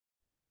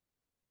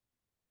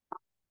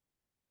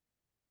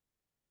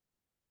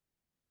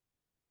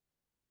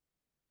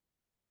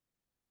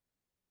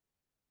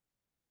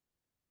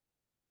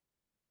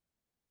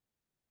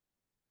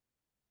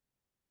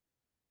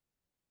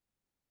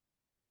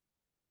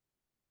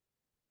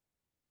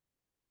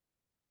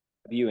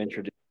You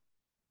introduce.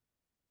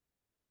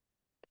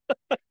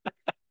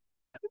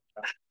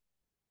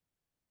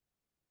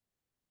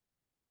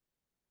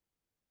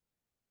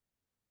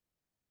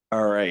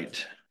 All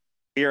right.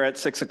 We are at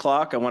 6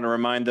 o'clock. I want to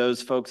remind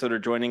those folks that are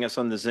joining us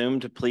on the Zoom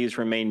to please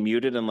remain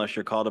muted unless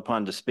you're called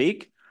upon to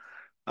speak.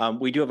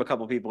 We do have a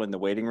couple people in the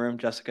waiting room.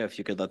 Jessica, if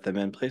you could let them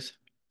in, please.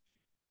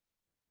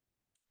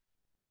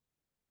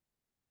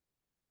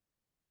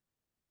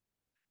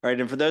 All right,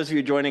 and for those of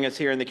you joining us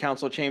here in the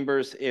council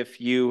chambers,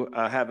 if you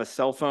have a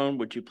cell phone,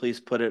 would you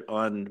please put it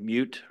on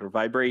mute or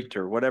vibrate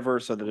or whatever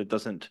so that it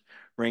doesn't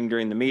ring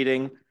during the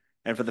meeting?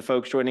 And for the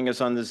folks joining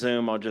us on the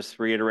Zoom, I'll just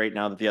reiterate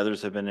now that the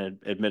others have been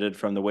admitted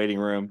from the waiting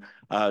room,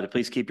 to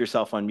please keep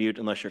yourself on mute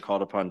unless you're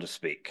called upon to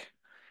speak.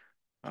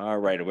 All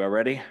right, are we all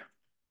ready?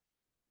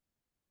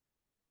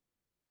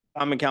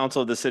 Common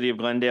Council of the City of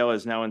Glendale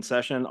is now in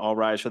session. All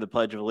rise for the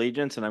Pledge of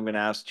Allegiance, and I'm going to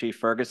ask Chief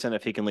Ferguson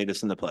if he can lead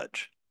us in the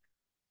pledge.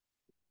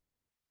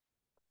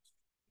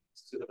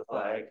 To the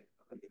flag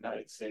of the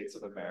United States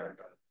of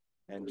America,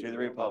 and to the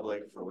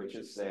republic for which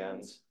it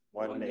stands,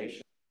 one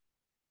nation.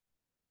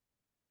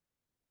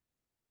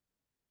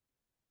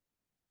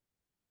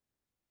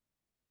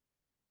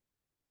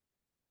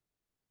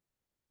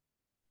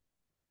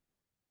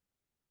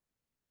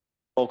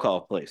 Roll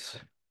call, please.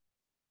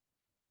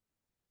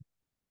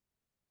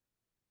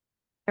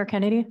 Mayor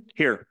Kennedy.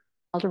 Here.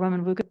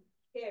 Alderwoman Vukovic.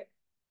 Here.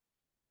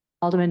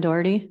 Alderman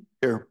Doherty.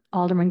 Here.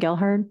 Alderman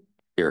Gelhard.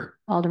 Here.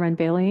 Alderman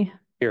Bailey.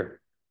 Here.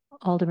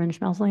 Alderman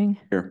Schmelzling.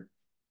 Here.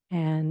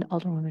 And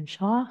Alderwoman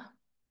Shaw.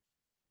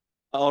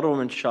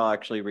 Alderwoman Shaw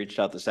actually reached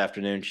out this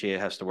afternoon. She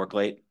has to work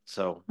late,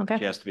 so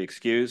she has to be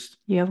excused.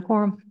 You have a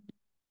quorum.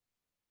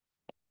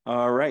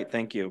 All right,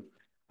 thank you.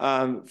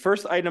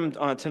 First item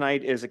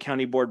tonight is a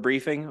county board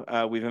briefing.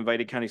 We've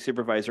invited County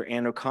Supervisor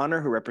Ann O'Connor,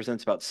 who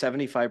represents about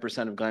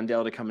 75% of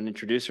Glendale, to come and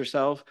introduce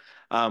herself.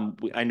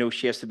 I know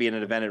she has to be in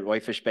an event at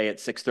Whitefish Bay at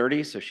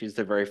 6:30, so she's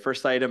the very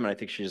first item, and I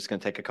think she's just going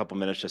to take a couple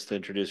minutes just to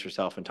introduce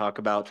herself and talk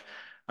about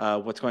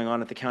what's going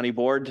on at the county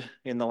board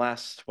in the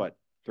last,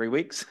 3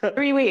 weeks?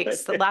 3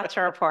 weeks, a lot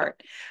to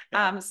report.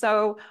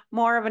 So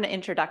more of an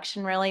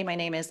introduction, really. My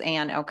name is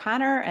Ann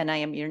O'Connor, and I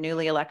am your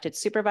newly elected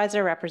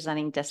supervisor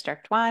representing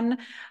District 1.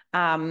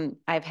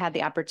 I've had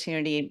the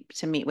opportunity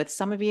to meet with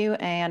some of you,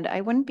 and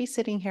I wouldn't be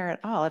sitting here at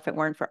all if it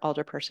weren't for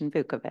Alderperson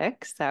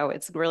Vukovic. So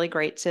it's really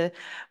great to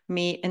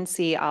meet and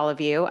see all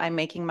of you. I'm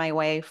making my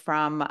way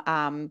from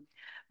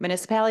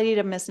municipality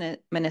to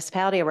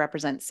municipality. I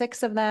represent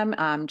 6 of them,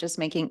 just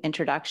making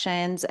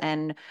introductions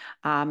and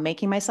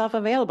making myself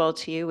available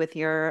to you with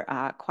your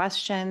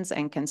questions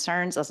and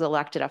concerns. As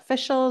elected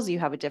officials, you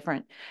have a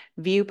different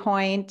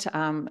viewpoint,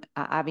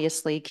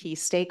 obviously key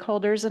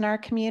stakeholders in our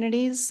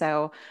communities.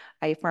 So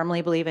I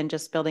firmly believe in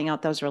just building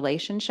out those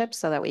relationships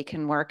so that we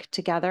can work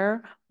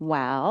together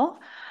well.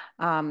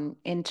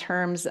 In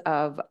terms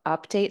of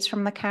updates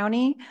from the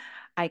county,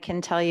 I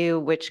can tell you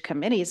which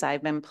committees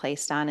I've been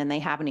placed on, and they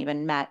haven't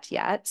even met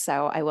yet.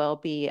 So I will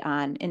be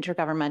on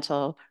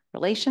Intergovernmental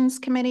Relations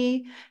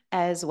Committee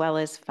as well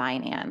as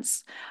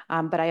Finance.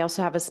 But I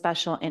also have a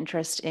special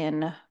interest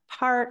in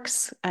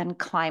parks and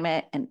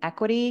climate and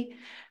equity,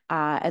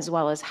 as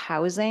well as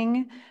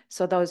housing.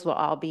 So those will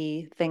all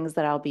be things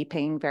that I'll be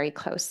paying very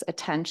close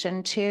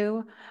attention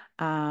to.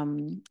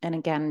 And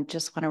again,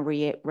 just want to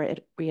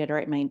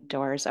reiterate my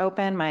doors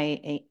open.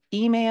 My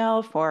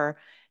email for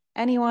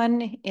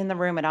anyone in the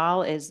room at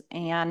all is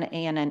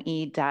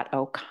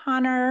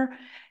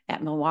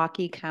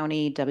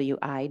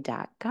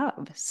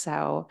anne.o'connor@milwaukeecountywi.gov.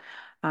 So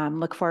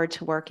look forward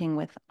to working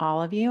with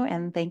all of you,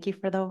 and thank you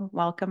for the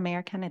welcome,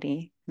 Mayor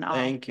Kennedy.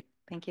 Thank you.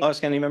 Thank you.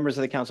 Ask any members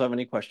of the council have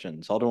any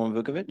questions? Alderwoman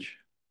Vukovic.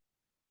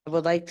 I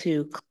would like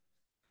to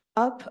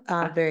up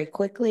very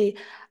quickly.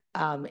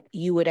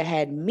 You would have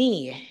had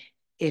me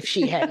if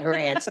she hadn't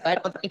ran. So I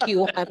don't think you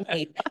want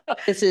me.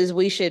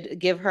 We should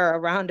give her a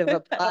round of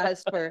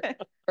applause for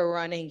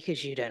running,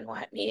 because you didn't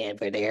want me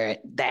over there,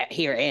 that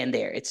here and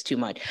there. It's too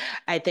much.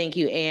 I thank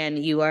you, Ann.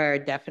 You are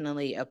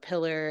definitely a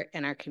pillar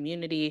in our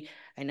community.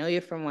 I know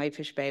you're from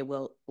Whitefish Bay.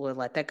 We'll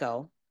let that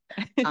go.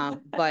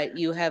 But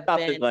you have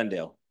been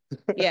Glendale.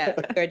 Yeah,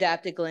 you're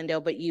adopted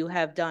Glendale, but you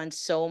have done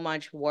so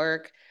much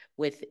work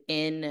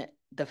within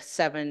the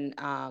 7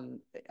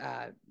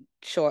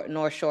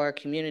 North Shore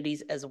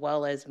communities, as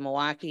well as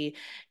Milwaukee.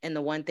 And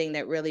the one thing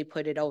that really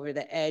put it over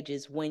the edge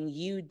is when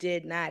you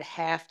did not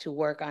have to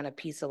work on a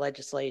piece of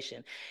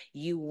legislation,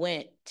 you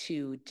went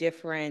to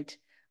different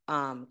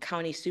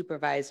county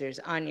supervisors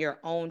on your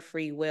own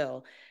free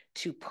will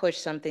to push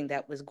something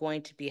that was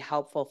going to be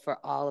helpful for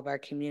all of our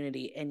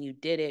community. And you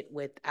did it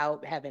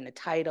without having a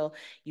title.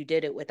 You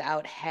did it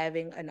without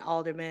having an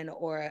alderman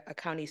or a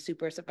county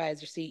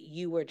supervisor seat.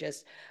 You were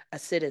just a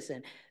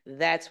citizen.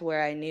 That's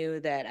where I knew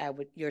that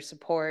your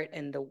support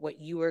and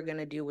what you were going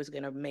to do was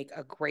going to make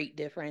a great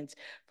difference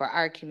for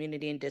our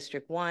community in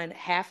District 1.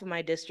 Half of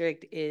my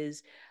district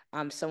is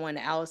someone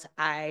else.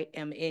 I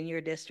am in your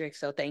district,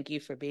 so thank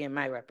you for being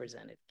my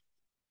representative.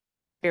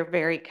 Your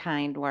very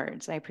kind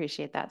words. I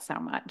appreciate that so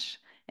much.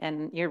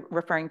 And you're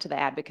referring to the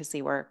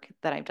advocacy work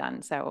that I've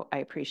done, so I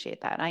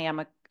appreciate that. I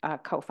am a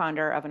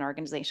co-founder of an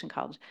organization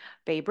called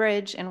Bay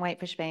Bridge in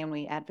Whitefish Bay, and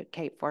we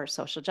advocate for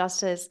social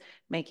justice,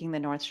 making the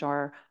North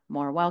Shore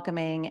more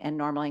welcoming and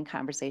normalizing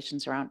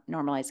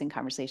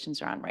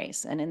conversations around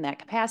race. And in that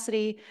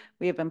capacity,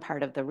 we have been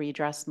part of the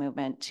redress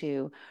movement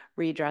to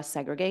redress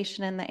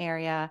segregation in the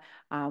area.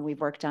 We've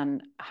worked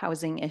on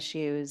housing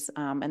issues,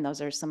 and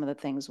those are some of the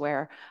things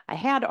where I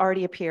had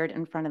already appeared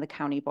in front of the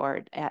county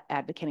board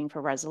advocating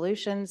for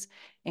resolutions,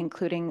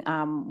 including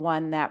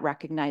one that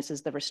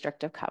recognizes the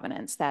restrictive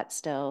covenants that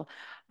still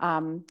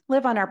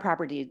live on our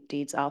property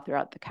deeds all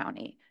throughout the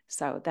county.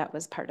 So that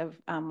was part of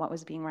what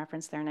was being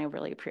referenced there, and I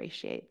really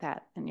appreciate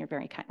that and your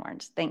very kind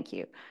words. Thank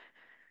you.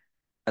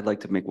 I'd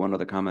like to make one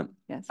other comment.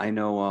 Yes. I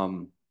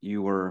know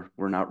you were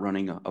not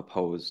running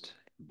opposed,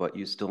 but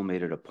you still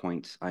made it a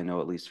point, I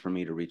know, at least for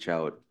me, to reach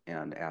out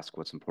and ask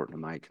what's important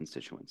to my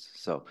constituents.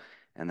 So,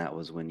 and that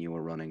was when you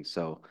were running.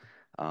 So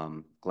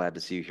glad to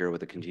see you here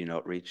with the continued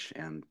outreach,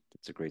 and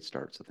it's a great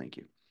start. So thank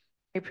you.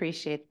 I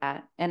appreciate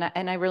that. And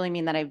I really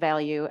mean that I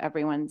value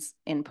everyone's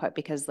input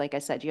because, like I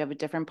said, you have a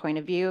different point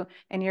of view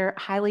and you're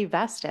highly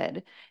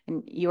vested.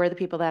 And you are the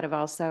people that have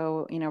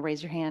also, you know,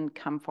 raised your hand,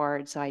 come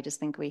forward. So I just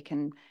think we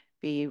can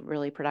be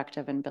really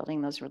productive in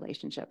building those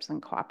relationships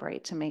and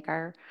cooperate to make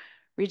our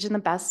region the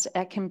best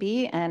it can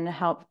be and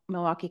help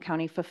Milwaukee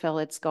County fulfill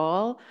its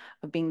goal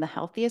of being the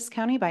healthiest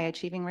county by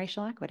achieving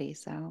racial equity.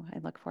 So I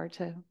look forward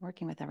to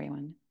working with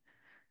everyone.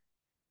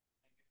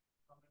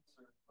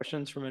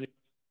 Questions from any?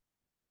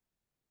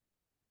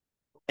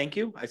 Thank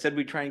you. I said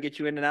we'd try and get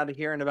you in and out of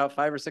here in about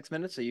 5 or 6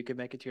 minutes so you can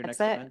make it to your That's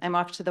next it. event. I'm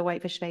off to the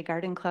Whitefish Bay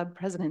Garden Club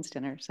President's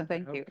Dinner. So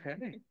thank you.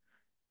 Okay.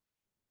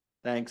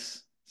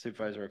 Thanks,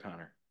 Supervisor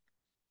O'Connor.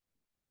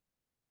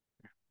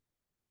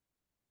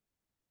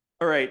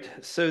 All right.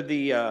 So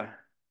the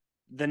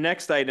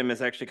next item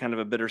is actually kind of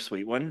a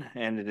bittersweet one,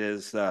 and it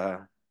is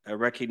a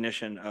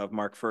recognition of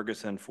Mark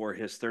Ferguson for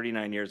his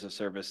 39 years of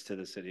service to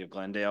the city of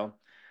Glendale.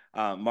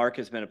 Mark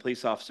has been a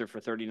police officer for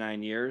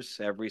 39 years.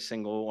 Every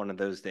single one of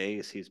those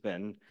days he's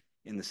been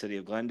in the city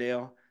of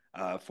Glendale,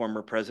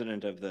 former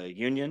president of the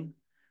union,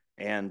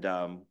 and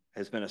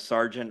has been a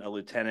sergeant, a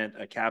lieutenant,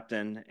 a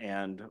captain,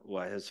 and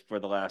has for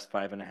the last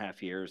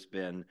 5.5 years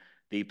been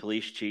the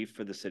police chief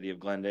for the city of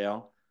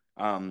Glendale.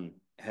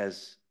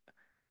 Has,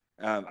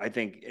 I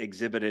think,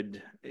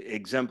 exhibited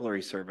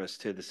exemplary service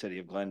to the city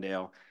of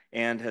Glendale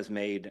and has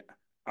made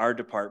our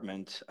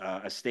department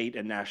a state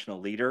and national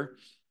leader.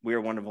 We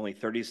are one of only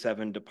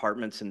 37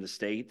 departments in the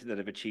state that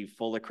have achieved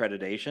full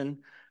accreditation,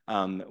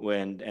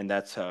 and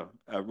that's a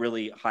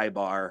really high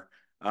bar.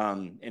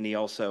 And he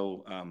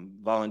also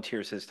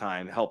volunteers his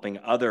time helping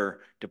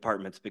other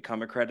departments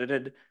become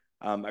accredited.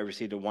 I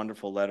received a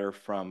wonderful letter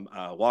from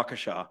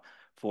Waukesha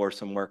for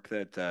some work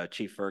that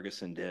Chief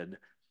Ferguson did.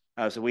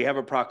 So we have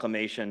a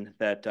proclamation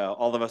that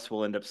all of us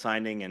will end up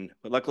signing, and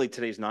luckily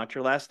today's not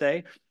your last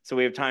day, so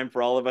we have time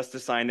for all of us to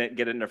sign it,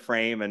 get it in a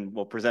frame, and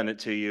we'll present it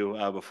to you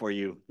before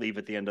you leave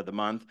at the end of the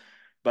month.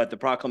 But the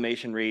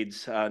proclamation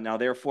reads, now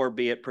therefore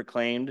be it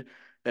proclaimed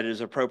that it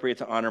is appropriate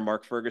to honor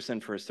Mark Ferguson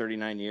for his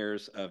 39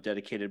 years of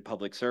dedicated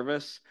public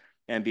service,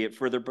 and be it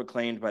further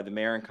proclaimed by the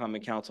Mayor and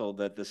Common Council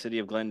that the City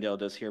of Glendale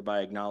does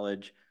hereby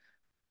acknowledge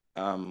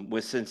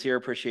with sincere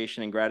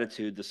appreciation and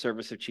gratitude the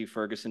service of Chief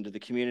Ferguson to the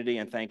community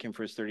and thank him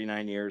for his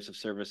 39 years of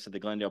service to the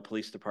Glendale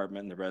Police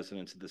Department and the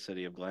residents of the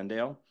City of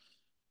Glendale.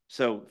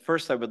 So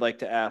first I would like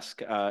to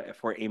ask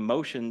for a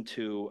motion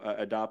to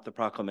adopt the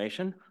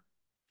proclamation.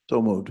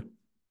 So moved.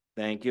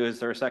 Thank you. Is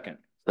there a second?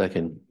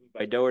 Second.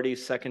 By Doherty,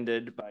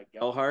 seconded by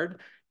Gelhard.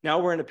 Now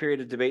we're in a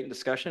period of debate and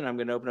discussion. I'm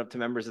going to open up to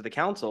members of the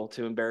council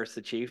to embarrass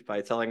the chief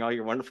by telling all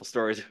your wonderful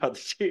stories about the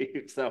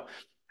chief. So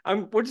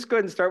we'll just go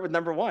ahead and start with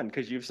number one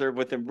because you've served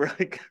with him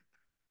really.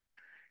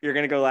 You're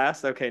going to go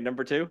last? Okay,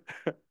 number two.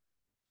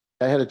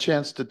 I had a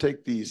chance to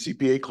take the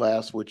CPA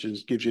class, which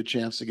gives you a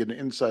chance to get an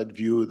inside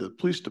view of the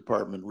police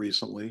department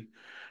recently.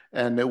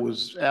 And it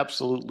was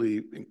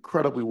absolutely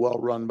incredibly well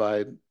run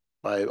by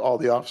all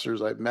the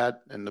officers I've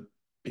met and the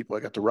people I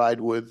got to ride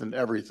with and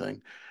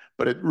everything.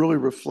 But it really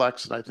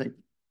reflects, and I think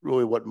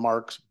really what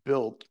Mark's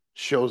built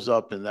shows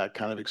up in that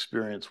kind of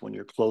experience when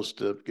you're close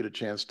to get a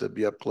chance to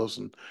be up close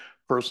and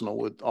personal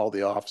with all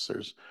the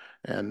officers.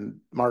 And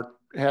Mark,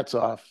 hats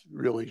off,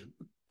 really.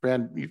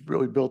 You've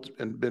really built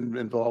and been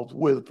involved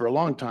with for a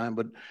long time,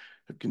 but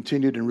have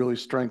continued and really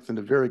strengthened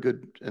a very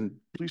good and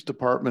police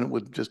department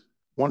with just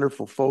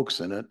wonderful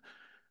folks in it.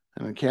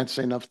 And I can't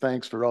say enough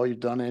thanks for all you've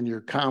done, and your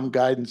calm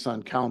guidance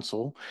on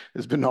council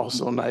has been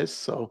also nice.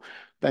 So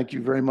thank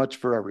you very much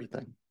for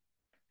everything.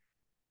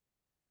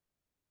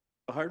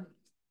 Hard.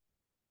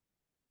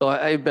 Well,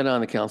 I've been on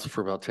the council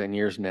for about 10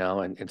 years now,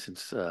 and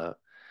since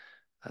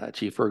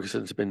Chief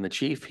Ferguson's been the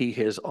chief, he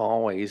has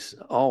always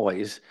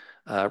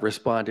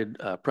responded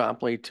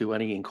promptly to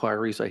any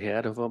inquiries I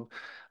had of him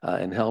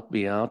and helped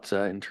me out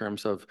in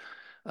terms of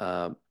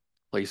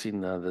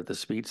placing the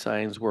speed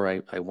signs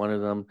where I wanted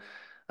them.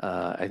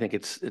 I think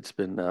it's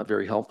been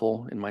very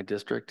helpful in my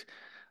district.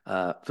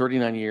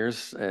 39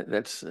 years,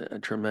 that's a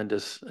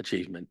tremendous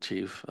achievement,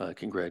 Chief.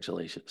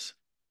 Congratulations.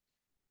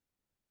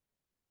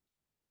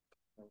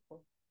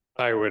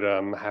 I would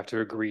have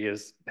to agree,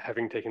 as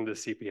having taken the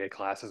CPA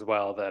class as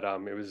well, that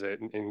it was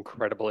an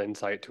incredible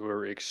insight to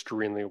an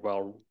extremely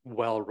well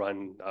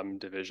run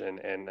division,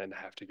 and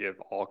have to give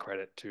all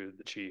credit to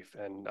the chief,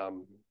 and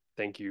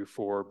thank you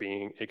for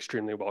being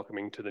extremely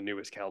welcoming to the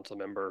newest council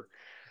member.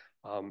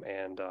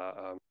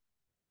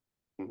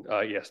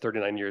 Yes,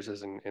 39 years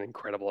is an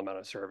incredible amount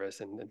of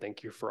service, and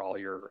thank you for all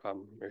your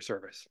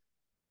service.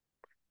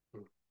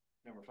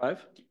 Number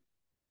 5.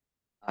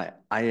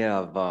 I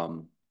have,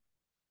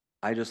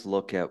 I just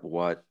look at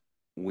what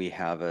we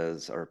have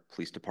as our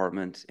police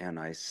department, and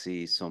I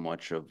see so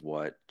much of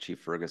what Chief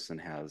Ferguson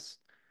has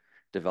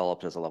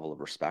developed as a level of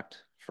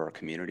respect for our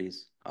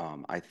communities.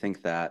 I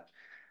think that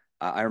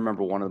I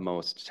remember one of the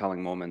most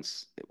telling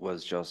moments. It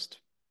was just,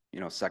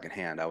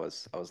 secondhand. I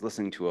was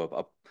listening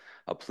to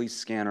a police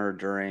scanner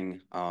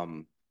during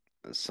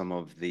some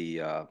of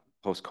the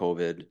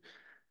post-COVID,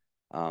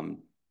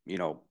 you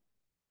know,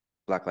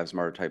 Black Lives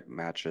Matter type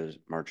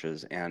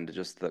marches, and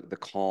just the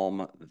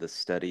calm, the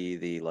steady,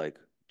 the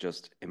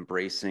just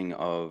embracing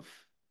of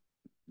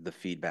the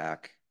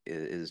feedback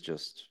is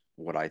just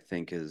what I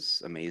think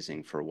is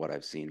amazing for what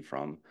I've seen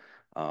from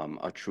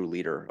a true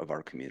leader of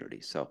our community.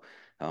 So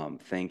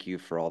thank you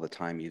for all the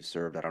time you've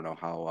served. I don't know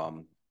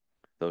how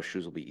those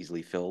shoes will be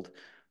easily filled,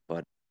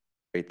 but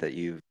great that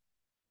you've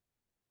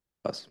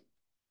us.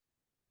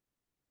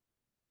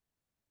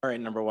 All right,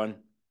 number 1.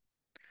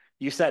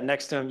 You sat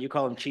next to him. You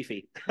call him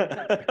Chiefy.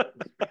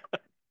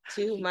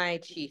 To my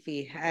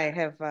chiefy, I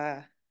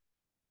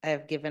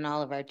have given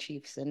all of our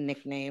chiefs a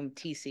nickname.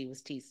 TC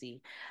was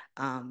TC.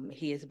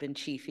 He has been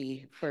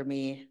chiefy for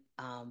me.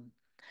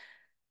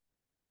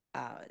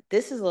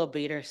 This is a little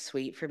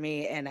bittersweet for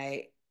me, and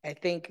I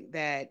think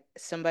that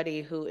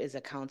somebody who is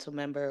a council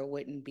member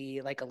wouldn't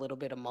be like a little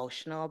bit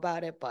emotional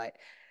about it, but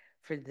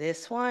for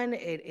this one,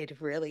 it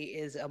really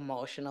is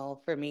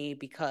emotional for me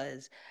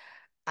because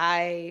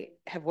I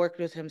have worked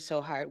with him so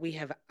hard. We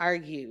have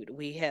argued,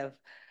 we have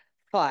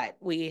fought,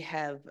 we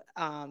have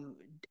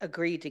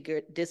agreed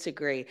to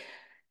disagree,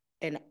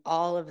 and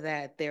all of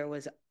that. There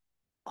was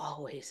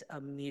always a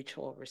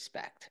mutual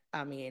respect.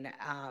 I mean,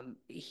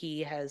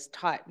 he has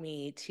taught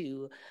me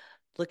to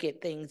look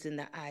at things in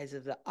the eyes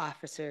of the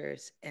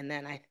officers, and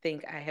then I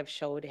think I have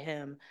showed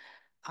him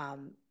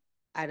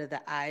out of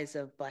the eyes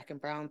of Black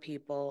and brown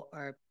people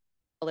or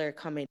color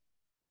coming,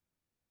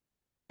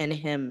 and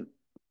him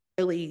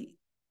really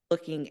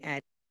looking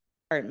at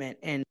the department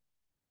and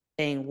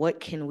saying,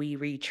 what can we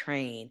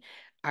retrain?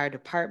 Our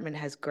department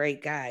has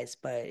great guys,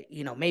 but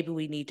maybe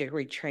we need to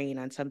retrain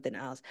on something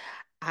else.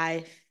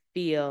 I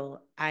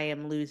feel I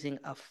am losing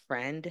a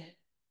friend,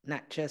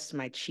 not just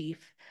my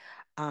chief.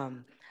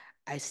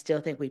 I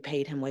still think we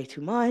paid him way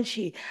too much.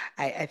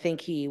 I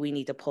think we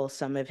need to pull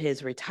some of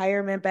his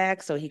retirement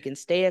back so he can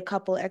stay a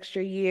couple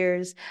extra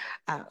years.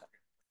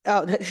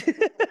 Oh,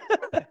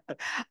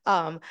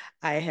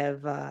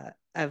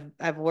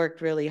 I've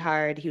worked really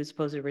hard. He was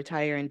supposed to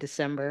retire in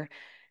December,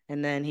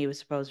 and then he was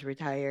supposed to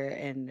retire,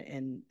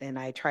 and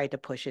I tried to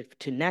push it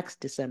to next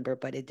December,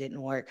 but it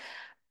didn't work.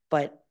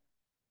 But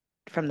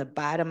from the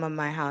bottom of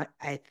my heart,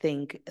 I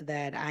think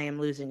that I am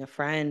losing a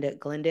friend.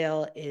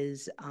 Glendale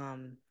is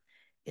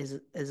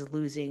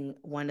losing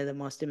one of the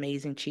most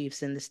amazing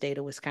chiefs in the state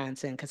of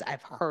Wisconsin, because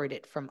I've heard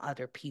it from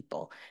other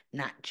people,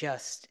 not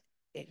just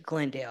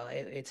Glendale.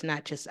 It's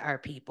not just our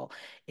people.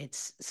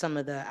 It's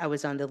I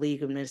was on the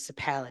League of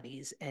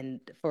Municipalities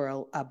and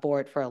for a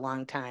board for a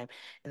long time,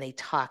 and they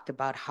talked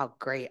about how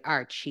great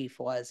our chief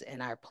was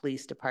in our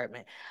police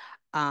department.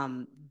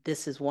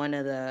 This is one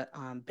of the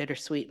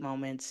bittersweet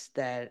moments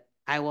that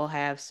I will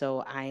have.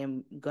 So I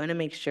am going to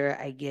make sure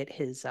I get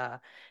his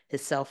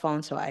cell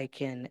phone so I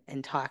can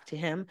talk to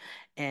him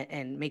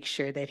and make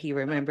sure that he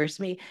remembers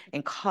me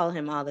and call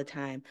him all the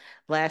time.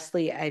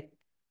 Lastly, I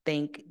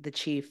thank the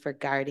chief for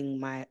guarding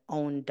my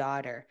own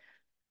daughter.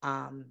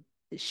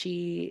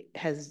 She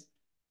has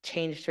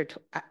changed her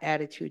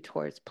attitude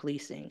towards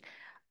policing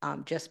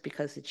just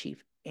because the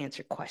chief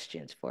answered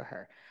questions for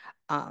her.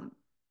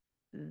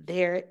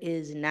 There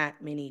is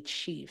not many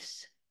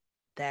chiefs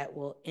that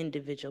will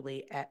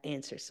individually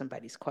answer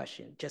somebody's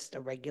question, just a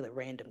regular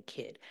random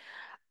kid.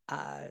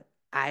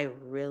 I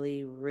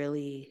really,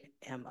 really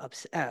am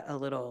a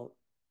little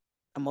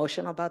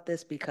emotional about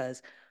this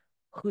because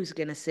who's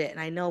going to sit? And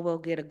I know we'll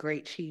get a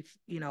great chief,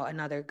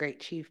 another great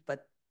chief,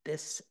 but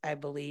this, I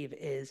believe,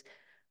 is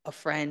a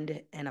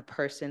friend and a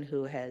person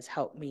who has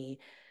helped me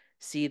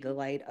see the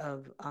light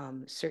of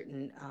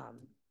certain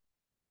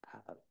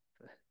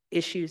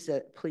issues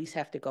that police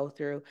have to go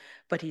through,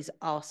 but he's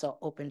also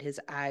opened his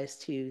eyes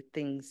to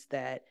things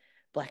that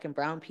Black and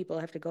brown people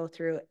have to go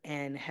through,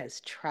 and has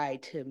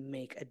tried to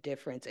make a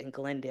difference in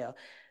Glendale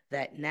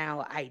that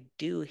now I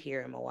do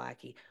here in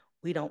Milwaukee.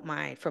 We don't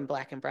mind, from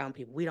Black and brown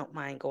people, we don't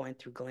mind going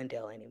through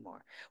Glendale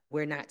anymore.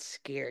 We're not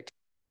scared.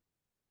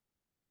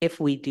 If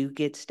we do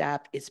get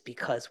stopped, it's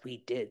because we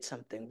did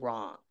something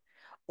wrong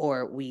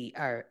or we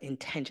are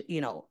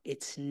intentional,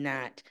 it's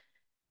not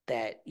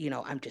that,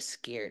 I'm just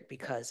scared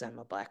because I'm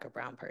a Black or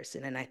brown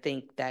person. And I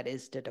think that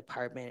is the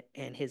department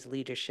and his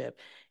leadership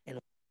and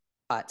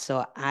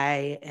So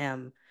I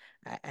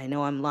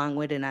know I'm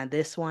long-winded on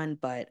this one,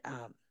 but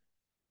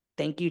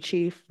thank you,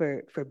 Chief,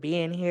 for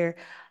being here.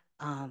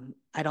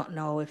 I don't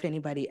know if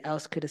anybody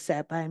else could have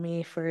sat by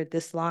me for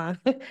this long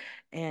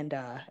and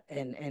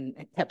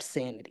kept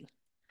sanity.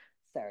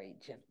 Sorry,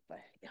 Jim, but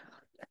yeah.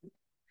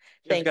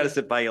 Jim's got to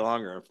sit by you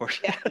longer,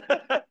 unfortunately.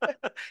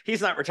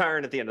 He's not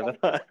retiring at the end of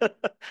the.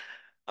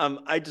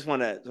 I just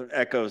want to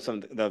echo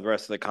some of the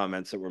rest of the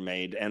comments that were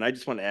made, and I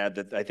just want to add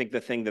that I think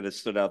the thing that has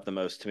stood out the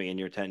most to me in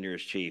your tenure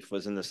as chief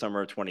was in the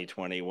summer of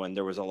 2020 when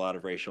there was a lot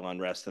of racial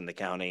unrest in the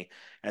county,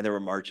 and there were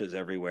marches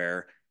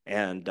everywhere,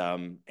 and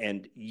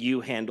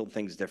you handled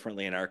things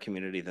differently in our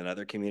community than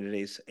other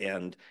communities,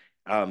 and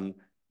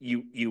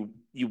you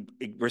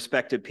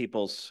respected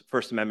people's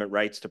First Amendment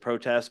rights to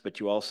protest, but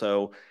you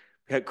also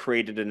had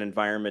created an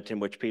environment in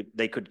which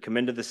they could come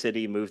into the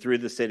city, move through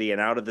the city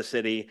and out of the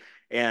city,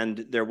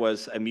 and there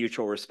was a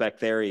mutual respect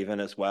there even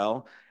as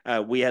well.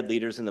 We had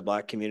leaders in the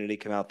Black community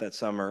come out that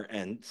summer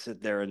and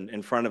sit there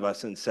in front of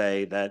us and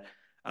say that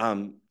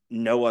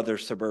no other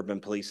suburban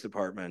police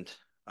department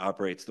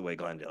operates the way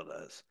Glendale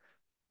does.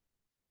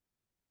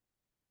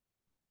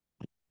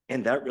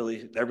 And that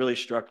really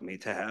struck me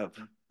to have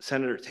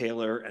Senator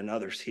Taylor and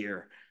others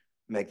here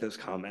make those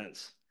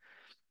comments.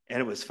 And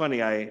it was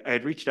funny, I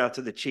had reached out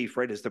to the chief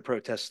right as the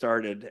protest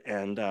started,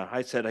 and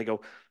I said,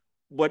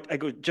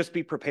 just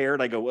be prepared.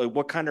 I go,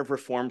 what kind of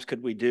reforms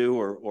could we do,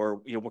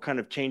 or what kind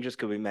of changes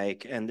could we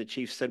make? And the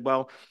chief said,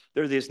 well,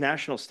 there are these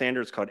national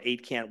standards called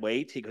 8 Can't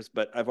Wait. He goes,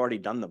 but I've already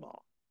done them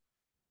all.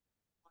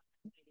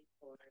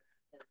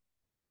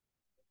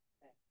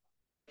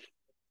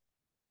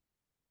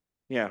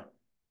 Yeah,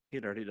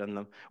 he'd already done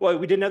them. Well,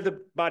 we didn't have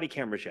the body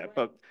cameras yet,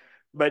 but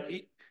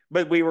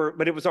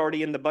it was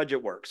already in the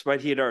budget works, right?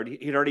 He'd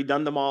already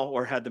done them all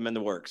or had them in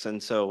the works.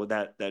 And so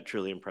that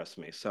truly impressed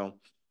me. So,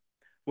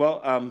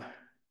 well,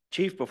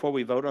 Chief, before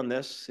we vote on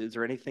this, is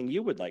there anything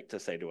you would like to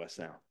say to us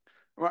now?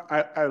 Well,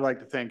 I'd like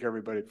to thank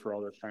everybody for all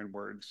their kind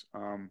words.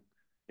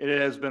 It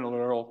has been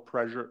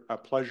a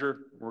pleasure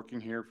working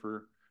here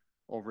for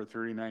over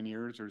 39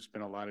 years. There's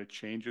been a lot of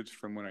changes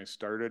from when I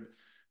started,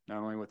 not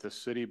only with the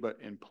city, but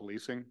in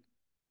policing.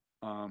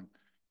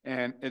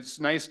 And it's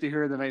nice to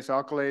hear the nice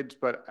accolades,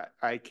 but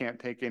I can't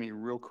take any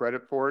real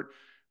credit for it.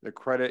 The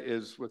credit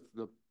is with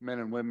the men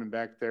and women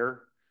back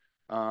there.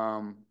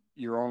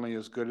 You're only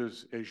as good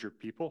as your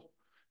people.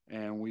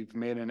 And we've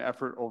made an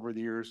effort over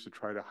the years to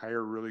try to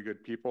hire really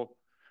good people.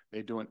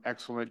 They do an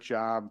excellent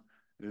job.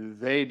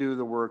 They do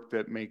the work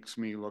that makes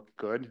me look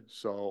good.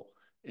 So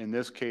in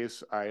this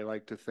case, I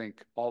like to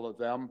thank all of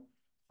them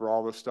for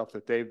all the stuff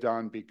that they've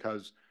done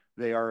because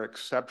they are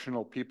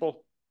exceptional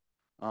people.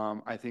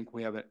 I think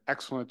we have an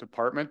excellent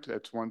department.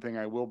 That's one thing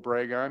I will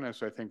brag on,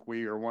 is I think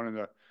we are one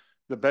of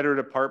the better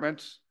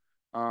departments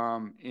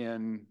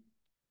in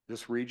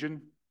this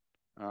region,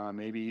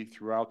 maybe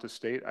throughout the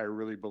state. I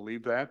really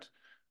believe that.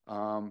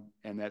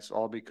 And that's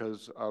all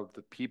because of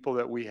the people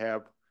that we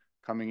have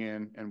coming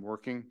in and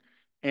working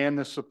and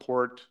the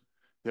support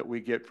that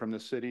we get from the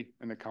city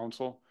and the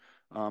council.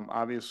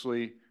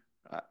 Obviously,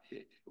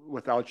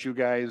 without you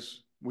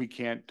guys, we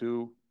can't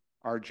do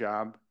our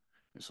job.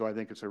 So I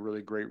think it's a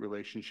really great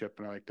relationship,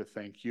 and I'd like to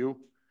thank you,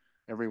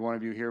 every one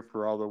of you here,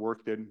 for all the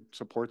work and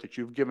support that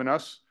you've given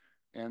us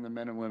and the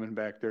men and women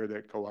back there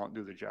that go out and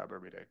do the job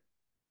every day.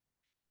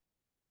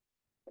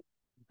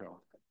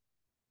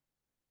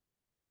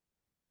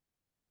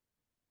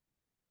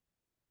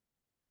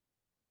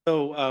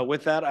 So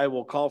with that, I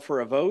will call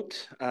for a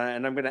vote,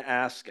 and I'm going to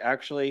ask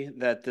actually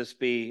that this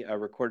be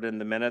recorded in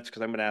the minutes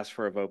because I'm going to ask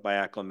for a vote by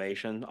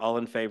acclamation. All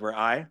in favor,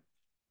 aye.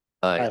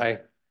 Aye.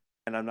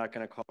 And I'm not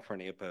going to call for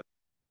any opposed.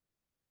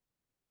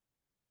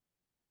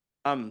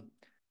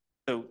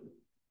 So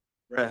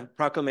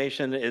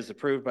proclamation is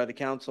approved by the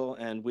council,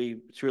 and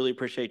we truly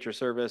appreciate your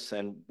service,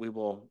 and we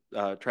will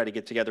try to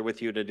get together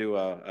with you to do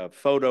a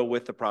photo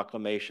with the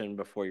proclamation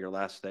before your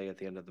last day at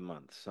the end of the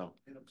month. So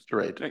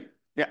great.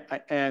 Yeah,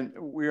 and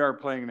we are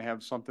planning to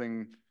have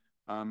something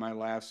on my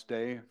last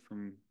day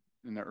in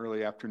the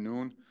early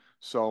afternoon.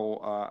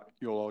 So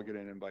you'll all get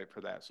an invite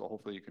for that. So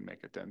hopefully you can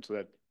make it then.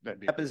 So that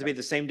happens to be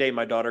the same day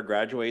my daughter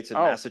graduates in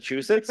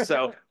Massachusetts.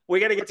 So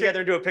we got to get together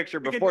and do a picture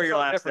before your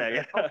last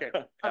day. Okay,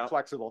 I'm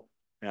flexible.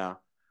 Yeah.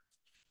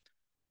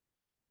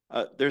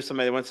 There's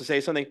somebody that wants to say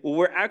something. Well,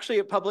 we're actually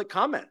at public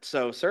comment.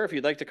 So, sir, if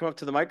you'd like to come up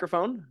to the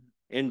microphone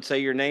and say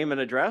your name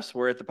and address,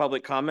 we're at the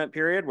public comment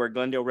period where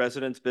Glendale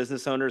residents,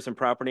 business owners, and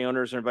property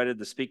owners are invited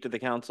to speak to the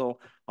council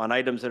on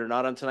items that are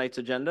not on tonight's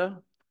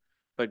agenda.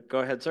 But go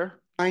ahead, sir.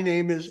 My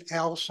name is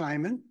Al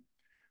Simon.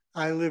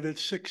 I live at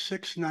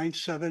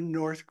 6697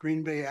 North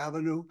Green Bay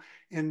Avenue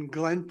in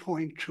Glen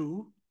Point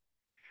 2.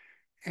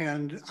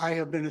 And I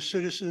have been a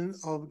citizen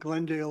of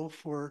Glendale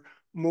for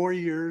more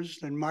years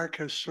than Mark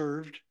has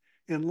served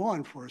in law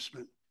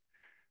enforcement.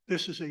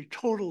 This is a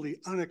totally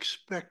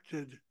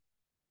unexpected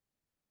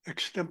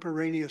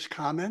extemporaneous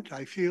comment.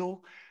 I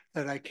feel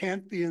that I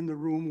can't be in the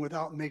room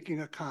without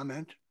making a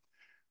comment.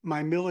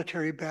 My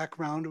military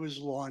background was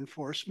law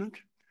enforcement.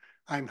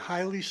 I'm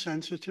highly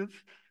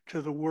sensitive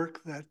to the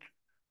work that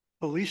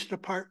police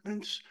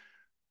departments,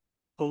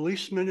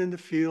 policemen in the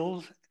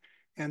field,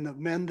 and the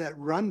men that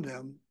run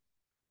them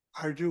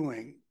are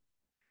doing.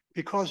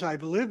 Because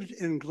I've lived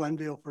in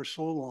Glendale for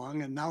so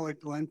long and now at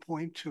Glen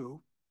Point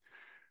too,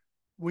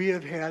 we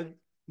have had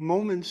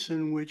moments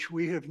in which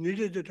we have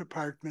needed the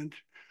department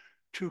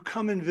to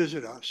come and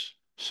visit us.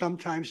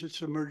 Sometimes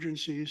it's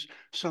emergencies,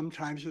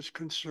 sometimes it's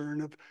concern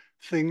of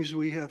things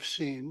we have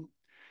seen.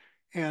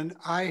 And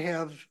I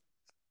have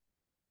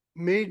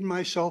made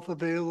myself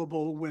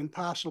available when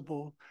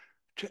possible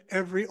to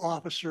every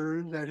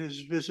officer that has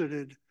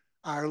visited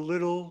our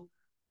little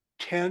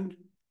 10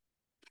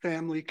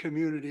 family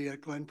community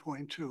at Glen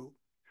Point 2.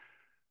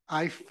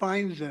 I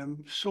find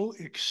them so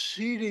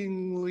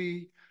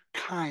exceedingly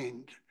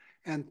kind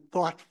and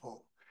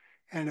thoughtful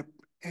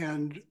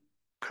and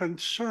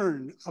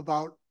concerned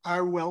about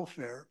our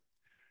welfare.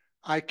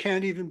 I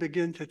can't even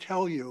begin to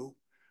tell you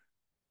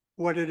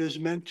what it has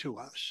meant to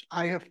us.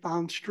 I have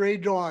found stray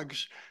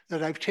dogs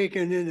that I've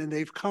taken in and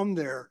they've come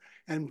there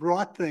and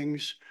brought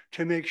things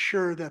to make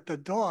sure that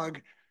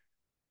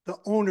the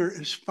owner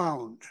is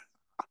found.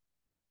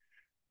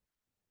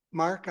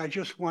 Mark, I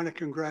just want to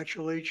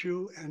congratulate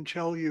you and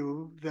tell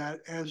you that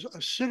as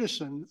a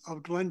citizen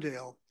of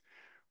Glendale,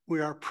 we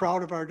are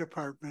proud of our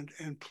department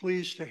and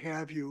pleased to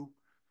have you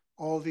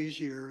all these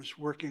years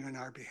working on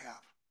our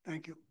behalf.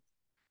 Thank you.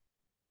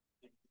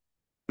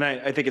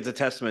 And I think it's a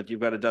testament. You've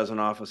got a dozen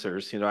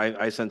officers. You know,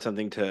 I sent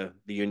something to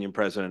the union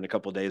president a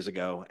couple of days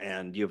ago,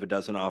 and you have a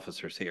dozen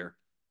officers here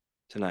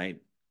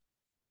tonight.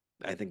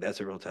 I think that's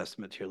a real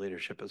testament to your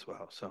leadership as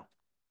well. So,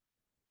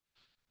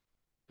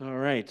 all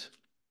right.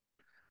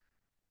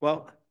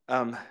 Well,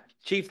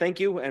 Chief, thank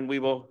you. And we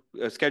will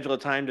schedule a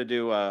time to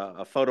do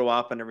a photo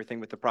op and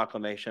everything with the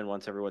proclamation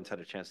once everyone's had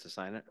a chance to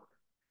sign it.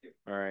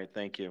 All right.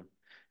 Thank you.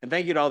 And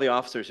thank you to all the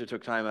officers who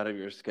took time out of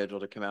your schedule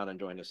to come out and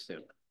join us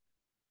too.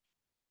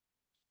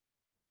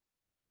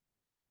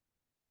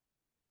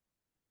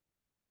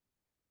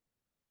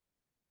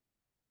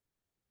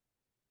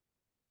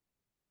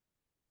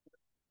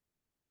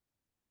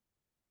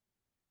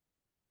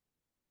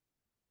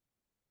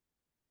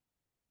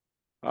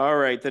 All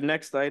right, the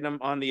next item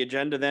on the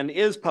agenda then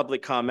is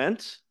public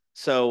comment.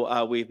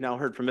 So we've now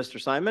heard from Mr.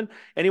 Simon.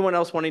 Anyone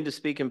else wanting to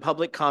speak in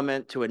public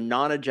comment to a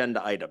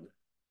non-agenda item?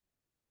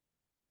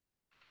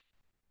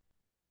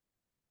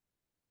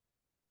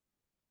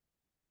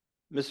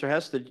 Mr.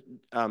 Hess,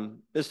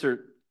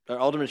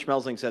 Alderman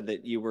Schmelzing said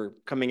that you were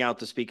coming out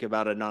to speak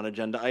about a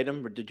non-agenda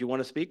item. Or did you want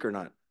to speak or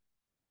not?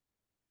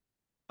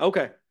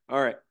 Okay,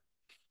 all right.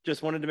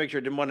 Just wanted to make sure,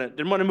 didn't want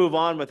to move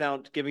on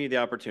without giving you the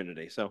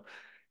opportunity. So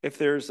if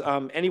there's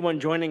anyone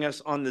joining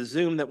us on the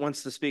Zoom that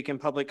wants to speak in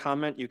public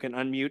comment, you can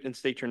unmute and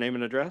state your name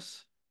and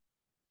address.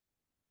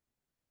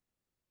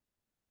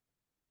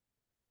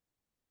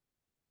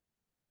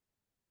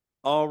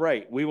 All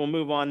right, we will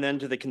move on then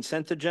to the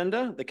consent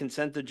agenda. The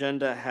consent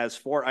agenda has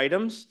 4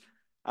 items.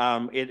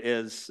 It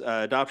is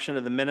adoption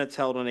of the minutes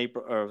held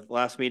on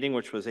last meeting,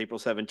 which was April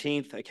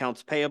 17th,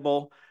 accounts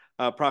payable,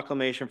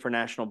 proclamation for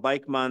National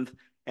Bike Month,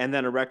 and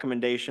then a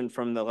recommendation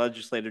from the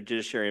Legislative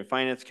Judiciary and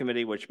Finance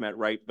Committee, which met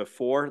right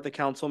before the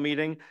council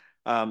meeting.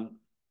 No,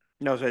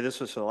 sorry, this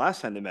was for the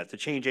last time they met. The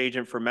change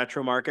agent for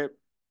Metro Market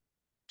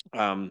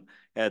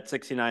at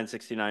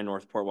 6969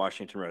 North Port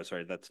Washington Road.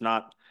 Sorry, that's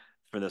not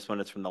for this one.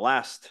 It's from the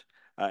last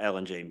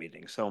L&J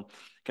meeting. So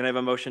can I have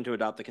a motion to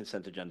adopt the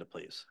consent agenda,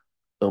 please?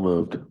 So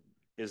moved.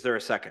 Is there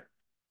a second?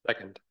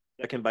 Second.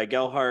 Second by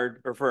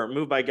Gelhard,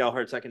 moved by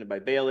Gelhard, seconded by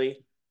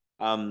Bailey.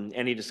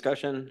 Any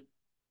discussion?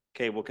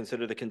 Okay, we'll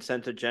consider the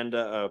consent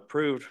agenda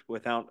approved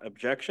without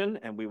objection,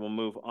 and we will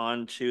move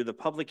on to the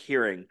public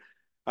hearing.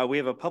 We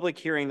have a public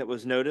hearing that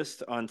was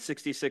noticed on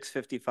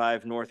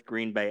 6655 North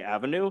Green Bay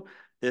Avenue.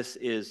 This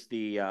is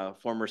the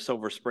former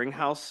Silver Spring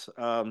House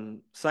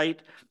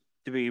site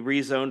to be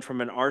rezoned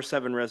from an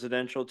R7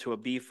 residential to a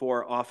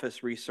B4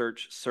 office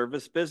research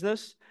service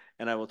business.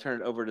 And I will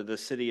turn it over to the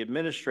city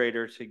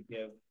administrator to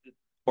give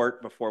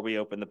report before we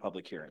open the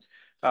public hearing.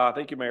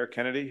 Thank you, Mayor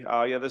Kennedy.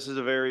 Yeah, this is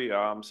a very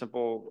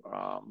simple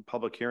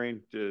public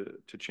hearing to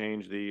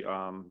change the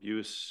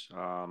use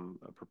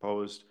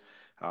proposed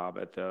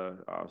at the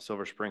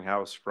Silver Spring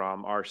House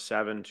from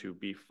R7 to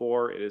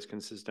B4. It is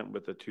consistent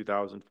with the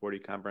 2040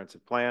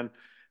 comprehensive plan.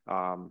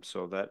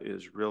 So that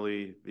is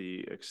really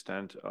the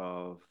extent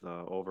of the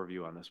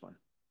overview on this one.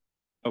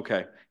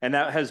 Okay, and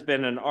that has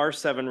been an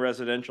R7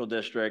 residential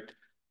district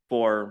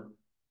for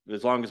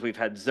as long as we've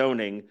had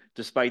zoning,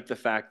 despite the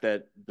fact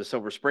that the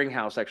Silver Spring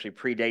House actually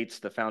predates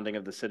the founding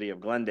of the city of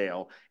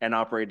Glendale and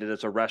operated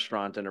as a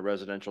restaurant in a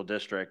residential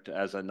district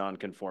as a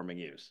non-conforming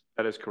use.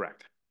 That is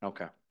correct.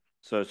 Okay,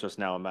 so it's just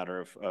now a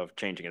matter of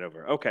changing it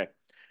over. Okay,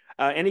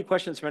 any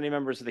questions from any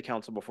members of the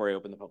council before I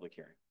open the public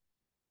hearing?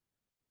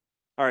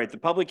 All right, the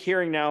public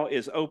hearing now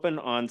is open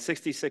on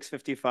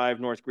 6655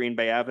 North Green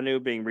Bay Avenue,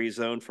 being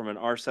rezoned from an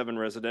R7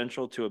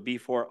 residential to a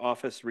B4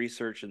 office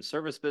research and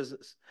service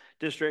business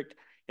district.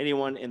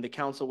 Anyone in the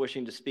council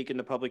wishing to speak in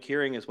the public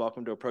hearing is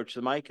welcome to approach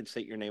the mic and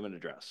state your name and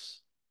address.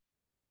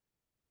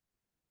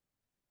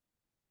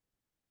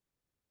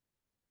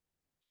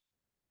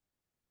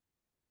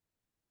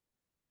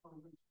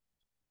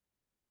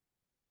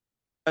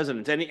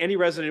 Residents, any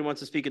resident who wants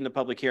to speak in the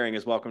public hearing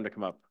is welcome to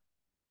come up.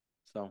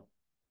 So.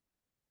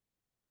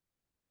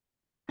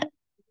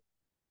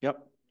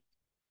 Yep.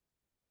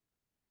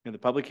 And the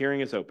public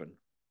hearing is open.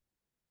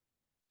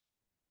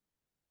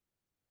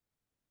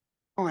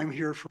 I'm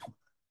here for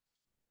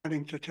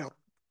wanting to tell.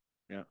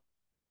 Yeah.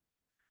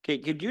 Okay,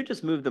 could you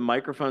just move the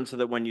microphone so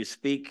that when you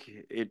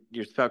speak,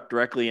 you're stuck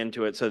directly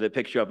into it so that it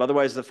picks you up?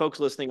 Otherwise, the folks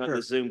listening on Sure.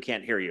 the Zoom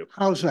can't hear you.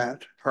 How's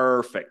that?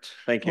 Perfect.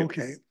 Thank you.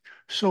 Okay,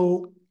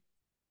 so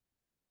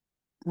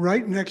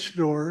right next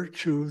door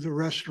to the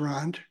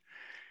restaurant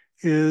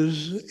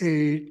is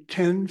a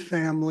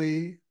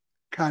 10-family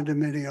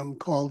condominium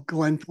called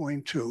Glen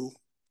Point 2.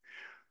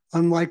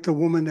 Unlike the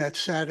woman that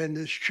sat in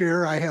this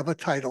chair, I have a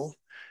title,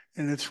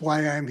 and it's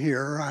why I'm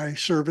here. I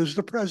serve as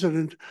the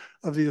president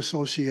of the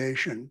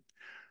association.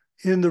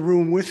 In the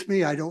room with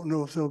me, I don't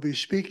know if they'll be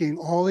speaking,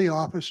 all the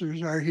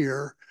officers are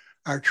here,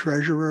 our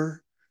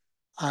treasurer,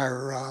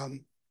 our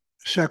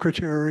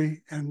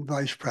secretary, and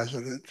vice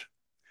president.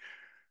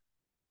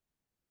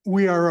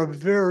 We are a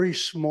very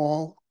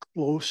small,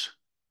 close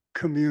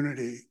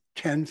community,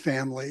 10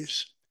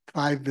 families,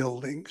 5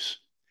 buildings.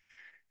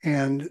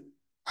 And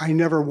I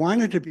never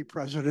wanted to be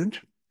president,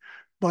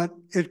 but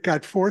it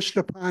got forced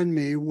upon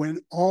me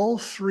when all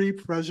 3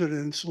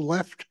 presidents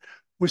left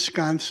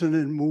Wisconsin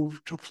and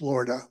moved to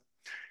Florida.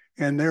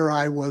 And there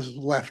I was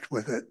left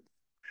with it.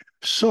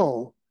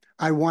 So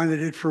I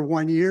wanted it for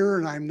 1 year,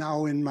 and I'm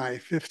now in my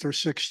 5th or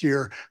 6th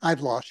year.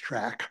 I've lost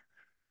track.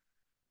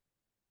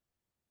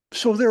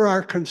 So there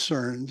are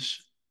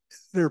concerns.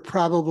 They're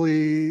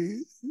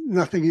probably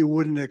nothing you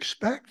wouldn't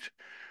expect.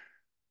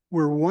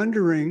 We're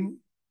wondering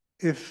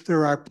if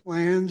there are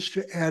plans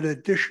to add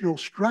additional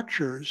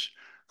structures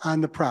on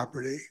the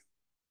property.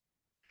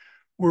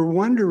 We're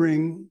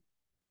wondering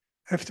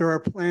if there are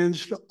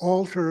plans to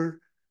alter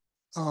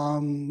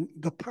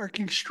the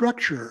parking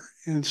structure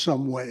in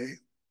some way.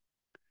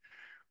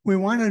 We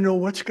want to know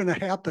what's going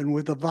to happen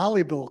with the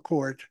volleyball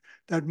court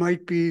that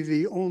might be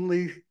the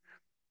only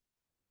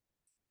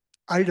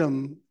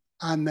item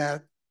on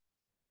that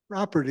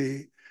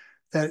property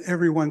that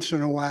every once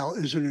in a while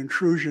is an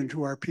intrusion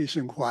to our peace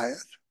and quiet.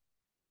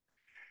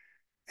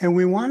 And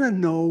we want to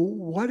know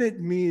what it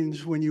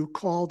means when you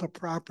call the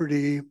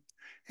property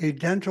a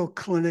dental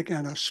clinic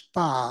and a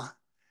spa.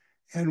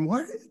 And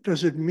what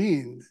does it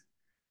mean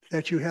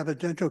that you have a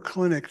dental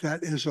clinic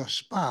that is a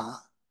spa?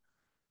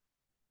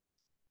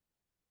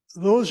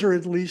 Those are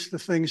at least the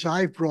things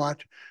I've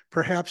brought.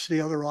 Perhaps the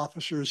other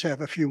officers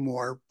have a few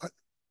more, but.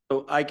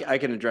 So I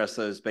can address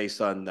those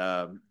based on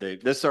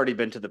this has already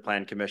been to the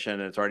Plan Commission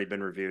and it's already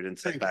been reviewed and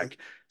sent back.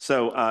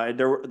 So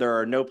there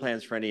are no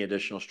plans for any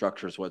additional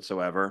structures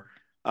whatsoever.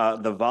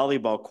 The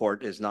volleyball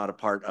court is not a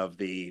part of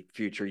the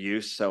future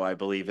use, so I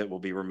believe it will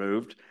be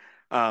removed.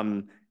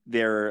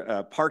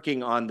 Their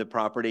parking on the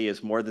property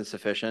is more than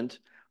sufficient.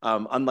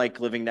 Unlike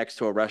living next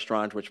to a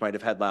restaurant, which might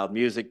have had loud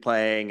music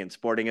playing and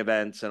sporting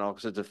events and all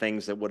sorts of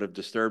things that would have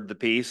disturbed the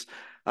peace,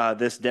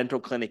 this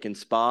dental clinic and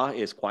spa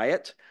is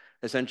quiet.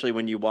 Essentially,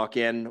 when you walk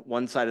in,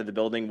 one side of the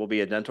building will be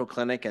a dental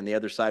clinic and the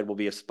other side will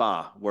be a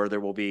spa where there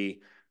will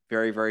be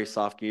very, very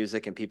soft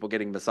music and people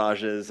getting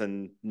massages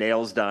and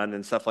nails done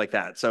and stuff like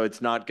that. So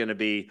it's not going to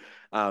be,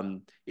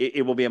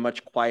 it will be a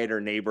much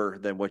quieter neighbor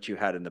than what you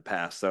had in the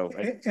past. So,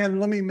 and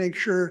let me make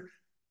sure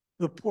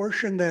the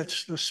portion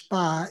that's the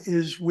spa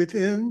is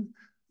within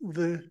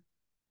the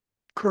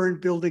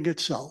current building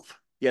itself.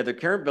 Yeah, the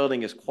current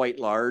building is quite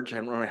large. I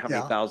don't know how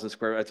many thousand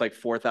square, it's like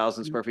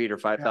 4,000 square feet or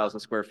 5,000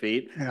 square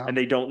feet. And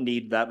they don't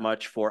need that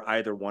much for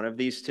either one of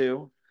these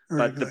two.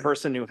 But the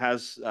person who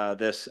has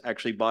this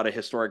actually bought a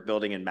historic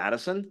building in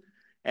Madison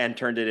and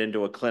turned it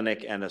into a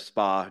clinic and a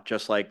spa,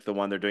 just like the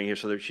one they're doing here.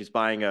 So she's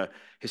buying a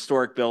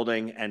historic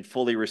building and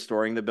fully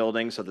restoring the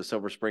building. So the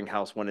Silver Spring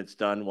house, when it's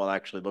done, will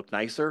actually look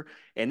nicer.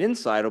 And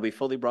inside will be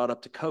fully brought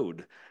up to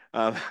code.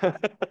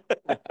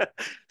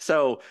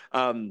 So,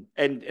 and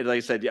like I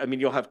said, I mean,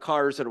 you'll have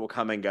cars that will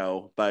come and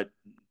go, but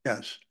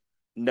yes,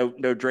 no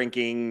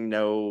drinking,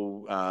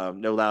 no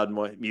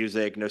loud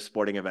music, no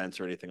sporting events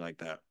or anything like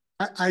that.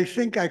 I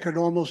think I could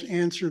almost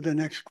answer the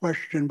next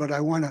question, but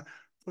I want to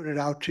put it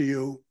out to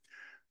you.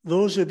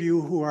 Those of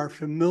you who are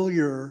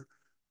familiar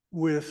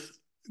with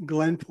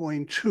Glen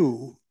Point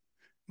 2,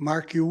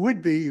 Mark, you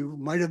would be, you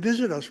might have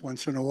visited us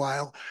once in a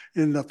while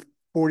in the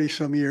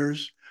 40-some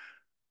years.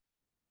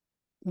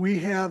 We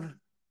have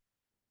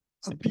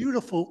a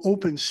beautiful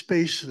open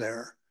space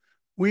there.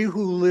 We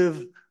who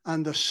live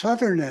on the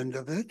southern end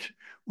of it,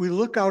 we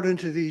look out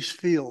into these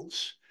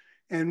fields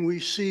and we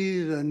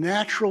see the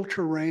natural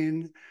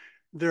terrain.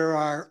 There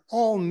are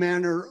all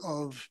manner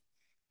of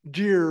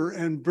deer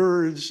and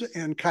birds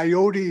and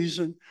coyotes,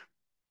 and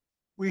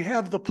we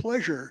have the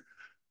pleasure.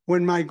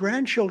 When my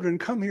grandchildren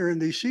come here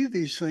and they see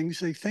these things,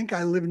 they think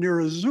I live near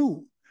a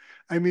zoo.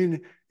 I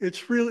mean,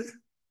 it's really,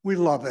 we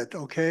love it,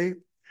 okay?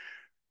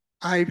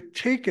 I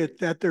take it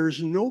that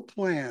there's no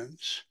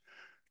plans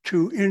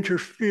to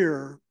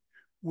interfere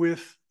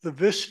with the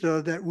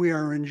vista that we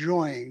are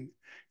enjoying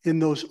in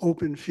those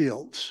open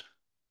fields.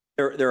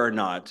 There are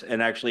not.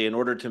 And actually, in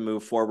order to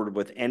move forward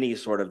with any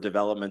sort of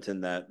development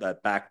in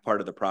that back part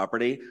of the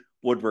property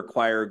would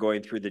require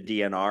going through the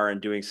DNR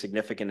and doing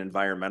significant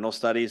environmental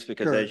studies,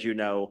 because Sure. as you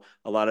know,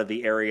 a lot of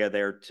the area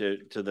there to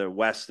the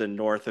west and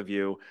north of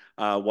you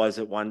was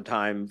at one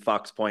time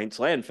Fox Point's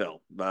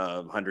landfill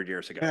 100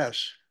 years ago.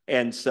 Yes.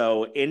 And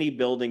so any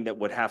building that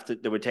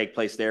would take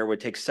place there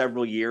would take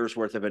several years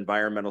worth of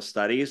environmental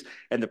studies.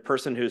 And the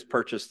person who's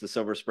purchased the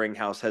Silver Spring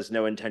house has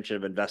no intention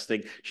of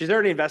investing. She's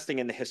already investing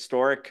in the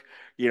historic,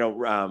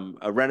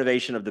 a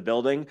renovation of the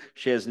building.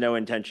 She has no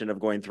intention of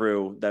going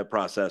through that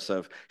process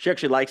she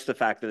actually likes the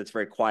fact that it's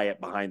very quiet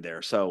behind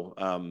there. So,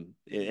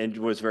 and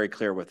was very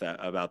clear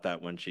about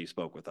that when she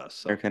spoke with us.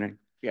 So. Mayor Kennedy?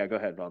 Yeah, go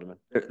ahead, Alderman.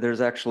 There's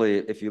actually,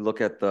 if you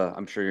look at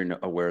I'm sure you're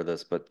aware of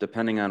this, but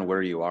depending on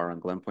where you are on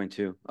Glen Point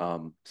 2,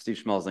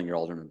 Steve Schmelzing, your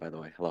alderman, by the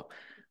way, hello.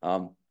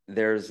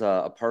 There's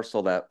a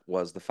parcel that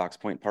was the Fox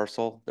Point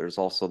parcel. There's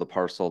also the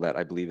parcel that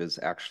I believe is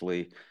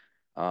actually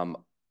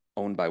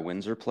owned by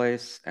Windsor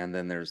Place. And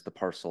then there's the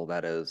parcel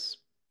that is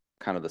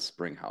kind of the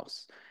Spring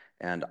House.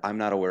 And I'm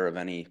not aware of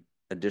any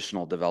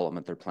additional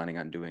development they're planning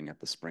on doing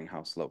at the Spring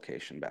House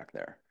location back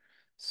there.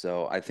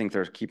 So I think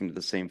they're keeping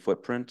the same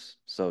footprint,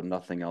 so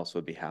nothing else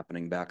would be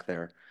happening back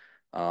there.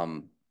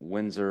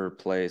 Windsor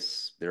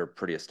Place, they're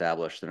pretty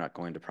established. They're not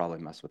going to probably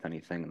mess with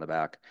anything in the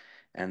back.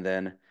 And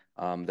then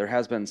there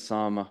has been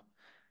some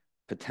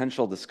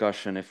potential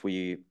discussion if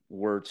we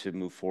were to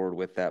move forward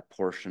with that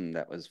portion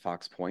that was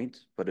Fox Point,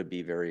 but it'd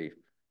be very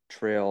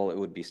trail. It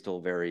would be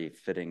still very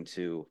fitting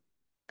to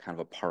kind of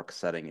a park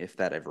setting if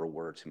that ever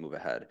were to move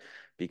ahead,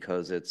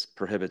 because it's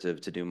prohibitive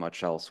to do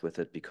much else with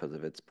it because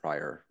of its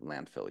prior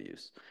landfill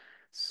use.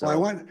 So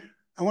Well,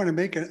 I want to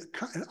make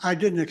I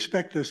didn't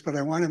expect this, but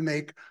I want to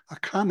make a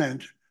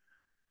comment.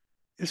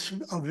 It's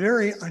a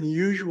very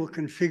unusual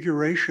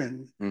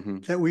configuration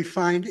that we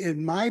find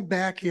in my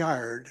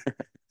backyard.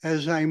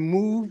 As I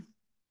move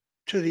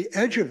to the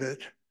edge of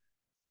it,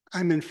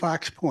 I'm in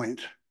Fox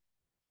Point.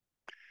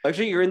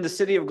 Actually, you're in the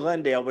city of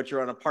Glendale, but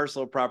you're on a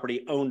parcel of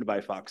property owned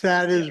by Fox.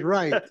 That is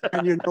right.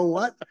 And you know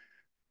what?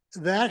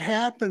 That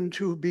happened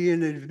to be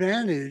an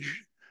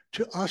advantage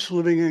to us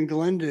living in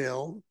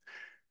Glendale,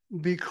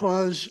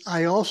 because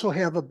I also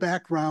have a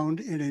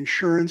background in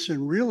insurance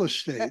and real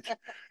estate.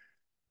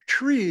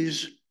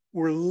 Trees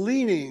were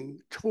leaning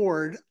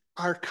toward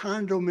our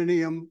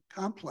condominium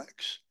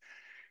complex.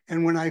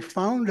 And when I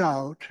found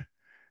out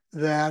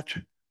that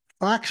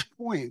Fox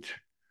Point,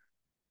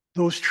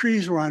 those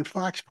trees were on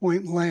Fox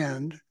Point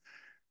land,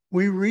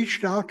 we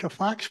reached out to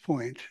Fox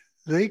Point.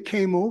 They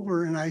came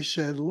over and I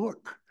said,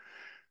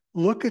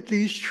 look at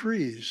these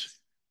trees.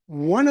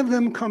 One of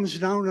them comes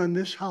down on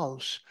this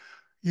house.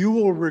 You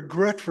will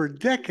regret for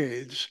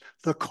decades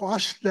the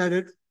cost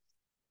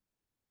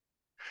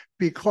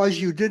because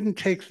you didn't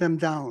take them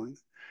down.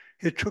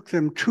 It took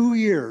them 2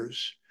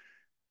 years,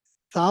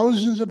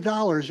 thousands of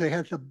dollars. They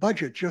had to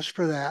budget just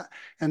for that.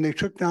 And they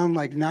took down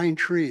like 9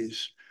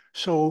 trees.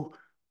 So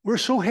we're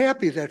so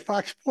happy that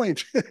Fox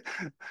Point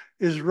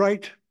is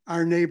right,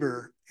 our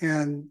neighbor,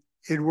 and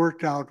it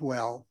worked out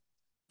well.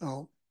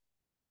 So.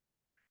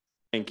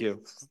 Thank you.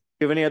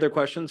 Do you have any other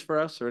questions for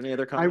us or any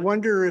other comments? I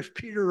wonder if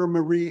Peter or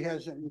Marie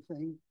has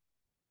anything.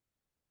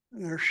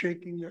 They're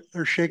shaking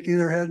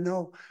their head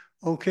no.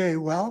 Okay,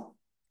 well,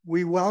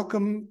 we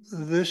welcome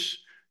this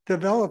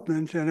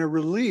development and are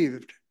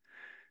relieved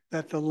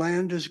that the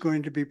land is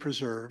going to be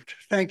preserved.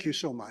 Thank you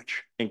so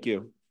much. Thank you.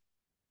 Is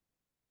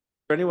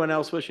there anyone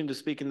else wishing to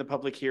speak in the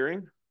public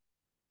hearing?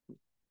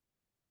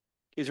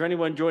 Is there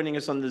anyone joining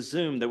us on the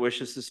Zoom that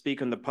wishes to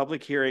speak on the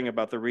public hearing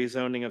about the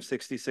rezoning of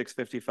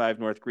 6655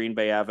 North Green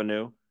Bay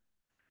Avenue?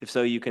 If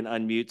so, you can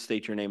unmute,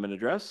 state your name and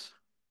address.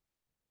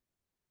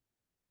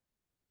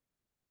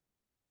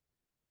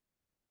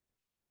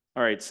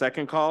 All right,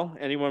 second call.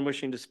 Anyone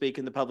wishing to speak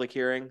in the public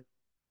hearing?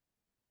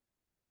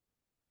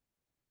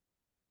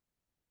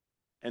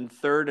 And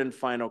third and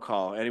final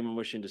call. Anyone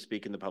wishing to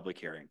speak in the public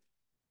hearing?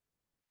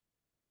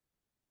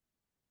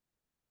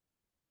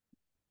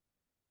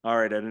 All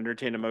right, I'd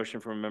entertain a motion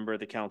from a member of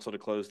the council to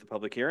close the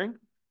public hearing.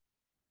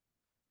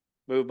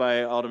 Moved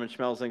by Alderman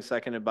Schmelzing,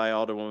 seconded by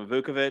Alderwoman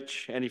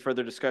Vukovic. Any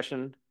further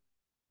discussion?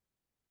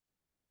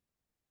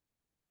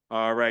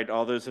 All right,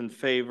 all those in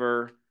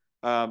favor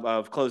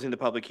of closing the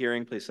public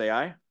hearing, please say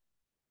aye.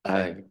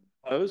 Aye.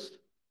 Opposed?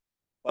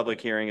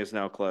 Public hearing is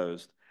now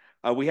closed.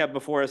 We have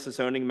before us a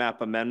zoning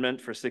map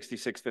amendment for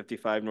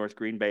 6655 North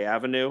Green Bay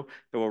Avenue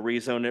that will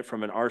rezone it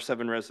from an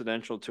R7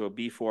 residential to a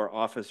B4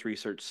 office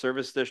research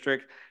service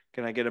district.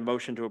 Can I get a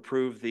motion to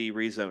approve the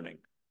rezoning?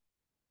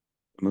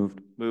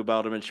 Moved. Moved by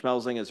Alderman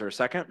Schmelzing. Is there a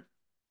second?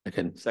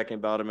 Second.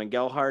 Second by Alderman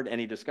Gelhard.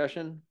 Any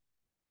discussion?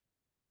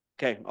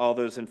 Okay, all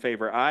those in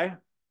favor, aye.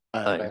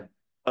 Aye.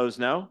 Opposed,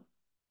 no.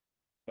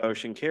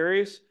 Motion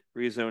carries.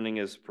 Rezoning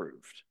is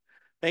approved.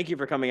 Thank you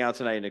for coming out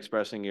tonight and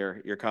expressing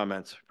your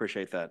comments.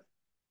 Appreciate that.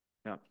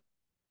 Yeah.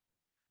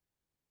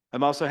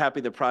 I'm also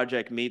happy the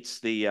project meets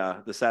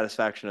the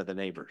satisfaction of the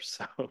neighbors.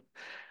 So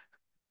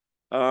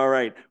All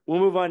right, we'll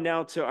move on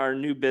now to our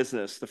new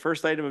business. The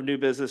first item of new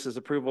business is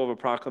approval of a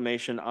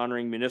proclamation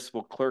honoring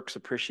Municipal Clerks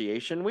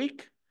Appreciation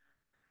Week.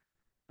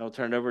 I'll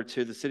turn it over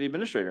to the city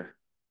administrator.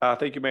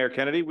 Thank you, Mayor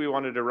Kennedy. We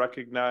wanted to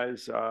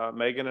recognize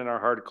Megan and our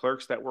hard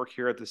clerks that work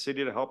here at the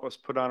city to help us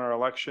put on our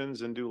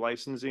elections and do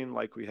licensing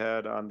like we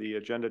had on the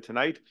agenda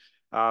tonight.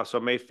 So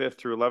May 5th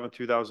through 11th,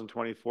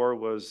 2024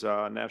 was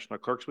National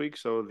Clerks Week.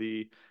 So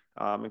the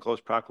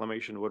enclosed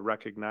proclamation would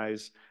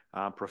recognize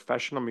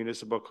Professional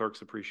Municipal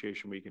Clerks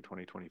Appreciation Week in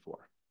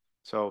 2024.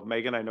 So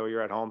Megan, I know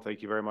you're at home.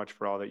 Thank you very much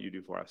for all that you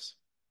do for us.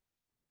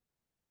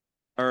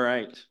 All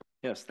right.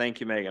 Yes, thank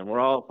you, Megan.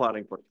 We're all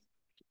applauding for you.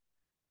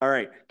 All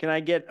right. Can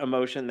I get a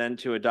motion then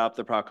to adopt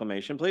the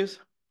proclamation, please?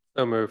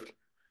 So moved.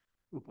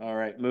 All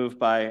right. Moved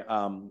by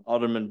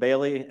Alderman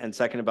Bailey and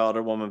seconded by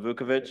Alderwoman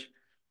Vukovic.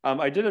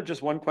 I did have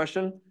just one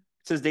question.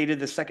 It says dated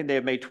the second day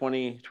of May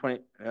 2020.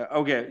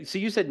 Okay. So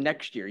you said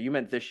next year. You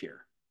meant this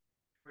year.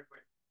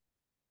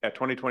 Yeah,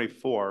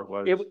 2024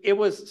 was. It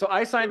was. So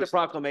I signed the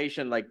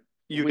proclamation like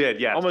you did,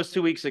 yes. Almost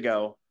 2 weeks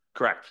ago.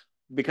 Correct.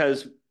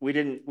 Because we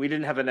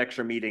didn't have an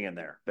extra meeting in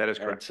there. That is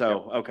correct. And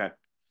so, Yep. okay.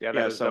 Yeah,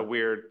 that is a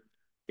weird.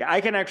 Yeah,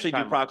 I can actually do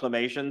Timeline.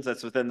 proclamations.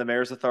 That's within the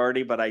mayor's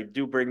authority, but I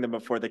do bring them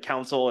before the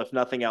council, if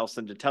nothing else,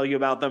 than to tell you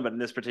about them. But in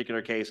this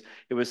particular case,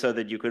 it was so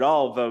that you could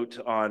all vote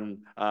on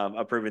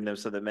approving them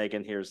so that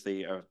Megan hears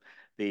the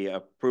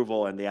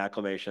approval and the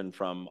acclamation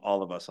from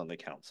all of us on the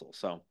council.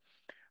 So,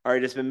 all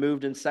right, it's been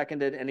moved and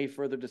seconded. Any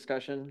further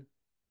discussion?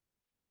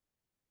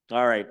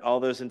 All right,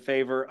 all those in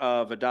favor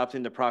of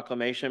adopting the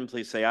proclamation,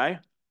 please say aye.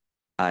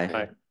 Aye.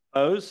 Aye.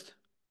 Opposed?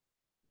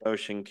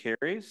 Motion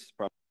carries.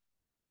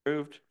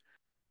 Approved.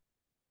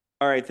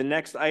 All right, the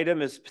next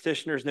item is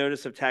petitioner's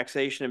notice of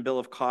taxation and bill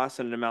of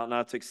costs in an amount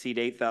not to exceed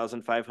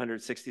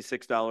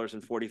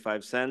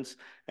 $8,566.45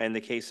 in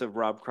the case of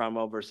Rob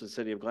Cromwell versus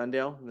City of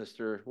Glendale.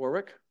 Mr.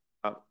 Warwick?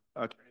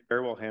 Attorney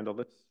Bear will handle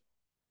this.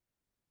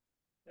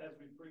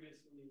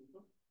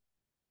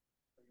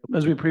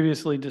 As we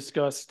previously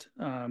discussed,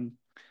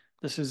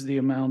 this is the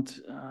amount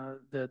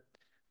that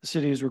the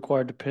city is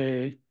required to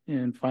pay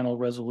in final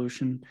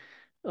resolution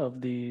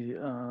of the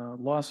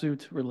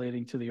lawsuit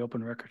relating to the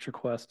open records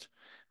request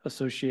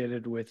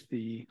associated with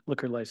the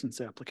liquor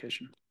license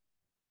application.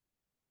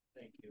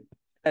 Thank you.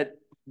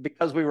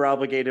 Because we were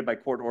obligated by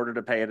court order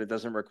to pay it, it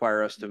doesn't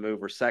require us to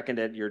move or second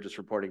it. You're just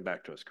reporting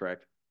back to us,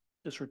 correct?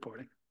 Just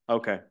reporting.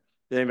 Okay.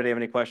 Does anybody have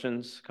any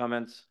questions,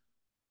 comments?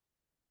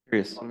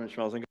 Curious. Alderman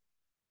Schmelzing?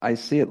 I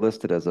see it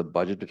listed as a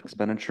budgeted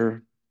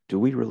expenditure. Do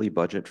we really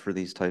budget for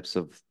these types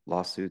of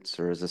lawsuits,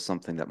 or is this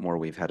something that more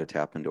we've had to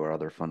tap into our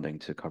other funding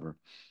to cover?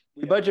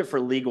 We budget for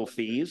legal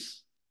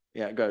fees.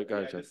 Yeah, go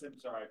ahead. Jeff. I'm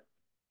sorry.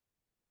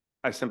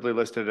 I simply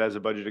listed it as a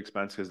budget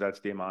expense because that's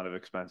the amount of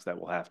expense that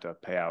we'll have to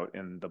pay out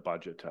in the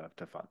budget to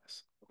fund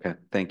this. Okay,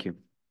 thank you.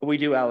 We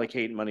do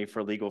allocate money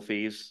for legal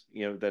fees,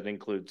 that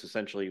includes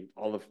essentially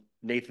all of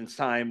Nathan's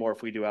time, or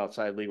if we do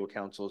outside legal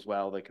counsel as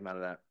well, they come out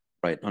of that.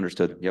 Right,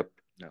 understood. Yep.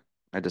 Yeah.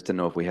 I just didn't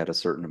know if we had a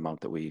certain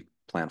amount that we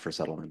plan for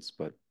settlements,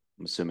 but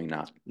I'm assuming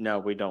not. No,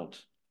 we don't.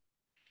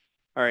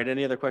 All right,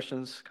 any other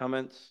questions,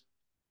 comments?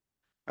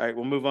 All right,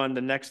 we'll move on.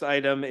 The next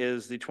item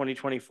is the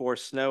 2024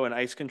 snow and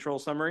ice control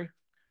summary.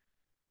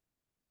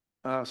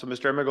 So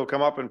Mr. Emig will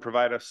come up and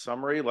provide a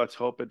summary. Let's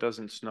hope it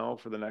doesn't snow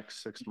for the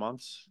next 6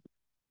 months.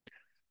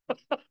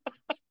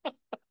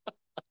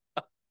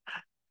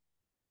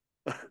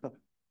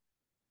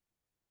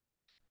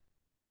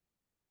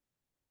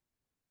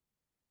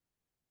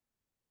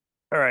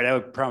 All right, I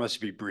would promise to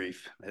be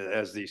brief,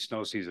 as the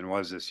snow season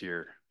was this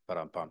year, but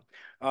I'm pumped.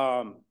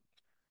 For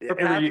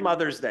past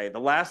Mother's Day, the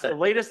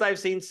latest I've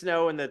seen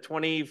snow in the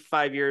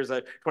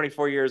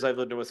 24 years I've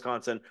lived in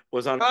Wisconsin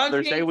was on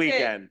Mother's Day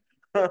weekend.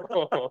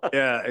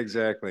 Yeah,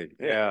 exactly.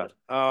 Yeah.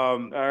 All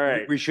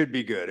right. We should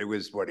be good. It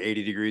was what,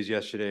 80 degrees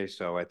yesterday,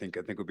 so I think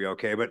we'll be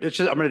okay. But it's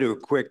just, I'm going to do a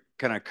quick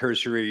kind of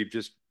cursory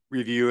just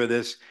review of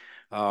this.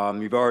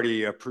 You've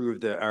already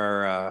approved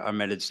our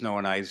amended snow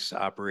and ice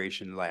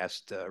operation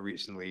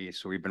recently,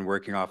 so we've been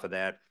working off of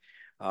that.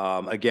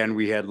 Again,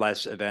 we had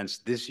less events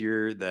this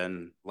year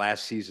than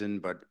last season,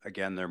 but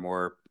again, they're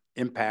more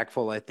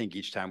impactful, I think,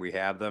 each time we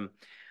have them.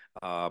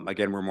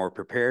 Again, we're more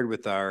prepared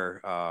with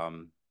our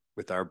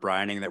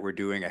brining that we're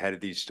doing ahead of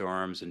these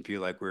storms and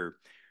feel like we're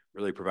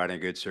really providing a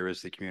good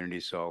service to the community.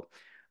 So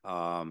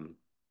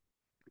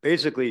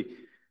basically,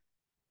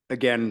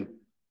 again,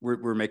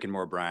 we're making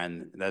more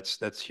brine.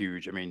 That's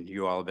huge. I mean,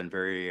 you all have been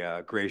very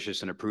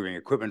gracious in approving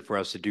equipment for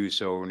us to do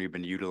so, and we've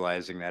been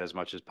utilizing that as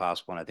much as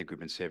possible. And I think we've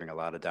been saving a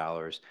lot of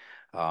dollars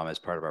as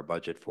part of our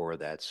budget for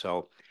that.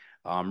 So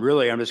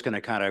really, I'm just going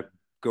to kind of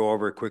go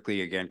over it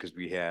quickly again because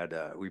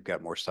we've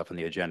got more stuff on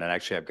the agenda. And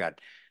actually, I've got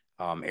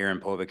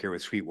Aaron Povic here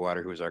with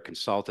Sweetwater, who is our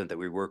consultant that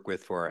we work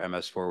with for our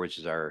MS4, which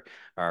is our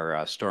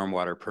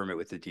stormwater permit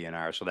with the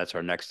DNR. So that's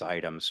our next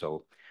item.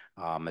 So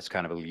it's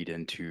kind of a lead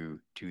into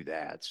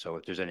that. So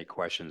if there's any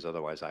questions,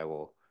 otherwise I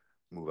will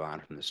move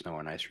on from the snow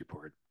and ice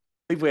report.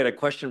 I believe we had a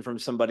question from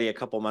somebody a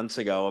couple months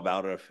ago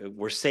about if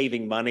we're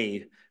saving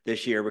money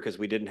this year because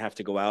we didn't have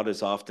to go out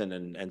as often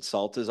and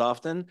salt as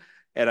often.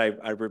 And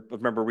I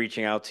remember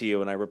reaching out to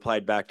you and I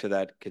replied back to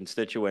that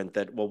constituent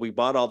that, well, we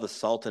bought all the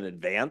salt in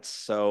advance.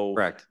 So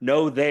Correct.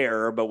 no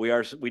there, but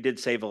we did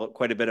save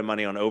quite a bit of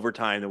money on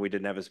overtime that we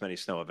didn't have as many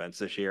snow events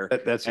this year.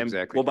 That's and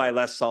exactly. We'll buy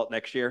less salt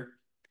next year.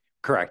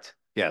 Correct.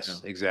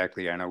 Yes,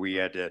 exactly. I know we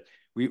had to,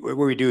 what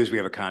we do is we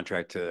have a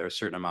contract to a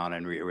certain amount,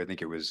 and I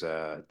think it was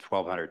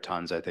 1,200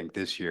 tons, I think,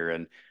 this year.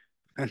 And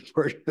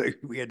unfortunately,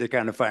 we had to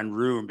kind of find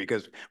room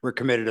because we're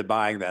committed to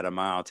buying that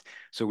amount.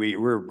 So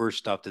we're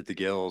stuffed at the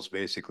gills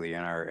basically in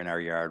our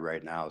yard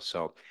right now.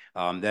 So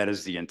that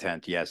is the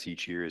intent. Yes,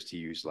 each year is to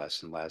use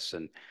less and less.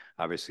 And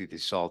obviously the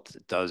salt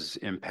does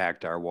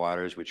impact our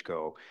waters, which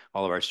go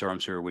all of our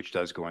storm sewer, which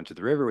does go into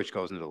the river, which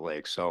goes into the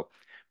lake. So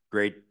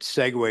great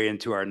segue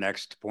into our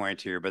next point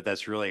here, but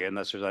that's really,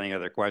 unless there's any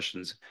other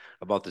questions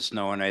about the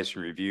snow and ice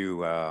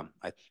review,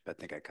 I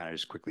think I kind of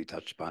just quickly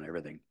touched upon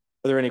everything.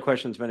 Are there any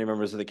questions from any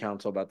members of the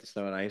council about the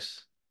snow and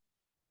ice?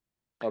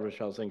 Alderman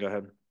Schmelzling, go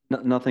ahead.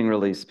 Nothing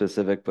really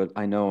specific, but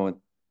I know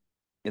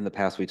in the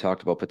past we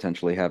talked about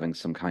potentially having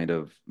some kind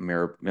of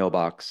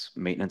mailbox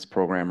maintenance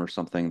program or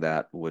something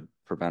that would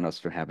prevent us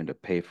from having to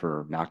pay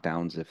for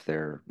knockdowns if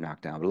they're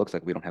knocked down. But it looks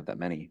like we don't have that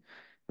many.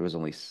 There was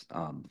only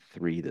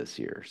 3 this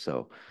year.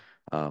 So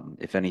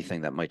if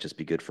anything, that might just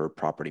be good for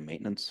property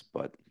maintenance,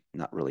 but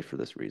not really for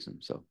this reason.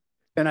 So.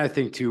 And I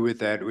think too, with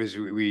that was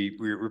we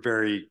were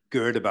very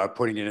good about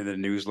putting it in the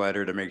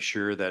newsletter to make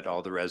sure that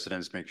all the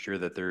residents make sure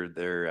that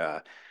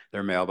their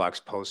mailbox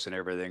posts and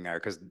everything are,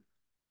 because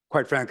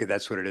quite frankly,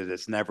 that's what it is.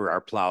 It's never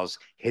our plows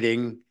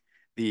hitting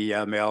the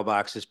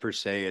mailboxes per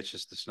se. It's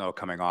just the snow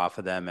coming off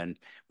of them. And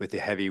with the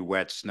heavy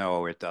wet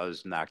snow, it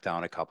does knock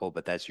down a couple,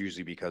 but that's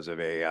usually because of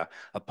a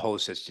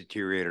post that's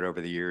deteriorated over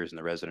the years and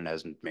the resident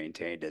hasn't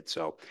maintained it.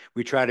 So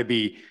we try to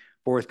be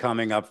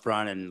forthcoming up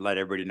front and let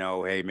everybody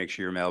know, hey, make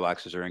sure your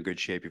mailboxes are in good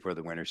shape before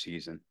the winter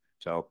season.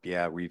 So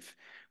yeah, we've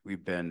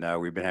been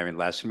having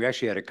less, and we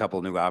actually had a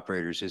couple new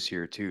operators this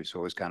year too. So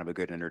it was kind of a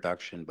good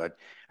introduction, but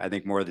I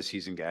think more of the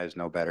season guys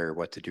know better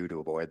what to do to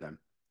avoid them.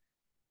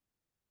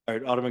 All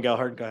right, Alderman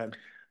Gelhardt, go ahead.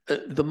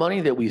 The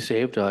money that we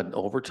saved on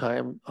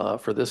overtime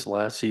for this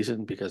last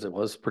season, because it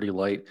was pretty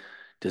light,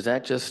 does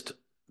that just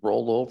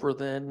roll over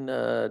then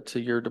to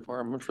your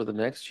department for the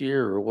next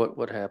year, or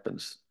what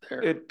happens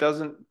there? It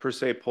doesn't per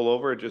se pull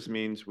over. It just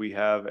means we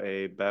have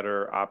a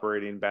better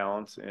operating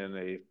balance in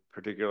a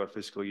particular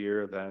fiscal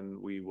year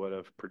than we would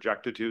have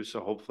projected to. So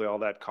hopefully all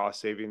that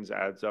cost savings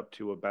adds up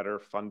to a better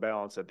fund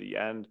balance at the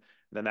end.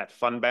 Then that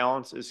fund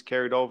balance is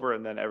carried over,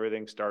 and then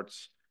everything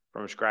starts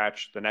from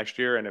scratch the next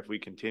year. And if we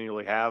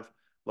continually have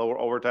lower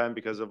overtime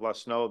because of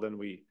less snow, then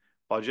we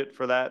budget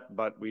for that,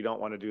 but we don't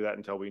want to do that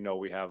until we know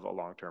we have a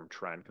long-term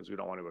trend, because we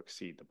don't want to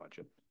exceed the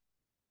budget.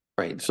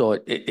 Right. So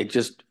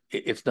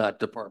it's not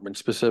department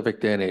specific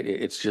then.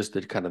 It's just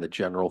the kind of the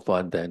general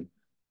fund then.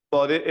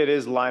 Well, it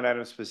is line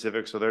item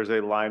specific. So there's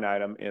a line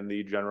item in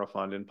the general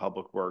fund in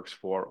Public Works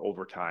for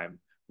overtime.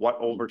 What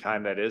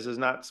overtime that is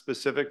not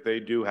specific.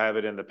 They do have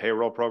it in the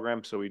payroll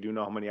program. So we do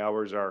know how many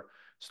hours are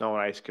snow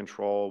and ice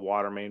control,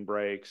 water main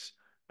breaks,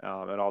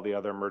 and all the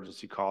other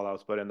emergency call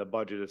outs. But in the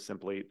budget, it's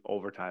simply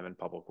overtime in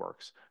Public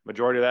Works.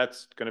 Majority of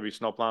that's going to be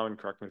snow plowing.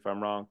 Correct me if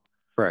I'm wrong.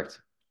 Correct.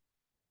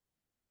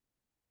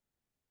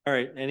 All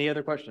right. Any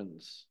other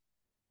questions?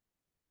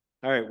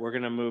 All right. We're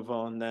going to move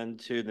on then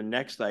to the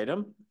next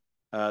item.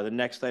 The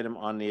next item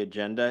on the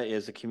agenda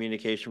is a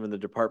communication from the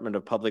Department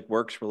of Public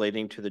Works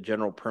relating to the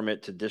general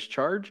permit to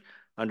discharge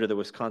under the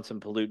Wisconsin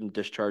Pollutant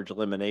Discharge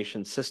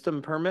Elimination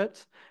System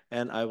permit.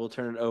 And I will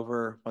turn it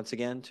over once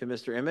again to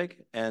Mr. Imig.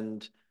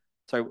 And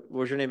sorry, what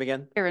was your name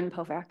again? Erin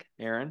Povak.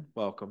 Erin,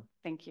 welcome.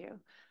 Thank you.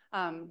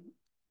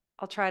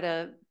 I'll try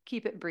to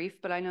keep it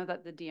brief, but I know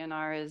that the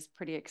DNR is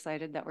pretty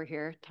excited that we're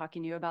here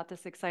talking to you about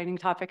this exciting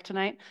topic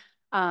tonight.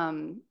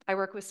 I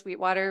work with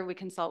Sweetwater. We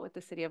consult with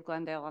the city of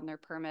Glendale on their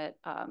permit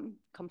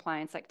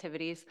compliance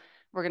activities.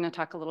 We're going to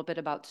talk a little bit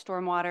about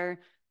stormwater,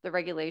 the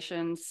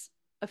regulations,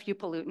 a few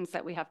pollutants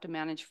that we have to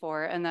manage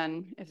for, and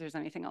then if there's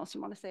anything else you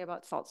want to say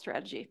about salt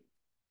strategy.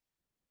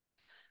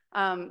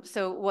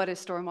 So what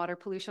is stormwater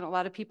pollution? A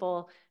lot of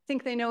people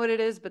think they know what it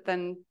is, but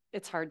then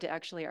it's hard to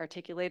actually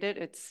articulate it.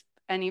 It's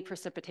any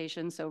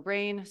precipitation, so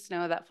rain,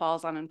 snow that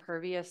falls on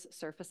impervious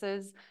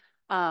surfaces.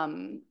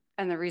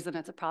 And the reason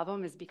it's a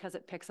problem is because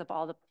it picks up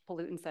all the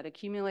pollutants that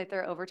accumulate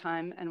there over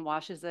time and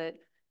washes it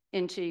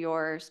into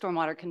your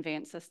stormwater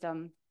conveyance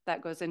system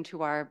that goes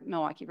into our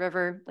Milwaukee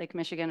River, Lake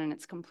Michigan, and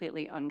it's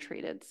completely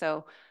untreated.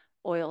 So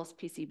oils,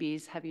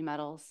 PCBs, heavy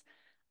metals,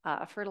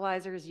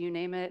 fertilizers, you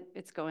name it,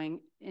 it's going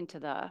into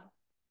the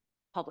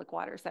public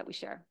waters that we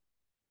share.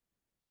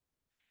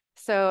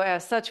 So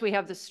as such, we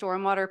have the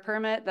stormwater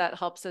permit that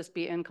helps us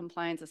be in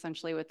compliance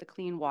essentially with the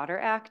Clean Water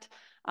Act.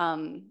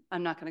 I'm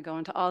not going to go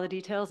into all the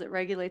details. It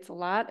regulates a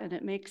lot, and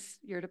it makes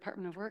your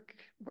Department of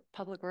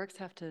Public Works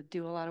have to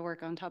do a lot of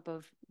work on top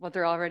of what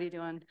they're already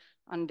doing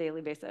on a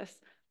daily basis.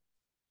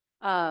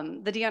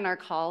 The DNR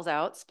calls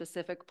out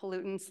specific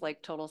pollutants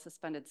like total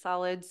suspended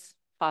solids,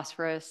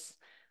 phosphorus,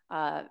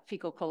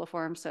 fecal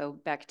coliform, so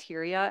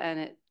bacteria, and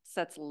it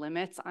sets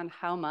limits on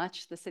how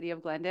much the city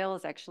of Glendale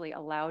is actually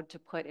allowed to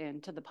put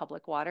into the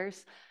public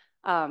waters.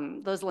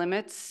 Those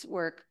limits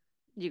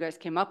you guys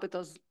came up with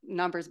those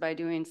numbers by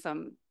doing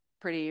some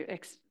pretty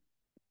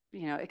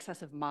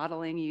excessive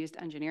modeling. You used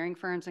engineering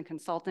firms and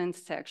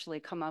consultants to actually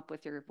come up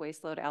with your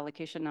waste load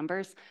allocation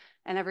numbers.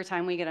 And every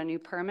time we get a new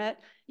permit,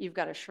 you've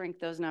got to shrink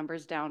those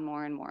numbers down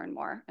more and more and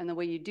more. And the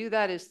way you do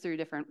that is through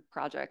different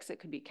projects. It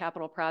could be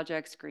capital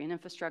projects, green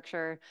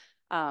infrastructure,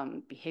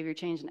 behavior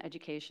change and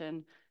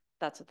education.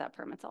 That's what that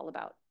permit's all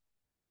about.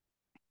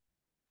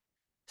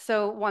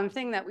 So one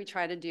thing that we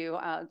try to do,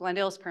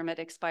 Glendale's permit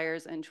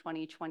expires in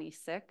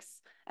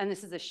 2026, and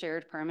this is a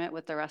shared permit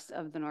with the rest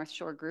of the North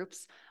Shore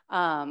groups.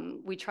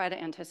 We try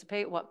to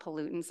anticipate what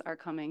pollutants are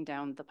coming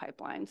down the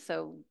pipeline.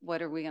 So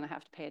what are we going to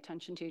have to pay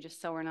attention to,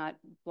 just so we're not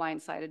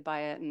blindsided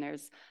by it, and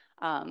there's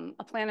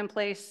a plan in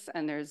place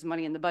and there's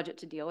money in the budget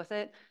to deal with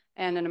it.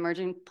 And an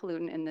emerging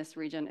pollutant in this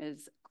region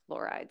is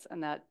chlorides,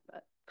 and that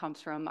comes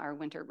from our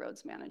winter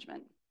roads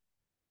management.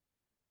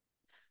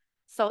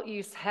 Salt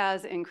use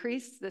has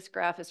increased. This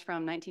graph is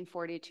from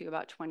 1940 to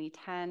about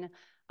 2010.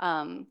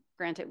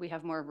 Granted, we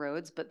have more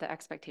roads, but the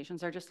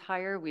expectations are just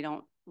higher. We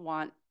don't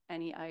want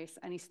any ice,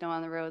 any snow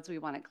on the roads. We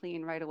want it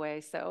clean right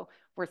away. So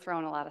we're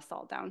throwing a lot of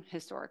salt down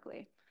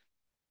historically.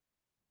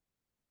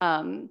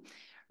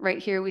 Right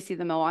here, we see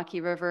the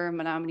Milwaukee River,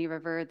 Menominee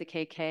River, the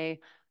KK.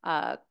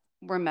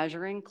 We're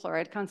measuring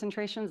chloride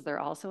concentrations. They're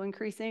also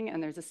increasing,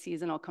 and there's a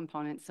seasonal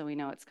component, so we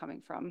know it's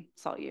coming from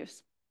salt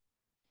use.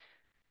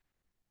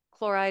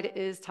 Chloride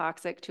is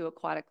toxic to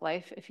aquatic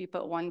life. If you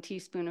put 1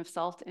 teaspoon of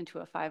salt into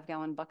a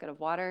 5-gallon bucket of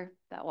water,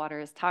 that water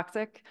is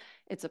toxic.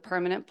 It's a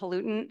permanent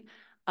pollutant.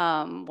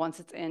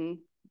 Once it's in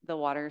the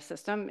water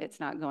system,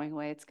 it's not going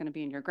away. It's going to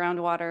be in your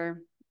groundwater,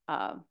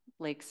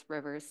 lakes,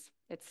 rivers.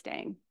 It's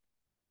staying.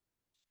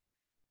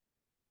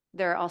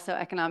 There are also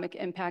economic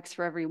impacts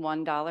for every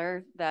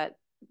 $1 that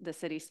the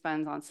city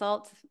spends on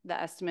salt. The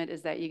estimate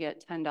is that you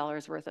get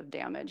 $10 worth of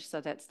damage.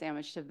 So that's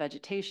damage to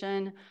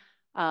vegetation,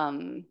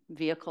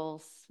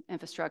 vehicles,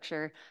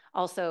 infrastructure.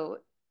 Also,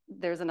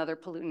 there's another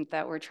pollutant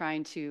that we're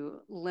trying to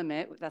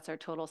limit. That's our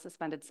total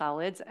suspended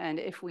solids. And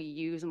if we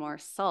use more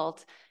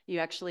salt, you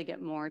actually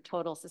get more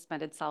total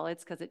suspended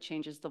solids because it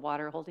changes the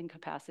water holding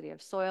capacity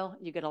of soil.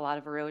 You get a lot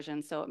of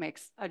erosion. So it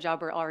makes a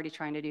job we're already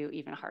trying to do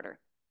even harder.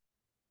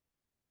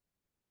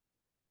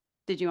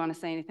 Did you want to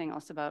say anything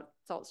else about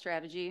salt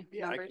strategy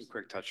numbers? I can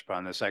quick touch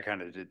upon this. I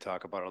kind of did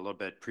talk about it a little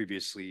bit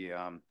previously.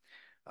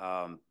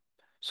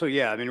 So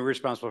yeah, I mean, we're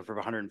responsible for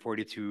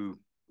 142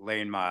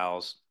 lane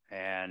miles,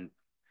 and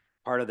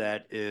part of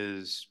that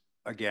is,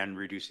 again,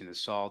 reducing the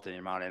salt and the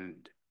amount.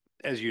 And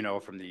as you know,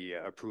 from the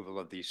approval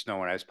of the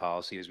snow and ice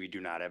policy, is we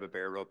do not have a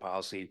bare road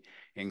policy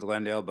in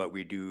Glendale, but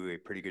we do a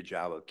pretty good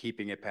job of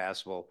keeping it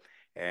passable.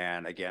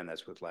 And again,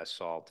 that's with less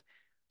salt.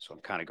 So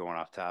I'm kind of going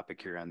off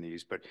topic here on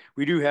these, but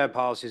we do have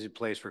policies in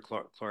place for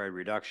chloride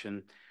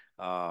reduction.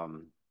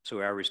 So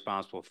we are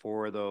responsible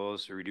for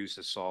those to reduce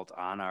the salt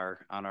on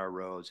our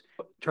roads.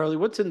 Charlie,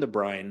 what's in the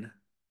brine?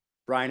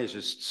 Brine is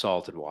just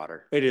salted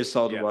water. It is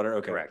salted water.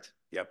 Okay. Correct.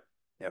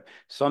 Yep.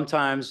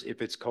 Sometimes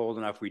if it's cold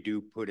enough, we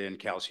do put in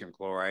calcium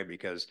chloride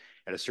because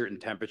at a certain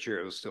temperature,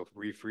 it will still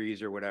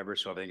refreeze or whatever.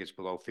 So I think it's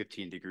below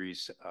 15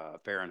 degrees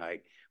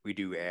Fahrenheit. We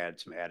do add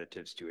some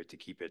additives to it to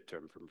keep it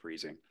from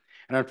freezing.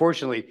 And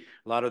unfortunately,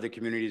 a lot of the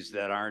communities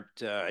that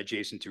aren't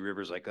adjacent to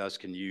rivers like us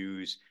can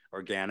use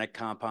organic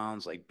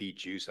compounds like beet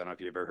juice. I don't know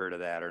if you've ever heard of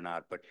that or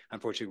not, but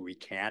unfortunately we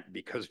can't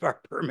because of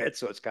our permit.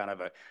 So it's kind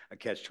of a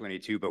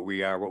catch-22, but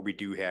what we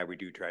do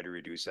try to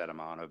reduce that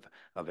amount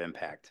of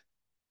impact.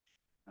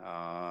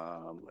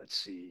 Let's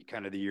see,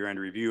 kind of the year-end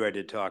review. I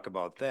did talk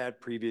about that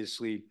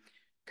previously,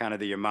 kind of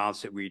the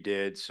amounts that we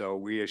did. So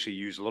we actually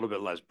used a little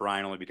bit less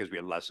brine only because we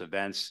had less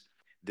events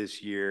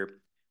this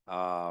year.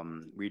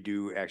 We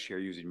do actually are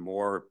using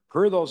more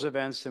per those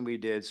events than we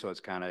did. So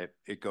it's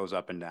it goes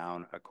up and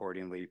down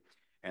accordingly.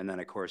 And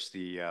then of course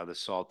the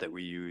salt that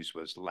we use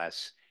was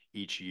less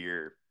each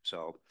year.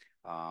 So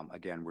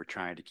again, we're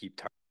trying to keep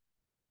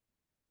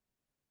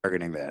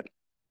targeting that.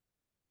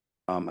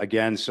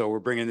 Again, so we're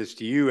bringing this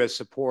to you as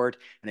support.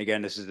 And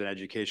again, this is an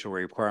educational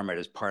requirement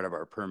as part of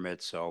our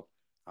permit. So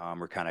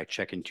we're kind of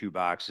checking 2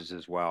 boxes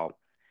as well.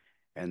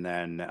 And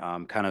then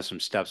kind of some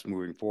steps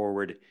moving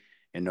forward.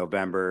 In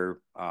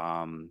November,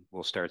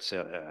 we'll start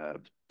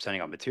sending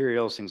out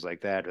materials, things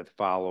like that, with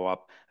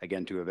follow-up,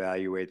 again, to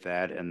evaluate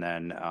that. And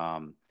then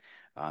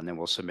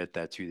we'll submit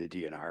that to the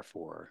DNR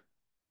for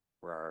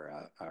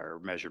our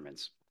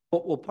measurements.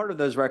 Well, part of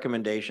those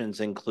recommendations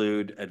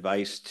include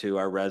advice to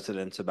our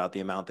residents about the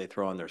amount they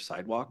throw on their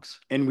sidewalks.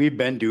 And we've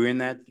been doing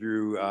that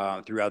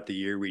throughout the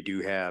year. We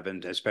do have,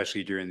 and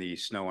especially during the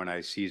snow and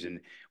ice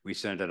season, we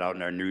send it out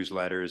in our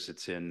newsletters.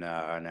 It's in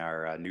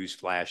our news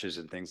flashes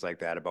and things like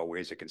that about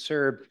ways to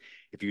conserve.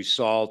 If you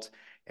salt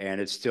and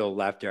it's still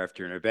left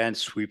after an event,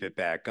 sweep it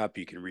back up.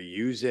 You can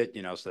reuse it,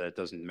 so that it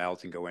doesn't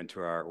melt and go into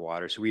our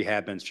water. So we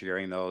have been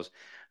sharing those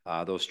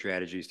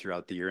strategies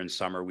throughout the year. In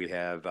summer, we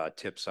have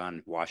tips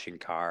on washing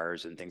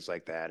cars and things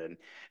like that,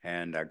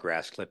 and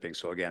grass clipping.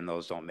 So again,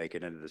 those don't make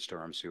it into the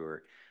storm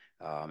sewer.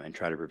 and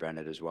try to prevent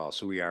it as well.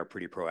 So we are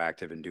pretty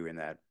proactive in doing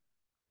that.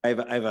 I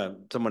have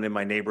someone in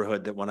my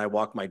neighborhood that when I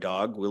walk my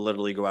dog, we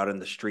literally go out in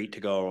the street to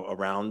go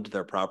around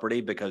their property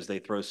because they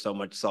throw so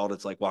much salt.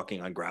 It's like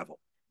walking on gravel.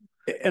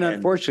 And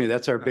unfortunately,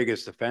 that's our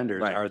biggest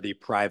offenders Right. are the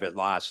private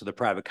lots. So the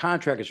private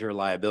contractors are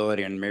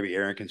liability, and maybe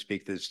Aaron can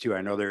speak to this too.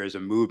 I know there is a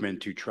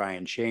movement to try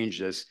and change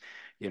this,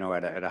 you know,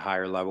 at a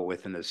higher level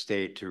within the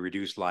state to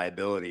reduce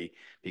liability,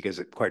 because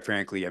quite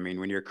frankly, I mean,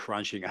 when you're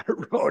crunching on a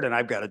road, and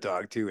I've got a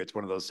dog too, it's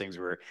one of those things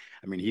where,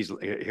 I mean,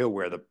 he'll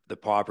wear the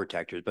paw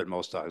protectors, but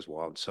most dogs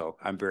won't. So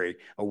I'm very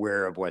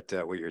aware of what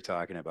you're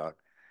talking about.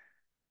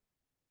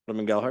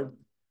 Alderman Gelhard?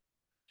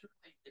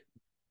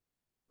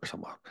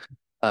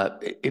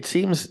 It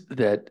seems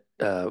that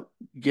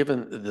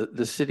given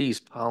the city's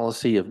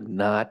policy of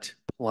not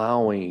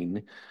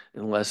plowing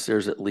unless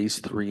there's at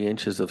least 3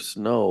 inches of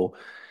snow,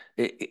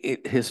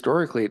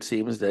 historically it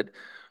seems that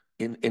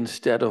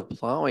instead of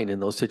plowing in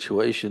those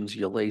situations,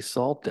 you lay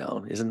salt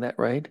down. Isn't that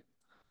right?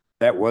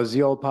 That was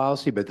the old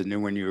policy, but the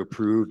new one you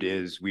approved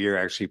is we are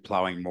actually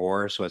plowing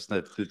more. So it's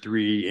not, the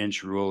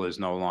 3-inch rule is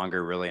no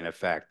longer really in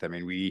effect. I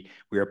mean, we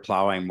are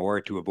plowing more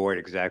to avoid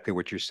exactly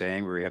what you're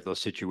saying, where we have those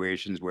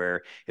situations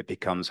where it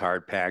becomes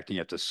hard packed and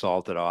you have to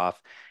salt it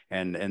off.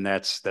 And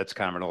that's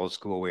kind of an old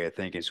school way of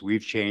thinking. So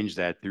we've changed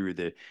that through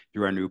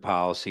our new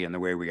policy, and the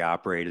way we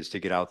operate is to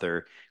get out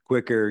there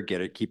quicker,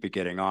 keep it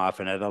getting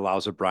off, and it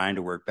allows the brine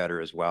to work better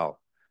as well.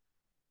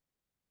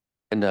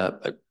 And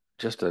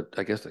just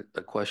I guess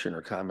a question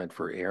or comment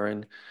for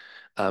Aaron.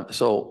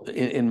 So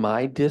in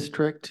my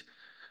district,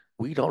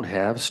 we don't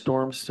have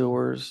storm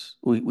sewers.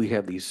 We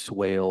have these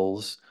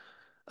swales.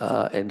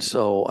 And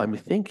so I'm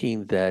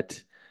thinking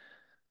that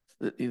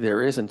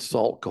there isn't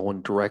salt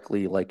going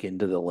directly like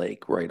into the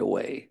lake right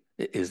away.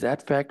 Is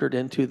that factored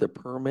into the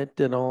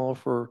permit at all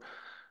for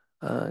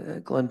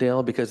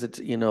Glendale? Because it's,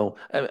 you know,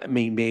 I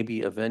mean, maybe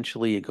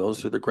eventually it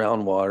goes through the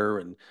groundwater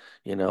and,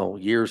 you know,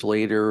 years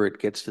later it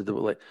gets to the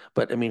lake.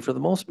 But I mean, for the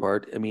most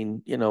part, I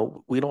mean, you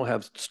know, we don't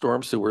have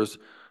storm sewers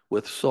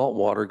with salt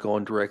water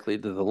going directly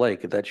to the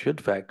lake. That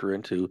should factor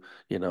into,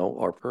 you know,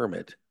 our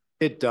permit.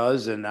 It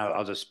does, and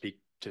I'll just speak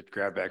to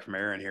grab back from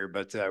Aaron here,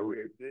 but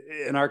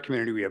in our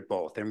community, we have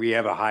both, and we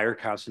have a higher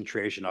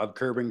concentration of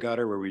curb and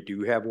gutter where we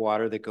do have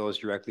water that goes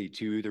directly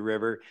to the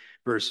river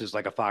versus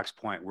like a Fox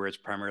Point where it's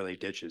primarily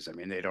ditches. I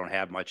mean, they don't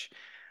have much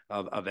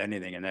of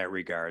anything in that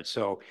regard.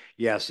 So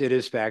yes, it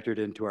is factored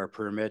into our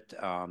permit,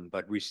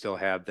 but we still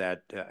have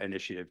that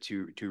initiative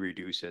to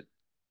reduce it.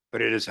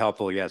 But it is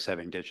helpful, yes,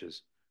 having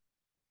ditches.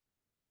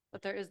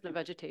 But there is the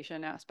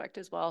vegetation aspect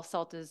as well.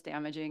 Salt is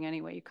damaging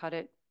any way you cut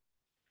it.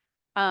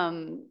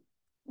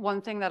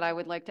 One thing that I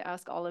would like to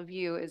ask all of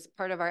you is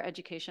part of our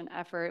education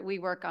effort. We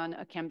work on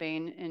a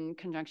campaign in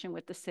conjunction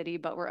with the city,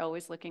 but we're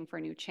always looking for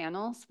new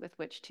channels with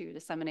which to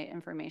disseminate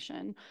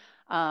information.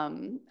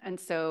 And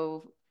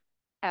so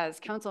as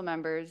council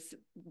members,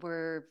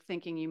 we're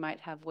thinking you might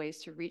have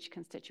ways to reach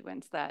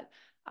constituents that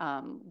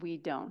we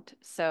don't.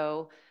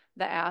 So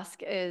the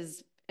ask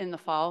is in the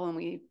fall when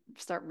we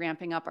start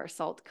ramping up our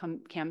SALT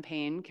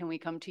campaign, can we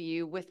come to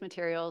you with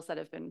materials that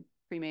have been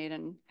pre-made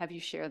and have you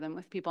share them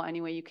with people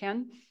any way you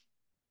can?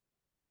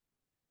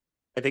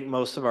 I think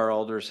most of our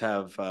alders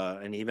have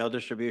an email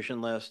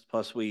distribution list,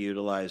 plus we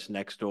utilize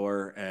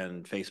Nextdoor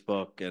and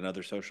Facebook and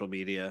other social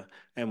media,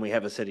 and we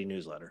have a city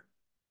newsletter.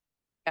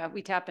 Yeah,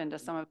 we tap into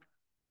some of,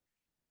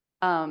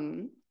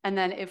 and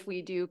then if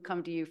we do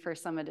come to you for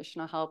some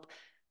additional help,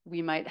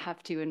 we might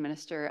have to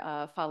administer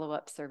a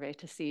follow-up survey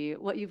to see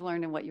what you've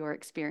learned and what your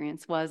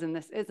experience was. And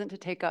this isn't to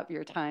take up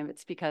your time.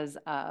 It's because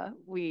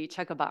we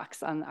check a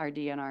box on our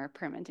DNR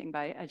permitting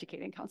by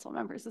educating council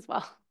members as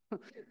well.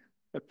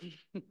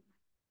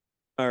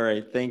 All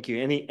right, thank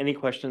you. Any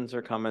questions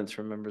or comments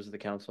from members of the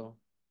council?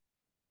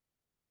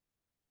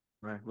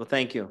 All right, well,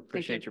 thank you.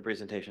 Appreciate your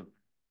presentation.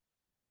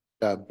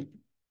 Okay,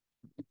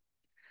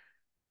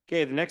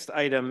 the next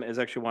item is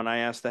actually one I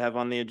asked to have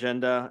on the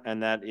agenda,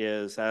 and that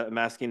is I'm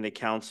asking the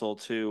council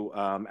to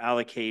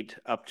allocate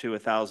up to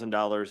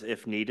 $1,000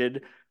 if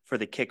needed for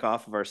the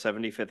kickoff of our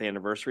 75th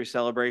anniversary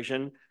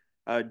celebration.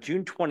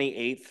 June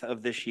 28th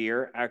of this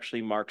year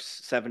actually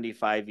marks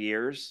 75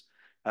 years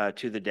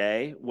to the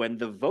day when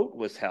the vote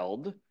was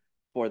held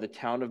for the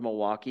town of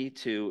Milwaukee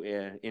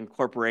to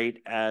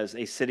incorporate as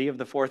a city of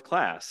the 4th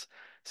class.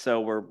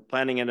 So we're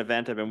planning an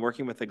event. I've been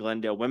working with the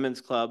Glendale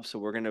Women's Club. So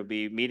we're going to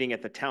be meeting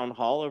at the town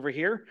hall over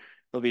here.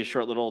 There'll be a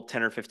short little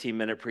 10 or 15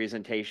 minute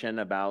presentation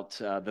about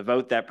the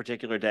vote that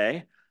particular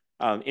day.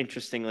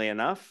 Interestingly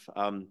enough,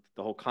 the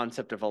whole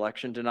concept of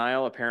election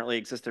denial apparently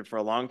existed for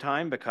a long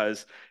time,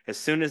 because as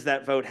soon as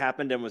that vote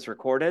happened and was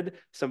recorded,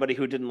 somebody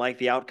who didn't like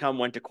the outcome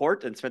went to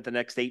court and spent the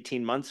next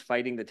 18 months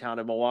fighting the town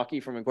of Milwaukee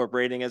from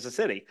incorporating as a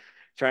city,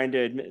 trying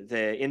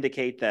to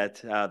indicate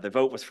that the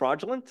vote was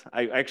fraudulent.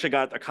 I actually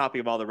got a copy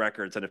of all the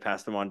records and have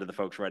passed them on to the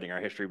folks writing our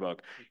history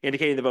book,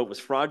 indicating the vote was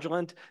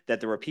fraudulent, that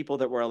there were people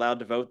that were allowed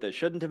to vote that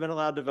shouldn't have been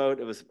allowed to vote.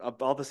 It was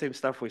all the same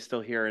stuff we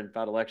still hear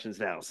about elections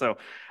now. So,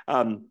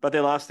 but they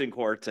lost in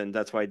court, and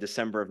that's why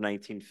December of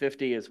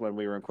 1950 is when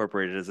we were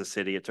incorporated as a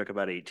city. It took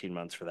about 18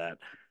 months for that.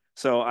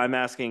 So I'm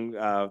asking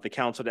the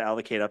council to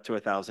allocate up to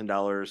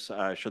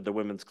 $1,000 should the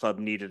Women's Club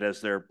need it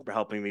as they're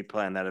helping me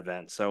plan that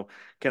event. So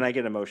can I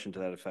get a motion to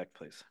that effect,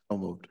 please? So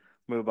moved.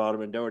 Move by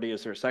Alderman Doherty.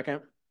 Is there a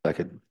second?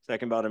 Second.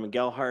 Second by Alderman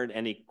Gelhardt.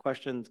 Any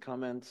questions,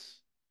 comments?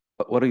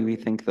 What do we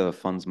think the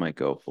funds might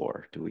go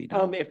for? Do we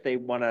know? If they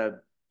want to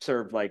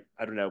serve like,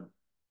 I don't know,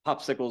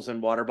 popsicles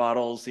and water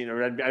bottles, you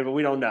know,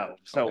 we don't know.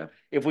 So Okay.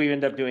 if we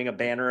end up doing a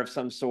banner of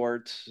some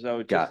sort,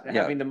 so just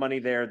having the money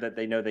there that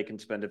they know they can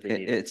spend if they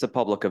need it. It's a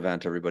public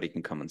event. Everybody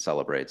can come and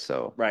celebrate.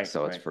 So, Right,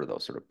 so it's right. for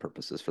those sort of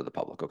purposes for the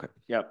public. Okay.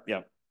 Yep,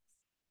 yep.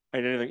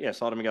 All right, anything?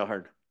 Yes, Alderman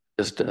Gelhardt.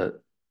 Just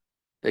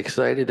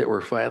excited that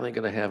we're finally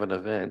going to have an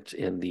event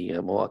in the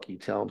Milwaukee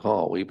Town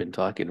Hall. We've been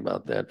talking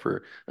about that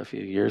for a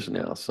few years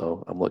now,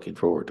 so I'm looking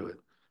forward to it.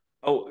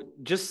 Oh,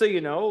 just so you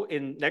know,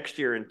 in next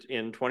year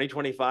in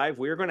 2025,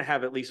 we're going to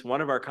have at least one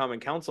of our common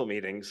council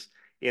meetings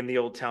in the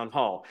old town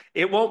hall.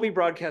 It won't be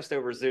broadcast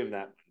over Zoom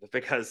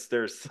because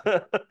there's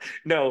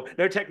no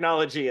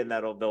technology in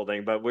that old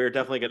building, but we're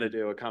definitely going to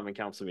do a common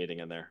council meeting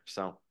in there.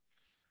 So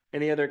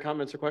any other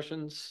comments or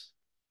questions?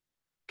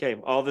 Okay,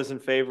 all those in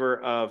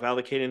favor of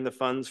allocating the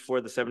funds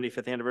for the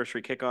 75th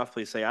anniversary kickoff,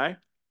 please say aye.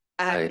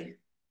 Aye.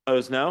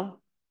 Opposed, no.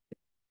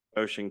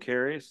 Motion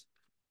carries.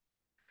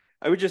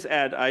 I would just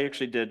add, I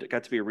actually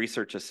got to be a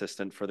research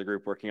assistant for the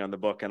group working on the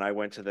book, and I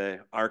went to the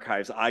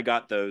archives. I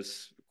got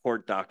those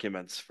court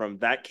documents from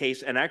that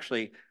case, and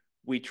actually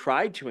we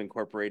tried to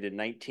incorporate in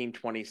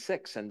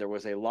 1926, and there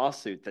was a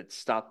lawsuit that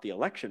stopped the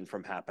election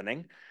from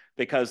happening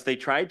because they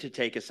tried to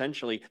take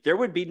essentially, there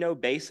would be no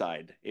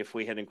Bayside if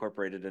we had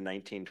incorporated in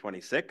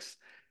 1926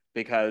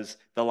 because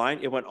the line,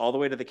 it went all the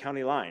way to the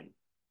county line.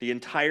 The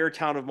entire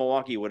town of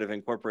Milwaukee would have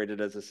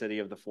incorporated as a city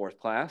of the fourth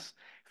class.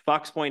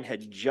 Fox Point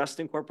had just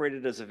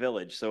incorporated as a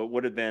village, so it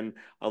would have been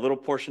a little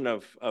portion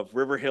of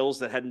River Hills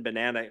that hadn't been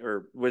annexed,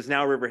 or was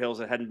now River Hills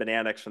that hadn't been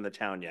annexed from the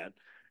town yet,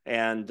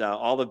 and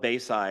all of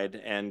Bayside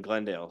and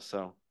Glendale.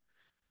 So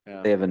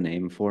they have a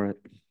name for it.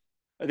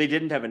 They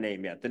didn't have a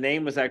name yet. The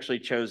name was actually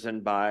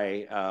chosen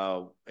by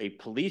a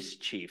police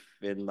chief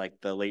in like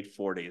the late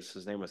 40s.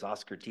 His name was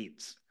Oscar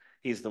Tietz.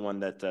 He's the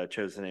one that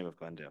chose the name of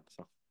Glendale.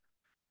 So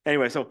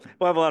anyway, so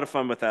we'll have a lot of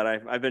fun with that.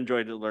 I've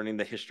enjoyed learning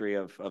the history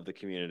of the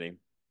community.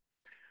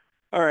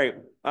 All right,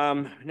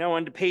 now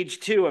on to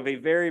page 2 of a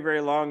very, very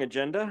long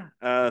agenda.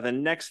 The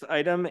next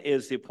item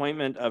is the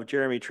appointment of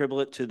Jeremy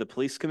Triblett to the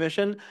Police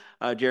Commission.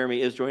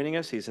 Jeremy is joining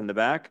us. He's in the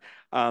back.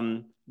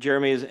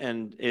 Jeremy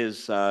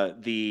is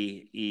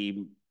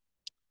the,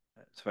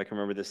 so if I can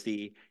remember this,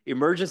 the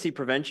Emergency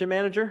Prevention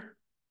Manager.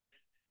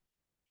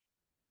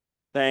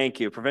 Thank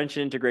you.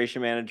 Prevention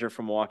Integration Manager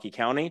from Milwaukee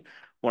County.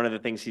 One of the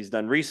things he's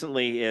done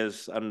recently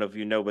is, I don't know if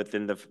you know, but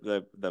in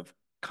the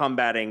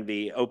combating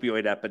the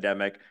opioid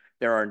epidemic,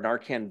 there are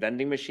Narcan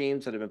vending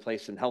machines that have been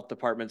placed in health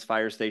departments,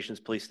 fire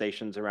stations, police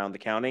stations around the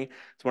county.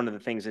 It's one of the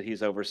things that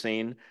he's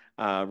overseen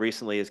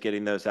recently is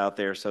getting those out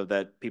there so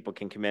that people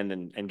can come in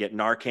and get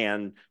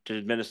Narcan to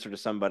administer to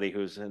somebody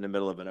who's in the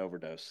middle of an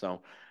overdose.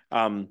 So,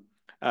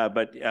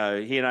 but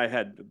he and I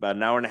had about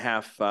an hour and a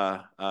half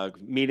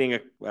meeting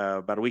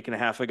about a week and a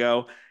half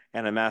ago,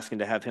 and I'm asking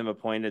to have him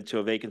appointed to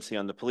a vacancy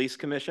on the Police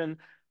Commission.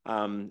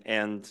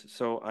 And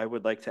so I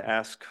would like to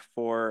ask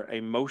for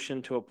a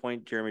motion to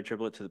appoint Jeremy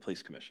Triblett to the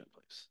Police Commission,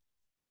 please.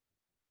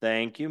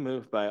 Thank you.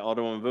 Moved by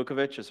Alderwoman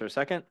Vukovic. Is there a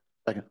second?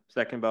 Second.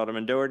 Second by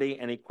Alderman Doherty.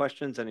 Any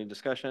questions, any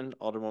discussion?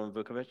 Alderwoman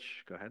Vukovic,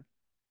 go ahead.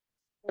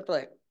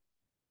 Triblett,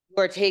 you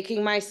are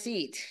taking my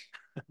seat.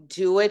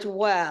 Do it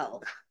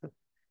well.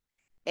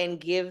 And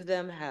give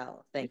them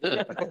hell. Thank you.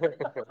 Sounds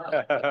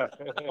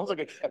like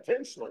a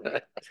potential.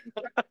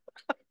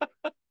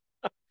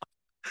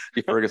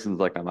 Ferguson's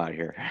like, I'm out of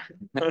here.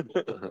 No,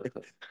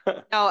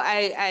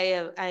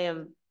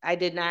 I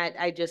did not,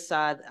 I just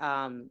saw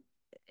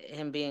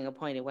him being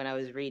appointed when I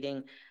was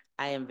reading.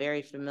 I am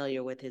very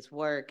familiar with his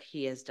work.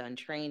 He has done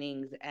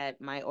trainings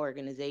at my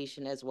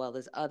organization as well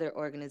as other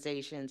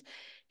organizations.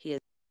 He has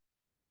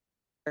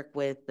worked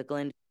with the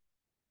Glendale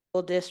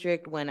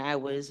District when I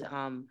was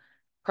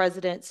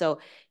president. So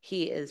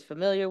he is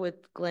familiar with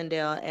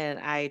Glendale, and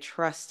I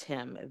trust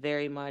him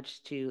very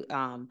much to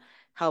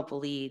help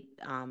lead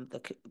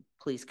the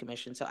Police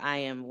Commission. So I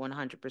am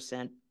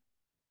 100%,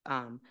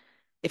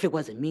 if it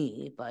wasn't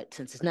me, but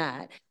since it's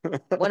not,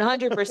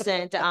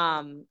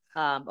 100%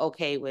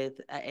 okay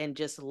with and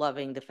just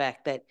loving the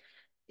fact that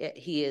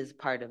he is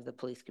part of the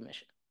Police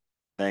Commission.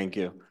 Thank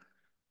you.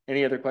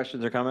 Any other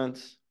questions or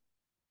comments?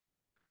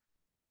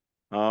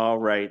 All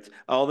right.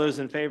 All those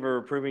in favor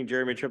of approving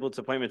Jeremy Triblett's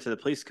appointment to the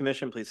Police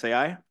Commission, please say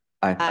aye.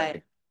 Aye.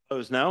 Aye.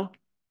 Opposed, no.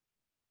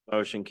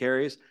 Motion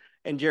carries.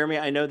 And Jeremy,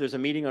 I know there's a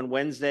meeting on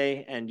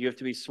Wednesday and you have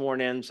to be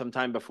sworn in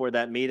sometime before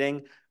that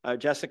meeting.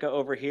 Jessica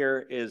over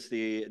here is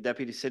the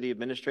Deputy City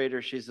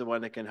Administrator. She's the one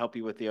that can help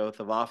you with the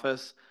oath of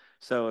office.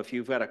 So if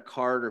you've got a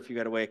card or if you've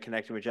got a way of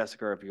connecting with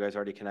Jessica, or if you guys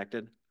already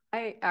connected.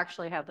 I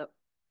actually have the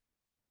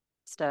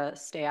to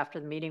stay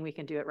after the meeting. We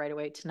can do it right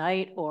away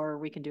tonight, or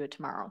we can do it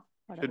tomorrow.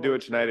 Should do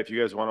it tonight. If you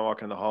guys want to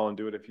walk in the hall and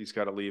do it, if he's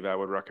got to leave, I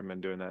would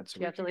recommend doing that so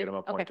we can get him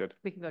appointed. Okay,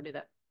 we can go do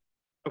that.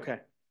 Okay.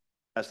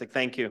 Fantastic.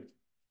 Thank you.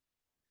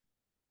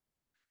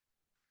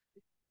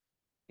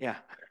 Yeah.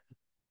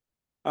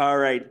 All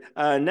right,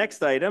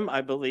 next item,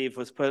 I believe,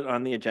 was put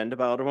on the agenda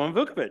by Alderwoman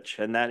Vukovic,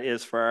 and that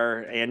is for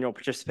our annual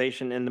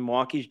participation in the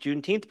Milwaukee's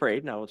Juneteenth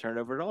Parade. Now we'll turn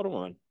it over to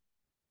Alderwoman.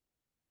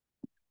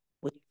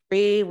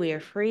 Free, we are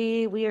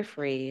free, we are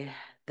free.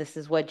 This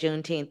is what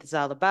Juneteenth is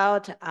all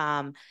about.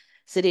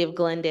 City of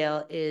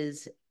Glendale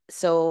is,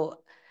 so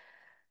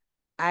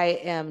I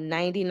am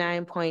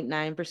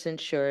 99.9%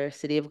 sure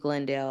City of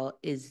Glendale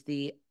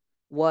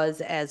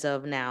was as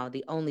of now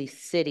the only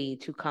city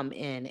to come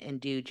in and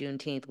do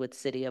Juneteenth with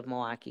City of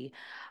Milwaukee.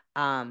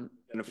 In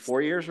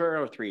 4 years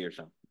or 3 years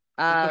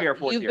now?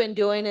 You've been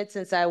doing it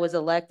since I was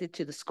elected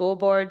to the school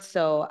board,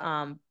 so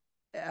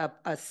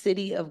a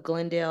City of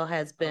Glendale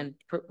has been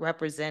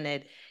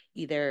represented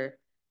either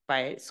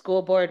by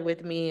school board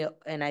with me,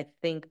 and I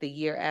think the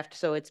year after,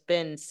 so it's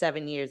been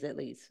 7 years at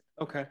least.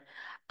 Okay.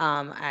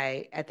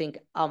 I think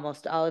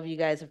almost all of you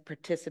guys have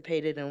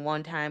participated in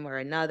one time or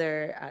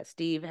another.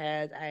 Steve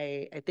has,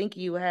 I think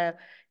you have,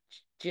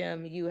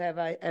 Jim, you have,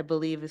 I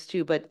believe is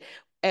too, but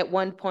at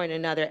one point or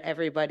another,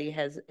 everybody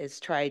has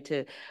tried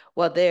to,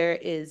 well, there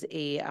is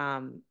a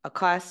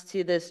cost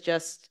to this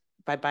just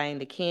by buying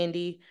the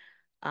candy.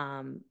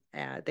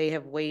 They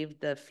have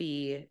waived the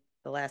fee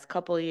the last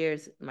couple of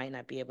years, might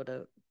not be able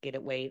to get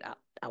it waived.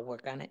 I'll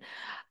work on it.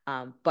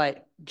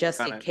 But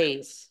just in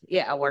case,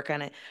 yeah, I'll work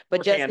on it.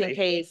 But just in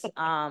case,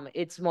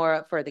 it's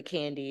more for the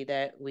candy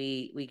that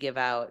we give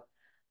out.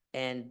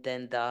 And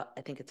then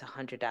I think it's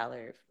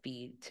 $100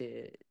 fee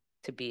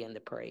to be in the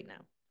parade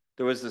now.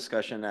 There was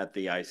discussion at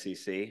the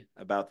ICC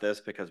about this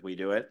because we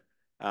do it.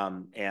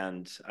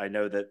 And I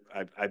know that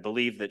I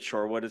believe that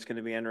Shorewood is going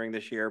to be entering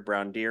this year.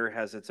 Brown Deer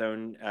has its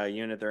own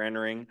unit they're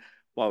entering.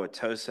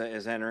 Wauwatosa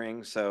is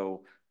entering.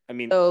 So, I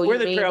mean, we're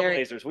the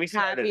trailblazers. We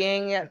started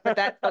it, but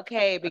that's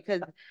okay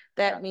because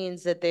that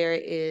means that there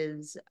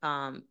is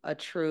a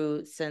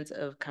true sense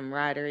of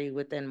camaraderie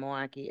within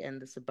Milwaukee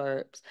and the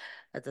suburbs.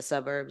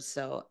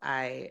 So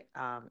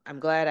I'm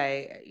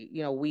glad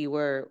we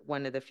were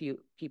one of the few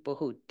people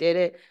who did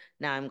it.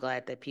 Now I'm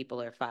glad that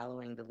people are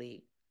following the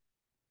lead.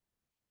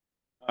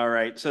 All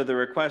right. So the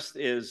request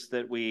is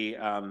that we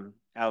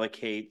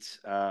allocate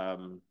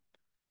the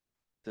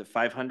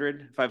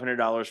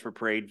 $500 for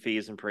parade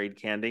fees and parade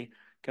candy.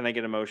 Can I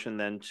get a motion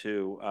then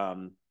to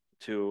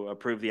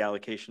approve the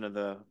allocation of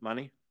the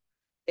money?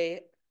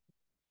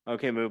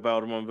 Okay, moved by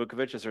Alderman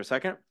Vukovic. Is there a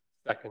second?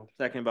 Second.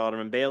 Second by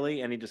Alderman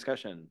Bailey. Any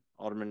discussion?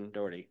 Alderman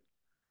Doherty.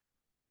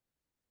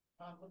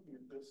 I'm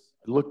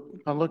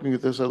looking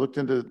at this. I looked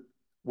into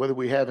whether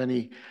we have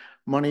any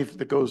money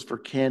that goes for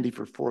candy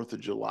for 4th of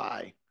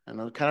July.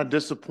 And I'm kind of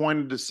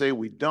disappointed to say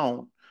we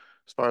don't,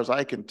 as far as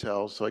I can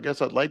tell. So I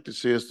guess I'd like to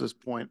see us at this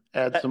point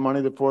add some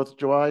money to 4th of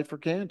July for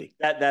candy.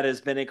 That has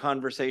been a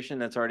conversation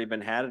that's already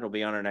been had. It'll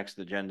be on our next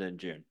agenda in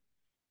June.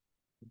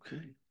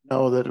 Okay.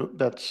 No,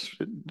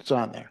 it's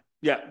on there.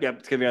 Yeah,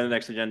 it's gonna be on the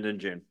next agenda in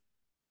June.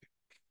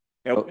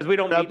 Yeah, because we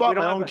don't. I bought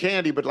my own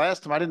candy, but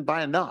last time I didn't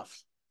buy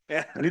enough.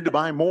 Yeah, I need to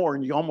buy more,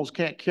 and you almost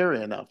can't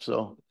carry enough.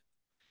 So.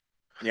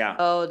 Yeah.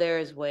 Oh,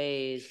 there's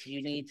ways.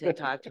 You need to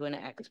talk to an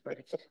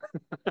expert.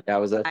 Yeah, I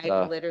was at.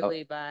 I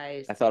literally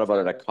buy. I thought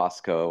about it at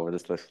Costco over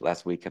this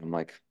last week, and I'm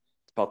like,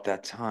 it's about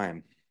that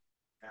time.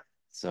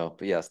 So,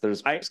 but yes,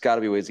 there's got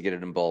to be ways to get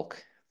it in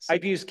bulk. So.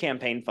 I've used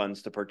campaign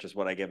funds to purchase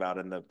what I give out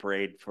in the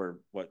parade for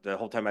the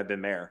whole time I've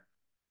been mayor.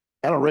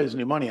 I don't raise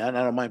any money. I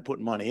don't mind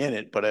putting money in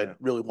it, but I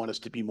really want us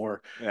to be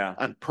more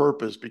on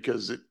purpose,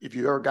 because if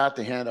you ever got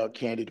to hand out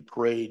candy to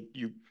parade,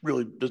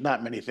 there's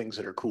not many things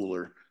that are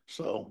cooler.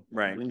 So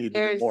we need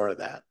to do more of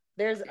that.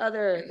 There's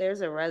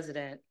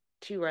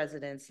two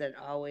residents that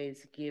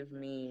always give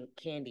me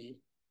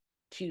candy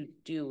to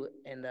do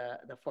in the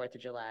 4th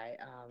of July.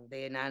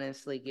 They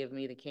anonymously give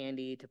me the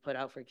candy to put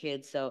out for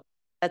kids. So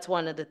that's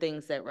one of the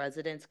things that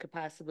residents could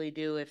possibly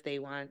do if they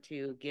want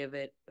to give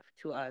it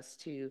to us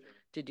to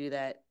do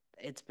that.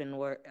 It's been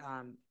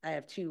I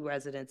have 2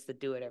 residents that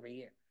do it every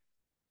year.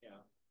 Yeah,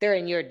 they're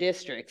in your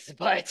districts,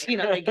 but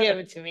they give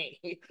it to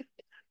me.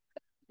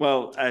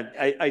 Well,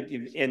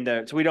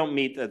 so we don't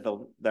meet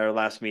our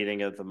last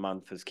meeting of the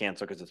month is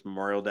canceled because it's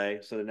Memorial Day.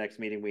 So the next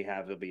meeting we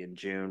have will be in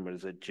June. What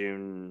is it?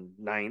 June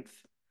 9th.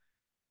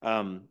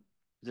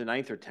 Is it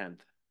 9th or 10th?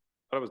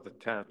 I thought it was the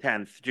 10th.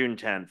 10th, June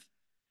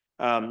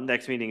 10th.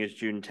 Next meeting is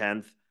June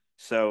 10th.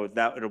 So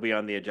it'll be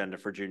on the agenda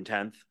for June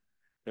 10th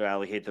to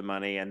allocate the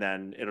money, and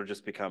then it'll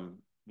just become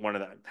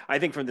I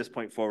think from this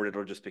point forward,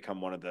 it'll just become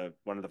one of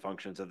the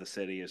functions of the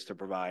city is to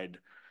provide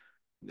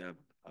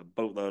a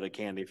boatload of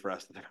candy for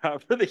us to throw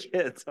out for the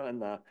kids on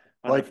the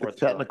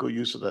technical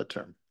use of that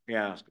term.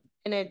 Yeah.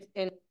 And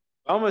I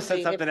almost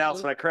said something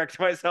else, but I corrected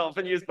myself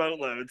and used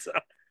boatload. So.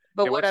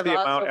 But what what's I've the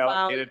amount also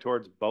allocated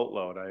towards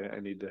boatload? I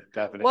need to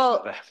definition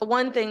of that.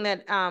 One thing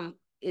that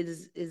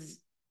is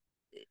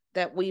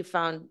that we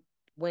found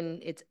when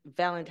it's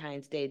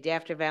Valentine's Day, day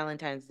after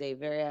Valentine's Day,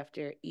 very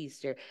after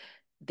Easter,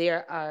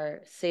 there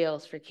are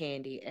sales for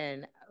candy,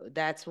 and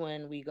that's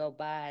when we go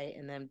buy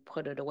and then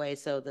put it away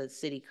so the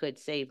city could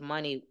save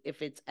money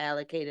if it's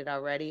allocated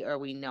already or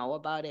we know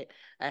about it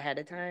ahead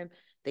of time.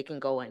 they can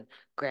go and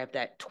grab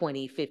that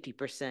 20,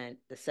 50%,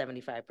 the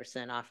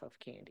 75% off of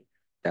candy.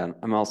 And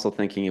I'm also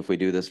thinking if we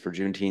do this for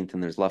Juneteenth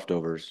and there's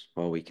leftovers,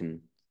 well, we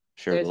can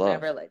share There's the love.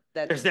 never like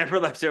that. There's never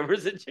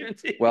leftovers at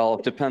Juneteenth. Well,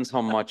 it depends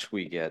how much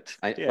we get.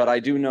 Yeah. But I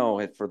do know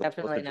it for the 4th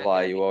Definitely of not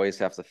July, gonna you be. always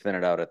have to thin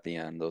it out at the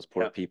end. Those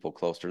poor Yep. people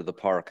closer to the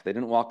park, they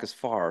didn't walk as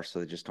far, so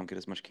they just don't get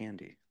as much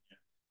candy.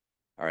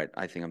 All right,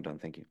 I think I'm done.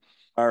 Thank you.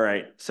 All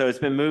right, so it's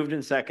been moved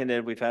and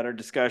seconded. We've had our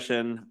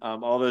discussion.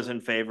 All those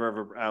in favor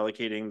of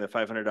allocating the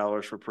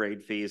 $500 for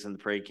parade fees and the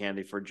parade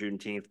candy for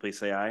Juneteenth, please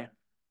say aye.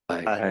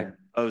 Aye.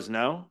 Opposed,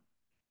 no.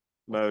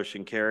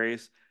 Motion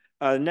carries.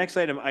 Next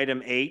item,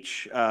 item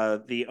H,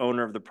 the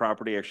owner of the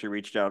property actually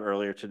reached out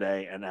earlier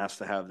today and asked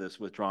to have this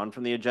withdrawn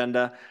from the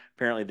agenda.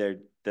 Apparently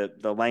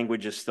the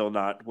language is still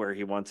not where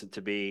he wants it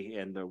to be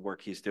in the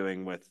work he's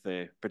doing with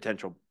the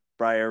potential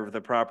buyer of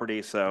the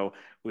property. So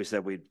we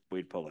said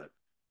we'd pull it.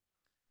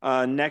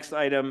 Next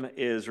item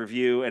is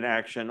review and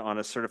action on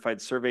a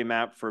certified survey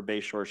map for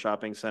Bayshore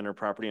Shopping Center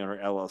property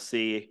owner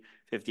LLC,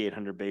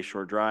 5800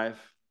 Bayshore Drive.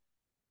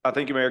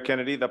 Thank you, Mayor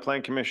Kennedy. The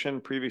Plan Commission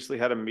previously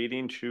had a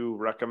meeting to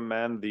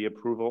recommend the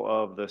approval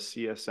of the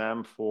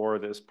CSM for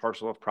this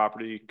parcel of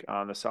property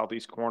on the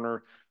southeast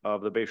corner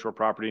of the Bayshore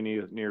property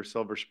near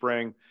Silver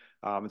Spring.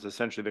 It's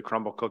essentially the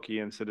Crumble Cookie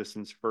and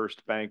Citizens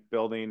First Bank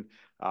building.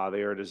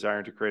 They are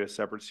desiring to create a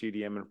separate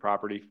CDM and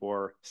property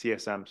for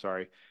CSM,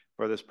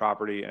 for this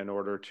property in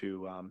order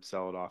to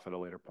sell it off at a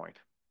later point.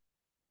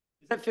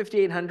 Is that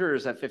 5800 or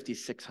is that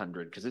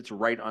 5600? Because it's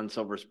right on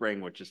Silver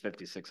Spring, which is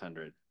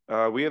 5600.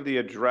 We have the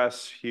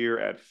address here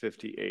at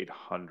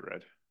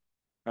 5800.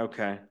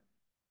 Okay.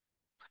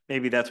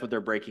 Maybe that's what they're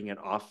breaking it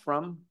off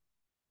from.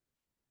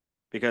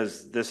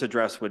 Because this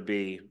address would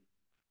be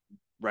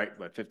right,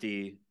 what,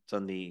 50, it's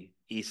on the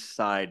east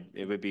side.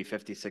 It would be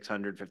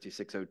 5600,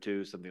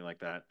 5602, something like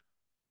that.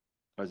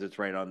 Because it's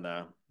right on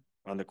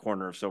the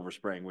corner of Silver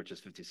Spring, which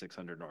is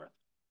 5600 North.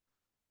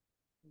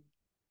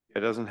 It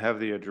doesn't have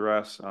the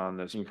address on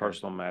this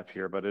parcel map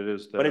here, but it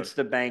is But it's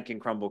the bank and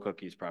Crumble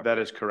Cookies property. That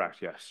is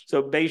correct, yes.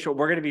 So Bayshore,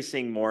 we're going to be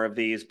seeing more of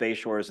these.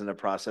 Bayshore is in the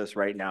process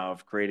right now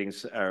of creating,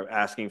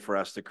 asking for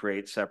us to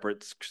create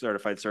separate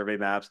certified survey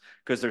maps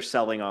because they're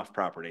selling off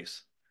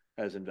properties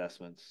as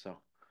investments. So,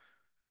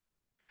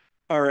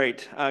 all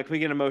right, can we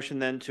get a motion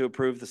then to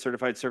approve the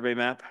certified survey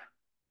map?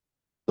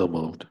 So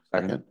moved.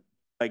 Second.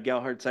 By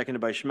Gelhardt,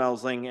 seconded by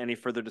Schmelzling. Any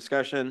further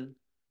discussion?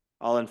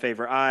 All in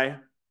favor, aye.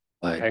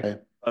 Aye.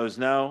 Opposed,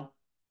 no.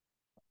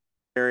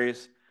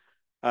 Carries.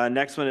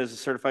 Next one is a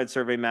certified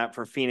survey map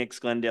for Phoenix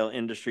Glendale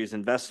Industries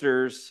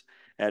investors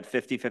at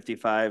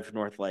 5055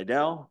 North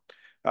Lydell.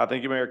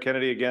 Thank you, Mayor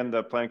Kennedy. Again,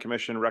 the Plan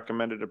Commission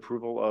recommended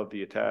approval of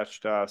the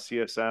attached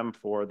CSM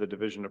for the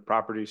division of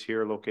properties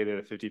here located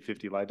at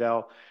 5050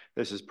 Lydell.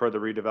 This is per the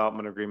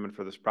redevelopment agreement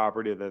for this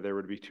property that there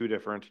would be two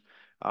different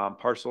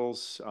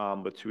parcels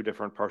with two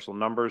different parcel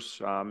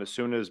numbers. As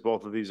soon as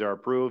both of these are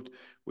approved,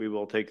 we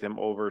will take them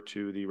over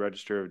to the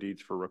Register of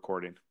Deeds for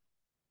recording.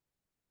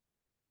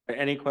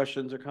 Any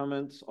questions or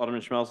comments?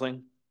 Alderman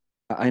Schmelzling?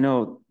 I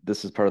know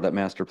this is part of that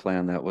master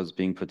plan that was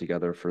being put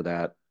together for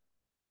that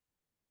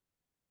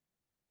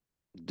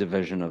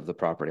division of the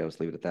property. I'll just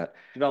leave it at that.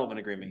 Development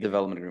agreement.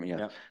 Development agreement,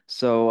 yeah. Yeah.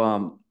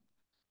 So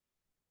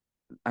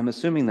I'm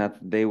assuming that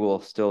they will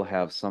still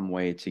have some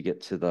way to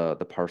get to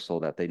the parcel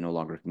that they no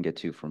longer can get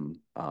to from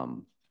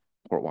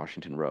Port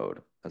Washington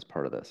Road as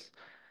part of this,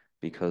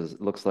 because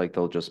it looks like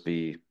they'll just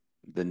be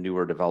the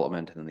newer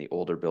development and then the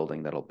older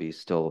building that'll be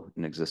still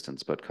in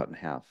existence but cut in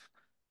half.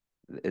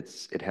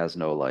 It has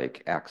no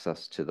like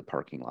access to the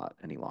parking lot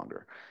any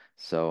longer.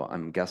 So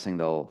I'm guessing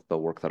they'll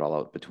work that all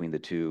out between the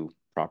two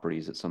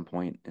properties at some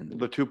point. And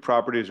the two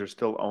properties are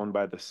still owned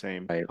by the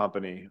same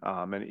company.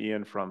 And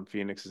Ian from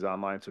Phoenix is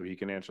online, so he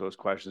can answer those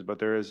questions. But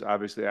there is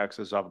obviously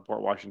access off of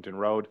Port Washington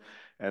Road.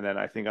 And then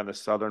I think on the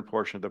southern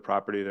portion of the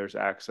property, there's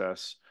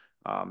access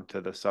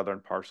to the southern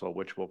parcel,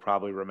 which will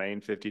probably remain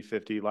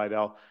 5050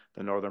 Lydell.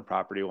 The northern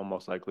property will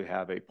most likely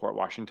have a Port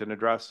Washington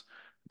address.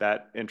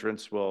 That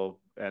entrance will,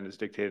 and is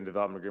dictated in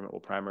development agreement, will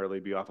primarily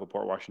be off of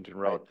Port Washington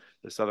Road. Right.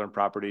 The southern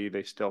property,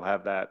 they still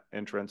have that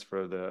entrance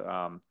for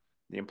the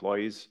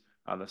employees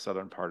on the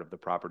southern part of the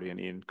property. And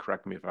Ian,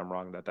 correct me if I'm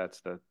wrong,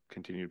 that's the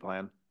continued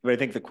plan. But I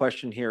think the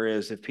question here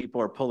is if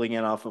people are pulling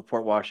in off of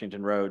Port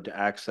Washington Road to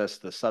access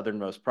the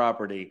southernmost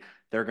property,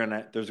 there's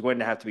going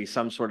to have to be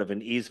some sort of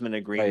an easement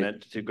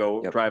agreement to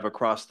go drive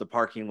across the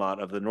parking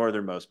lot of the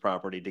northernmost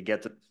property to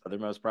get to the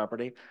southernmost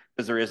property,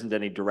 because there isn't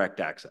any direct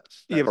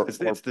access. Yeah,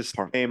 it's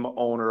the same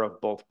owner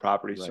of both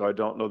properties. Right. So I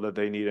don't know that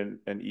they need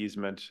an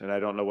easement, and I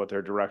don't know what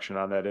their direction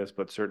on that is,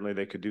 but certainly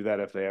they could do that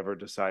if they ever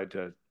decide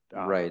to.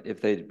 Right.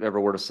 If they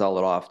ever were to sell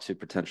it off to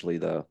potentially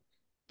the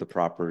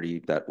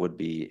property that would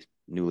be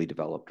newly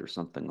developed or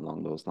something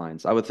along those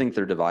lines. I would think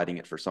they're dividing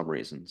it for some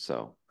reason.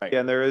 So yeah,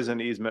 and there is an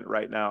easement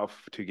right now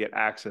to get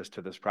access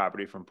to this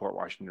property from Port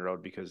Washington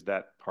Road, because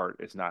that part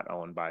is not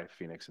owned by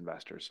Phoenix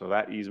investors. So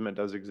that easement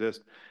does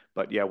exist,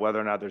 but yeah, whether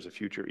or not there's a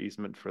future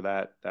easement for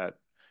that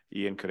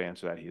Ian could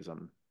answer that.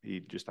 He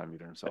just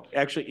unmuted himself.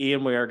 Actually,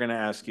 Ian, we are going to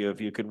ask you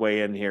if you could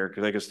weigh in here,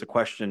 because I guess the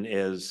question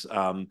is,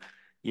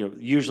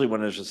 usually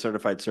when there's a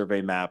certified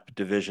survey map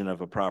division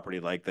of a property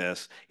like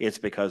this, it's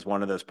because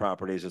one of those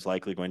properties is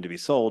likely going to be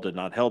sold and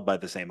not held by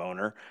the same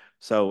owner.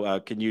 So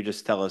can you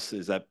just tell us,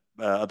 is that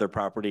other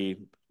property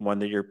one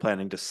that you're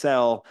planning to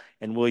sell?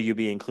 And will you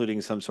be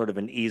including some sort of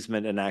an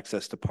easement and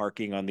access to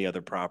parking on the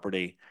other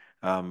property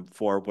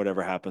for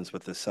whatever happens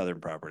with this southern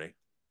property?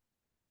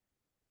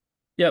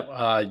 Yep,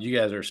 you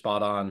guys are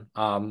spot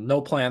on.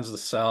 No plans to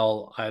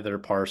sell either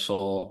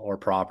parcel or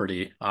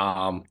property.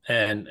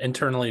 And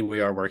internally, we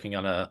are working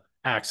on a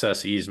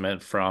access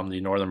easement from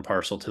the northern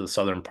parcel to the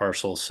southern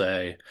parcel,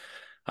 say.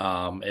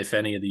 If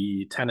any of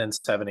the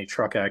tenants have any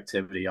truck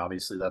activity,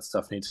 obviously that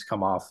stuff needs to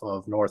come off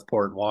of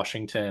Northport,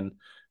 Washington.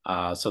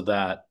 So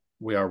that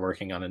we are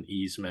working on an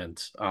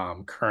easement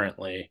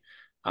currently.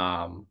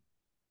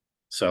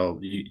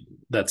 So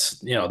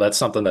that's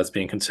something that's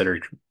being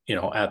considered,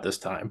 at this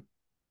time.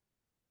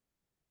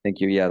 Thank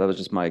you. Yeah, that was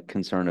just my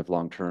concern if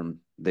long-term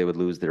they would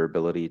lose their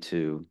ability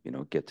to,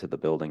 get to the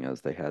building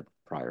as they had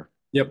prior.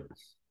 Yep.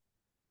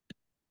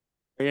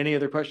 Any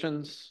other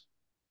questions?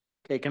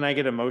 Okay, can I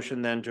get a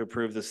motion then to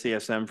approve the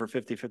CSM for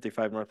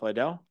 5055 North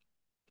Lydell?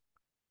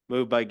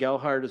 Moved by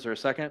Gelhardt. Is there a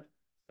second?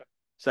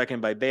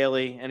 Second by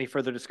Bailey. Any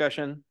further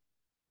discussion?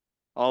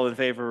 All in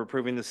favor of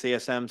approving the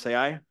CSM, say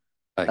aye.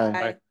 Aye.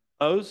 Aye.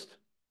 Opposed?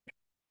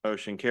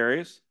 Motion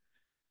carries.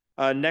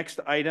 Next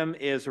item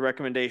is a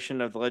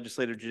recommendation of the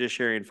Legislative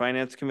Judiciary and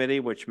Finance Committee,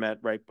 which met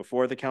right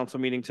before the council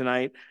meeting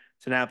tonight.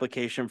 It's an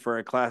application for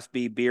a Class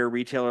B beer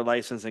retailer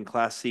license and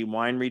Class C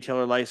wine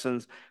retailer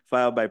license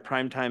filed by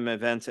Primetime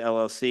Events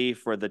LLC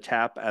for the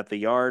Tap at the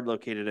Yard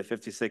located at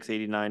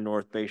 5689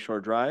 North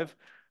Bayshore Drive.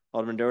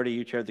 Alderman Doherty,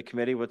 you chaired the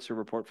committee. What's the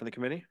report from the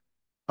committee?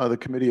 The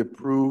committee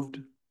approved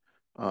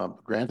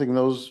granting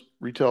those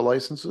retail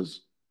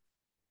licenses.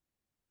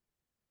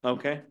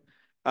 Okay.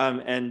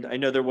 And I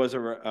know there was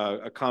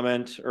a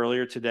comment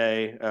earlier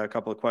today, a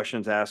couple of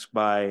questions asked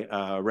by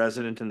a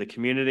resident in the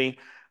community.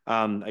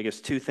 I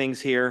guess two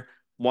things here.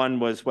 One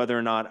was whether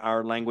or not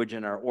our language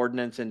in our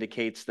ordinance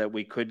indicates that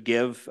we could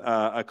give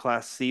a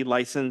Class C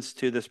license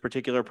to this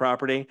particular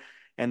property.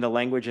 And the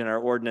language in our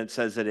ordinance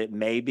says that it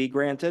may be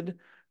granted.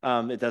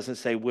 It doesn't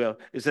say will.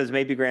 It says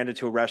may be granted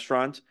to a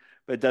restaurant,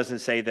 but it doesn't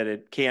say that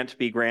it can't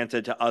be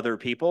granted to other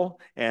people.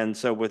 And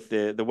so with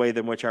the way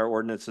in which our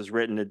ordinance is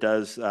written, it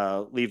does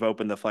leave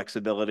open the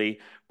flexibility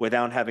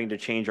without having to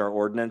change our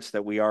ordinance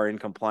that we are in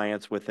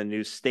compliance with the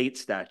new state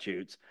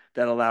statutes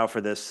that allow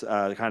for this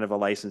kind of a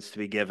license to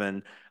be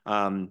given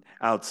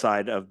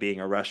outside of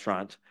being a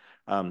restaurant.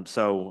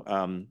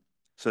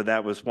 So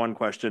that was one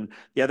question.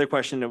 The other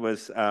question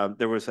was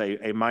there was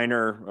a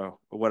minor,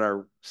 what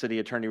our city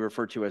attorney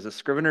referred to as a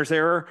scrivener's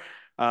error.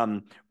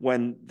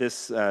 When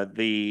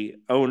the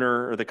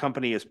owner or the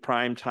company is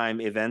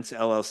Primetime Events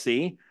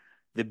LLC,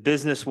 the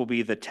business will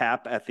be the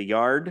Tap at the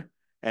Yard.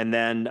 And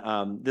then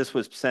this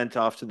was sent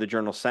off to the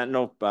Journal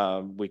Sentinel.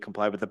 We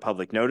comply with the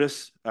public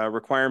notice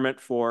requirement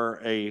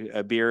for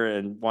a beer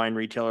and wine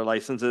retailer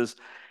licenses.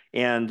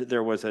 And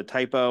there was a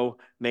typo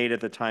made at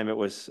the time it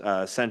was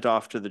sent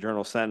off to the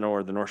Journal Sentinel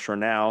or the North Shore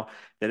Now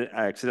that it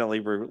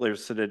accidentally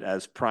listed it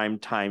as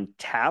Primetime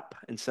Tap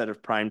instead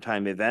of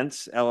Primetime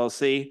Events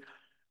LLC.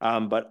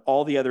 But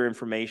all the other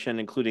information,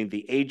 including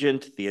the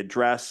agent, the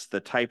address, the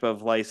type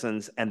of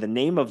license, and the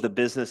name of the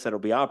business that it'll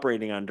be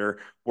operating under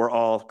were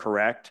all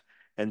correct.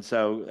 And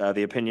so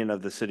the opinion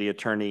of the city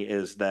attorney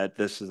is that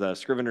this is a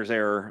scrivener's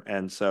error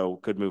and so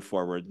could move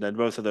forward. Then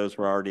most of those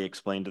were already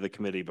explained to the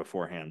committee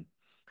beforehand.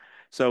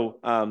 So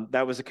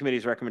that was the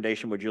committee's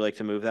recommendation. Would you like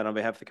to move that on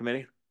behalf of the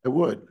committee? I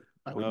would.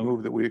 I would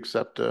move that we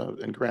accept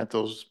and grant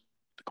those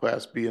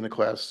Class B and the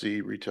Class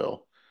C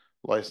retail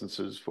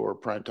licenses for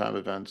Primetime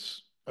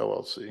Events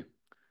LLC.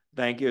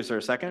 Thank you. Is there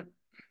a second?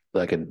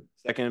 Second.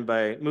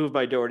 Moved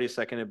by Doherty,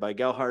 seconded by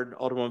Gelhardt.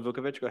 Alderman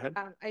Vukovich, go ahead.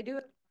 I do.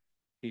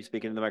 You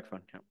speaking in the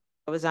microphone. Yeah.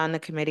 I was on the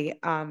committee.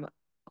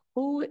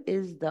 Who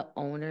is the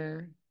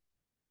owner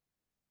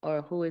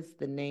or who is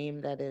the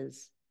name that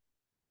is?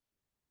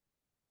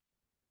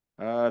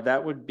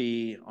 That would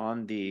be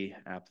on the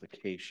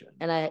application.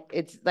 And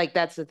it's like,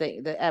 that's the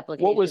thing, the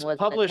application. What was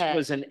published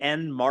was an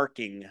N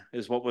marking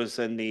is what was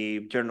in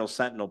the Journal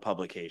Sentinel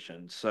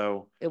publication.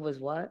 So it was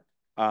what?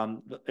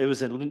 It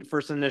was a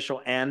first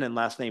initial N and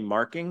last name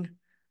marking.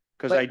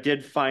 Because I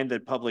did find the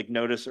public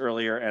notice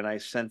earlier and I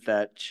sent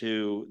that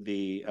to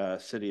the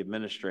city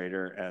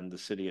administrator and the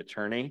city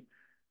attorney.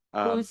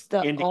 Who's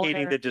the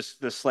indicating owner?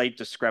 the slight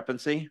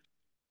discrepancy.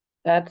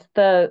 That's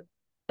the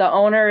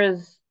owner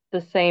is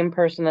the same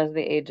person as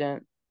the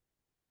agent.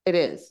 It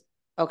is.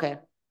 Okay.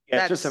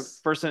 Yeah, it's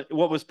just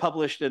what was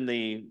published in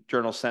the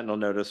Journal Sentinel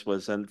notice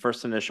was in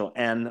first initial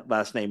N,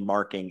 last name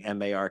marking,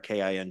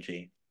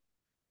 M-A-R-K-I-N-G.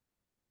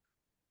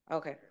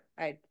 Okay.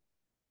 Yeah.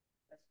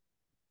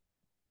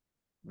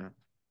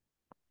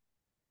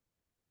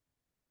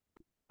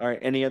 All right.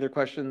 Any other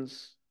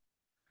questions?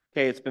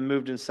 Okay, it's been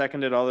moved and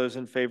seconded. All those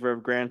in favor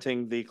of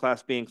granting the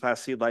Class B and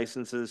Class C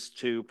licenses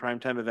to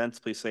Primetime Events,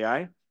 please say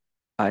aye.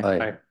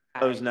 Aye.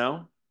 Opposed,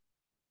 no.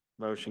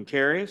 Motion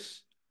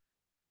carries.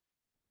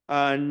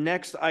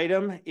 Next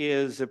item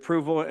is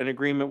approval and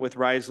agreement with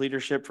Rise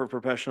Leadership for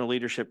professional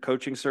leadership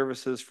coaching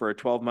services for a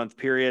 12-month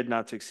period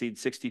not to exceed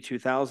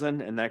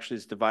 $62,000, and actually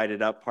is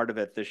divided up, part of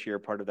it this year,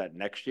 part of that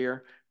next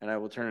year. And I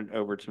will turn it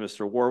over to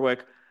Mr.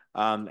 Warwick,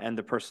 and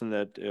the person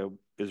that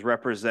is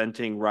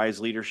representing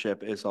Rise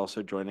Leadership is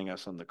also joining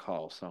us on the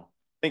call. So.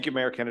 Thank you,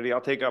 Mayor Kennedy.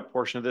 I'll take a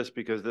portion of this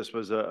because this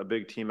was a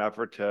big team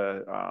effort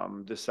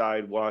to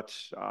decide what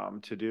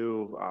to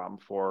do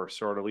for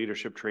sort of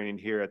leadership training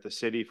here at the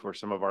city for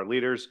some of our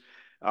leaders.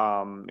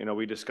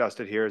 We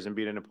discussed it here as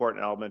being an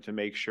important element to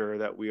make sure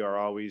that we are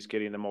always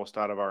getting the most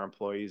out of our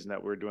employees and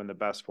that we're doing the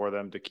best for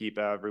them to keep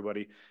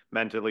everybody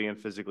mentally and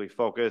physically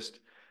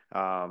focused.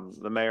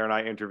 The mayor and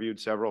I interviewed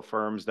several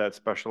firms that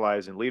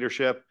specialize in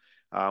leadership.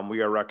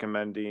 We are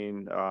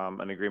recommending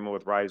an agreement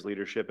with Rise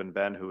Leadership and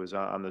Ben, who is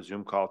on the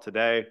Zoom call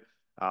today.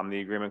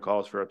 The agreement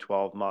calls for a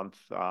 12-month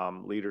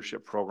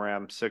leadership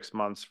program, 6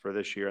 months for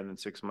this year, and then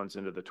 6 months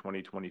into the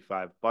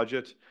 2025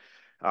 budget.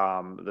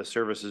 The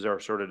services are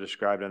sort of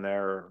described in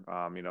there,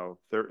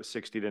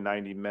 60 to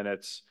 90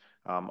 minutes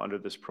under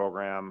this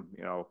program,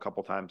 a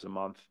couple times a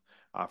month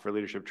for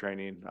leadership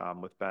training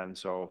with Ben.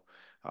 So,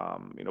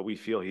 we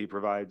feel he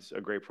provides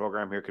a great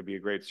program here, could be a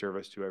great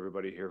service to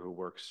everybody here who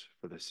works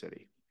for the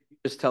city.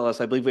 Just tell us,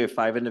 I believe we have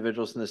 5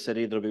 individuals in the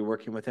city that'll be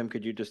working with him.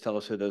 Could you just tell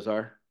us who those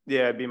are?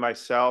 Yeah, it'd be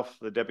myself,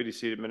 the Deputy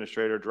City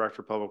Administrator,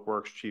 Director of Public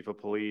Works, Chief of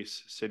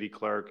Police, City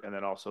Clerk, and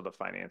then also the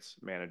Finance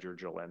Manager,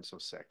 Jolene. So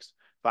 6,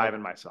 5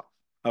 and myself.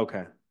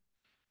 Okay.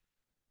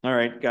 All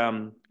right.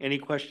 Any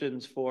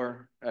questions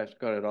for,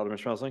 go ahead, Alderman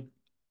Schmelzling.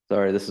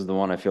 Sorry, this is the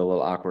one I feel a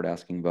little awkward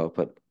asking about,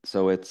 but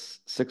so it's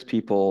 6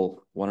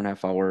 people,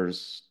 1.5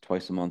 hours,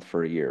 twice a month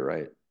for a year,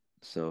 right?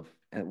 So,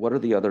 and what are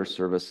the other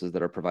services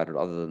that are provided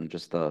other than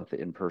just the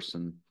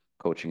in-person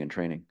coaching and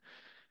training?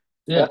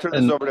 Yeah, I'll turn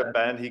this over to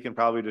Ben. He can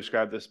probably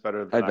describe this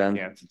better than Hi, Ben.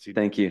 I can since he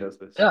Thank you. does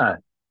this. Yeah.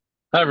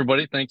 Hi,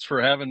 everybody. Thanks for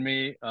having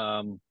me.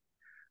 I'm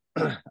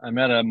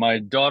at my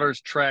daughter's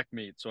track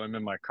meet, so I'm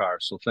in my car.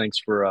 So thanks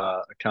for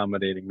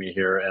accommodating me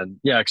here. And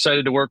yeah,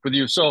 excited to work with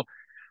you. So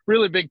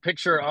really big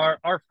picture,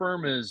 our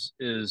firm is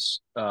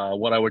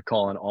what I would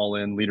call an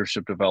all-in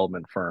leadership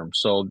development firm.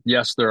 So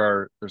yes,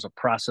 there's a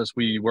process.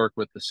 We work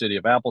with the city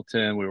of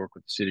Appleton, we work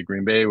with the city of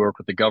Green Bay, we work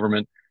with the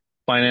Government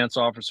Finance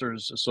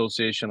Officers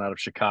Association out of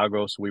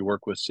Chicago. So we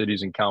work with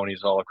cities and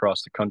counties all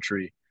across the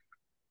country.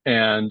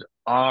 And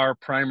our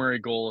primary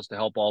goal is to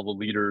help all the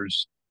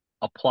leaders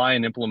apply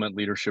and implement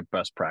leadership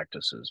best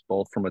practices,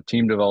 both from a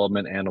team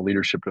development and a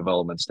leadership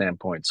development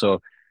standpoint. So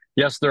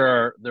yes,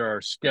 there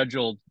are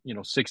scheduled,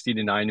 60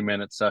 to 90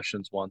 minute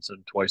sessions once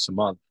and twice a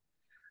month.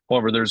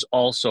 However, there's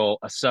also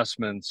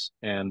assessments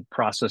and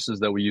processes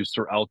that we use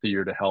throughout the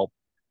year to help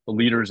the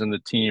leaders and the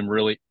team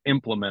really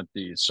implement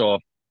these. So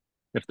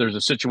if there's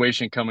a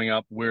situation coming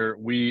up where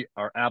we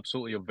are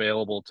absolutely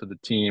available to the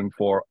team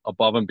for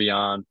above and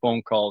beyond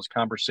phone calls,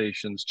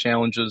 conversations,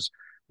 challenges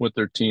with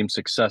their team,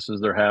 successes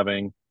they're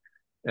having.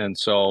 And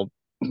so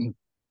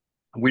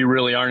we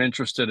really aren't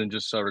interested in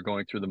just sort of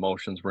going through the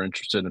motions. We're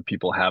interested in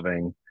people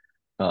having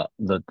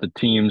the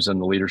teams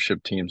and the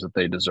leadership teams that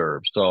they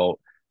deserve. So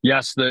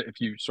yes, if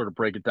you sort of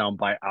break it down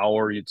by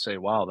hour, you'd say,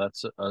 wow,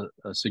 that's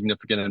a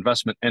significant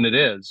investment. And it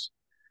is.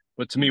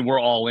 But to me, we're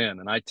all in.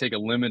 And I take a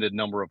limited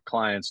number of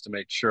clients to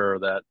make sure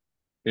that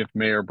if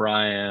Mayor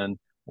Brian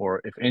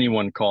or if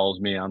anyone calls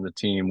me on the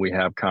team, we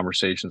have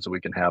conversations that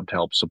we can have to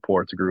help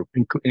support the group,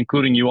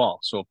 including you all.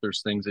 So if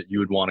there's things that you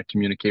would want to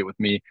communicate with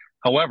me.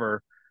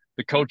 However,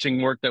 the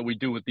coaching work that we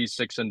do with these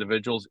 6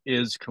 individuals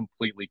is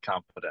completely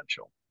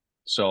confidential.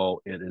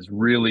 So it is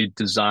really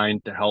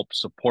designed to help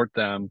support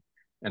them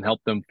and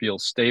help them feel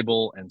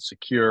stable and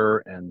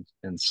secure and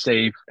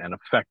safe and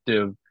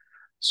effective.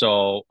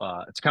 So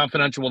it's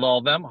confidential with all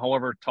of them.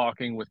 However,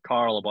 talking with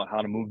Carl about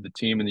how to move the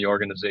team and the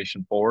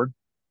organization forward,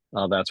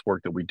 that's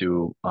work that we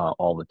do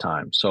all the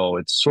time. So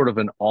it's sort of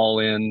an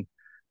all-in.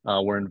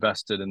 We're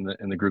invested in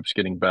the groups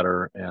getting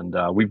better, and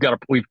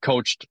we've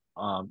coached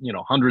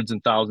hundreds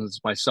and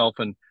thousands. Myself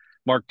and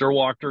Mark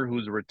Derwachter,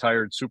 who's a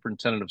retired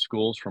superintendent of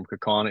schools from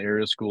Kaukauna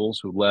area schools,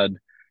 who led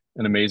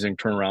an amazing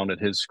turnaround at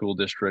his school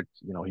district.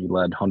 He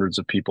led hundreds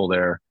of people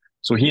there.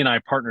 So he and I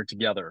partnered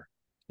together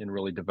in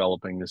really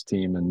developing this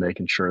team and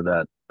making sure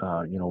that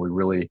we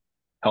really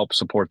help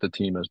support the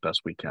team as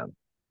best we can.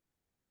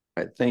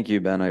 All right, thank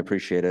you, Ben. I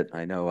appreciate it.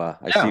 I know I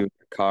see you in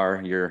your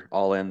car. You're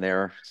all in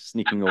there,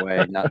 sneaking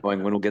away, not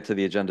knowing when we'll get to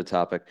the agenda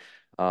topic.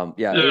 No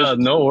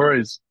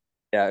worries.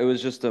 Yeah, it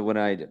was just when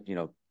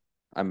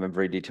I'm a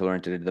very detail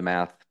oriented into the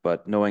math,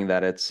 but knowing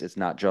that it's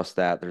not just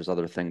that, there's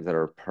other things that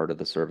are part of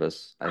the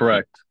service.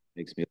 Correct.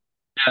 Makes me.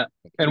 Yeah,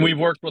 and we've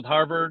worked with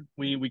Harvard.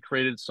 We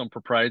created some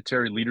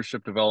proprietary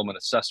leadership development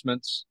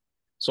assessments.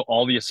 So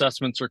all the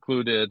assessments are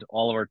included.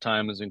 All of our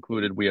time is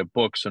included. We have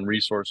books and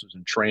resources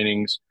and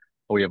trainings.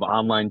 We have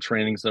online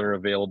trainings that are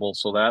available.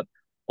 So that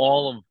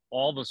all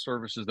the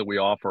services that we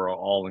offer are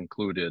all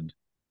included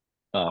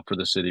for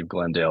the city of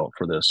Glendale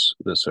for this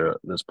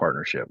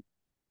partnership.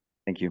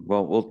 Thank you.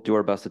 Well, we'll do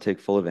our best to take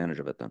full advantage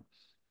of it then.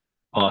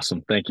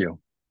 Awesome. Thank you.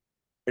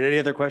 Any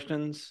other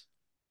questions?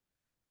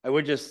 I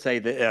would just say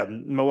that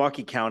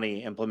Milwaukee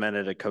County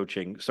implemented a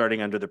coaching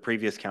starting under the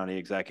previous county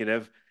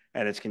executive,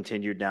 and it's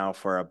continued now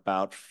for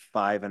about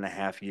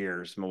 5.5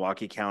 years.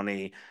 Milwaukee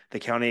County, the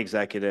county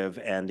executive,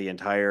 and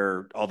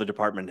all the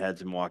department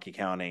heads in Milwaukee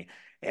County.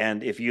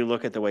 And if you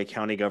look at the way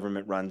county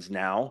government runs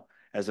now,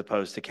 as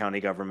opposed to county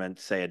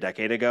government, say, a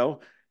decade ago,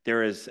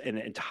 there is an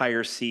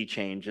entire sea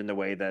change in the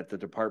way that the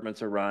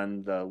departments are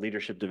run, the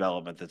leadership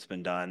development that's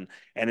been done.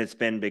 And it's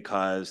been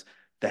because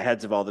the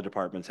heads of all the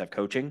departments have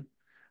coaching.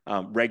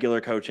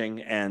 Regular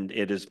coaching, and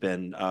it has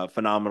been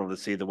phenomenal to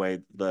see the way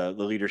the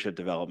leadership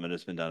development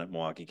has been done at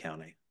Milwaukee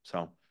County. So,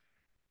 all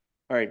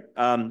right.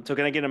 So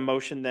can I get a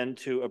motion then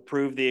to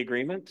approve the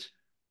agreement?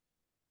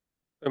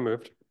 So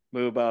moved.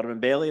 Moved by Alderman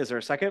Bailey. Is there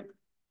a second?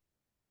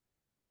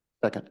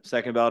 Second.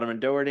 Second by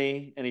Alderman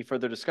Doherty. Any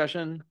further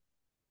discussion?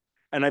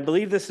 And I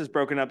believe this is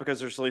broken up because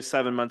there's only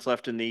 7 months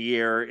left in the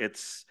year.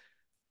 It's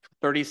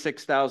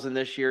 36,000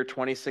 this year,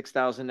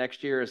 26,000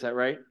 next year. Is that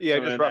right? Yeah,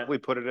 So just roughly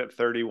put it at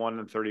 31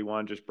 and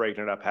 31, just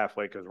breaking it up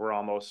halfway because we're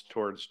almost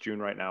towards June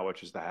right now,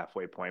 which is the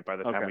halfway point. By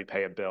the time we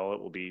pay a bill, it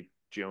will be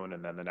June,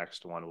 and then the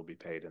next one will be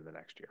paid in the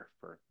next year.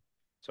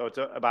 So it's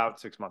about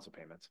 6 months of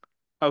payments.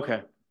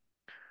 Okay.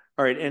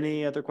 All right.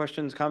 Any other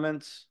questions,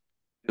 comments?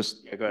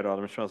 Just go ahead,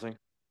 Alderman Schmelzing.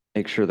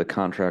 make sure the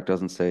contract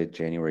doesn't say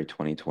January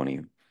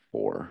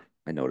 2024.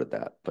 I noted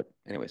that, but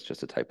anyways,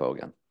 just a typo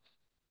again.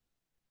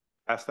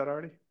 Asked that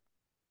already?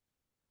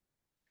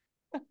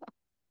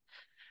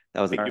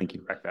 That was it. Thank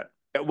you. Correct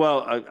that.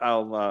 Well,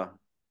 I'll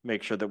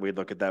make sure that we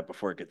look at that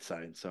before it gets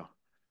signed. So,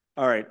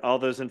 all right. All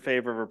those in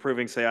favor of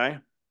approving, say aye.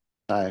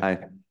 Aye.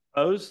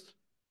 Opposed?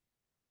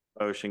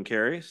 Motion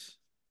carries.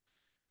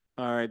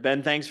 All right,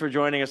 Ben, thanks for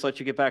joining us. Let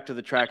you get back to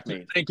the track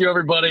meet. Thank you,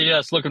 everybody.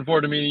 Yes, looking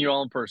forward to meeting you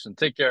all in person.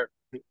 Take care.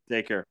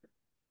 Take care.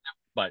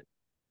 Bye.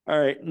 All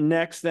right,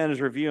 next then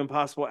is review and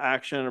possible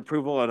action and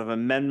approval of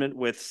amendment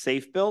with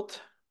Safe Built.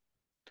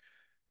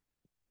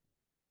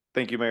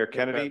 Thank you, Mayor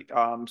Kennedy.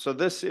 So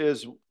this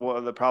is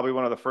probably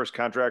one of the first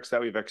contracts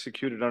that we've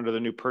executed under the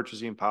new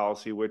purchasing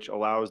policy, which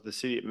allows the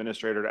city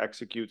administrator to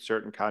execute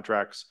certain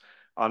contracts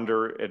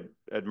under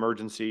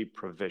emergency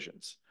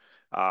provisions.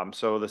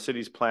 So the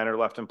city's planner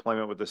left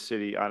employment with the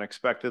city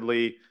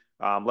unexpectedly,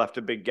 left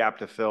a big gap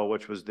to fill,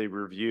 which was the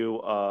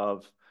review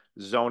of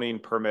zoning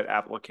permit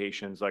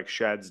applications like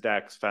sheds,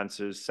 decks,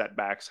 fences,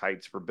 setbacks,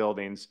 heights for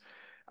buildings.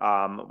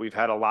 We've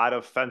had a lot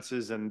of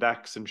fences and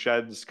decks and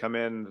sheds come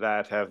in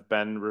that have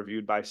been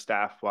reviewed by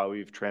staff while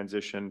we've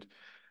transitioned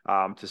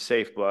to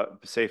Safe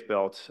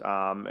Built.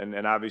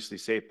 And obviously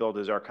Safe Built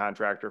is our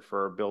contractor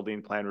for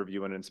building plan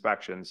review and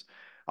inspections.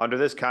 Under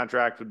this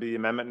contract would be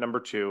amendment number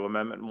 2.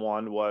 Amendment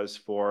 1 was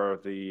for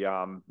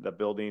the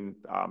building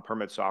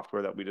permit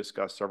software that we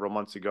discussed several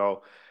months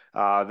ago.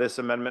 This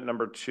amendment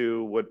number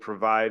 2 would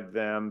provide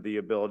them the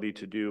ability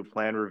to do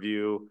plan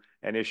review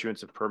and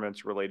issuance of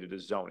permits related to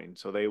zoning.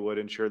 So they would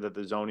ensure that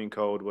the zoning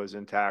code was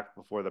intact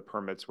before the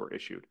permits were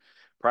issued.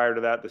 Prior to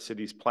that, the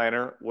city's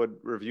planner would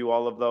review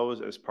all of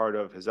those as part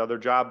of his other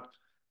job.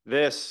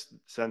 This,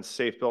 since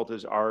Safe Built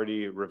is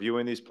already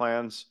reviewing these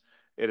plans,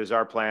 it is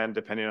our plan,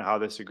 depending on how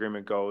this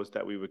agreement goes,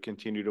 that we would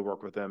continue to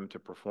work with them to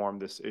perform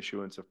this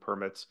issuance of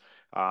permits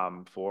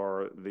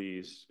for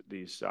these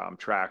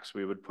tracks.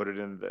 We would put it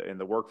in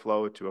the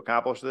workflow to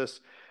accomplish this.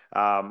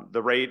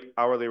 The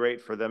hourly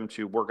rate for them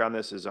to work on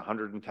this is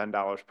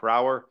 $110 per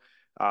hour.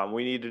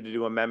 We needed to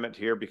do amendment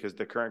here because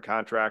the current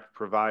contract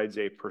provides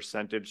a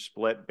percentage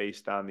split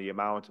based on the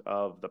amount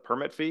of the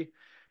permit fee.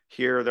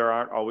 Here, there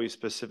aren't always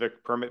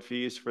specific permit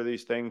fees for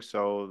these things,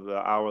 so the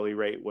hourly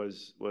rate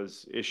was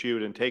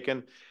issued and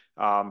taken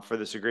for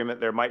this agreement.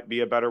 There might be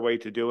a better way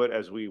to do it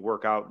as we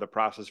work out the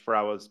process for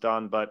how it's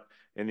done, but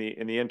in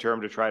the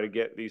interim, to try to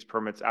get these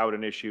permits out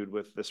and issued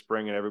with the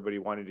spring and everybody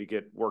wanting to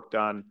get work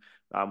done,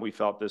 we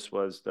felt this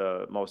was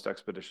the most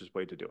expeditious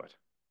way to do it.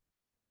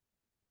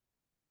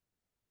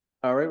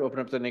 All right, we'll open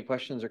up to any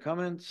questions or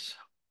comments.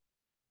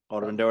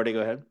 Alderman Doherty,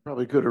 go ahead.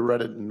 Probably could have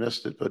read it and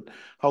missed it, but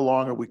how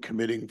long are we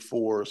committing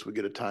for so we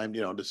get a time,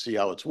 to see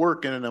how it's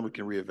working and then we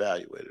can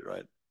reevaluate it,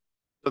 right?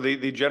 So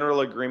the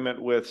general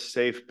agreement with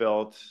Safe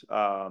Built,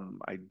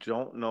 I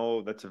don't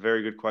know, that's a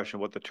very good question,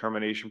 what the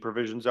termination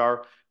provisions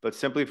are, but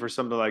simply for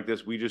something like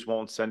this, we just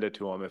won't send it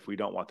to them if we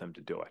don't want them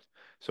to do it.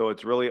 So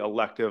it's really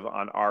elective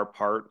on our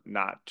part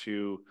not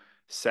to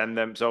send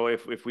them. So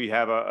if we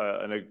have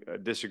a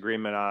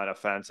disagreement on a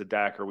fence, a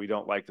deck, or we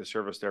don't like the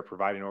service they're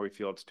providing, or we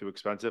feel it's too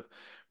expensive,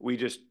 we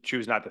just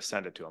choose not to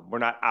send it to them. We're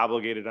not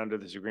obligated under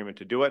this agreement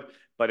to do it,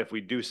 but if we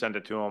do send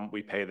it to them,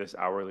 we pay this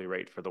hourly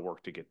rate for the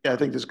work to get done. Yeah, I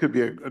think this could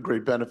be a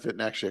great benefit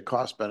and actually a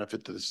cost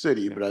benefit to the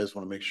city, but I just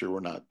want to make sure we're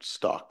not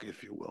stuck,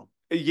 if you will.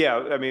 Yeah,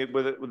 I mean,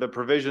 with the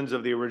provisions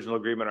of the original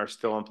agreement are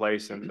still in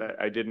place, and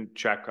I didn't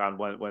check on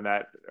when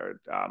that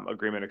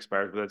agreement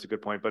expires, but that's a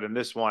good point. But in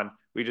this one,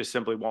 we just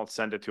simply won't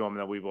send it to them,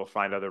 and then we will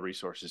find other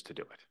resources to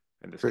do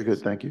it. In this Very case.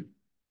 good, thank you.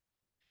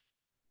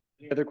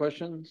 Any other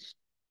questions?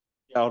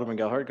 Yeah, Alderman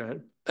Gelhardt, go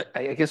ahead.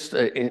 I guess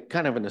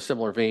kind of in a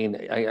similar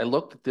vein, I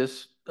looked at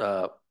this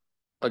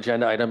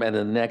agenda item and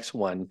the next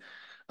one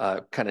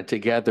kind of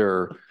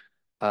together.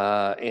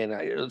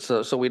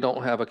 So we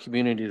don't have a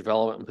community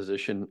development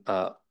position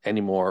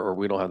anymore, or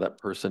we don't have that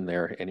person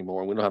there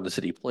anymore. We don't have the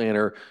city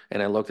planner.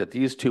 And I looked at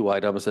these two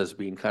items as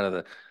being kind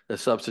of the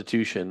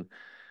substitution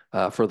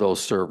for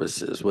those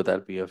services. Would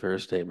that be a fair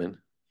statement?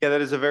 Yeah,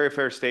 that is a very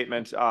fair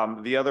statement.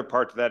 The other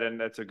part to that, and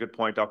that's a good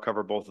point, I'll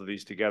cover both of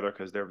these together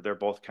because they're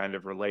both kind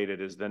of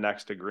related, is the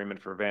next agreement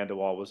for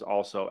Vandewalle was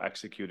also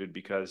executed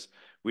because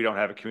we don't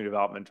have a community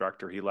development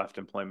director. He left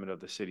employment of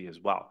the city as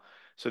well.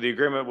 So the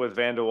agreement with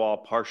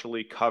Vandewalle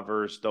partially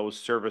covers those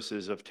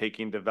services of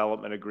taking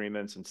development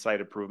agreements and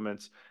site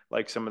improvements,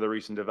 like some of the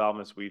recent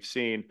developments we've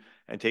seen,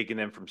 and taking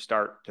them from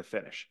start to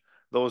finish.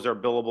 Those are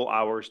billable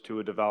hours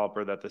to a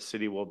developer that the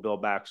city will bill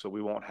back, so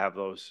we won't have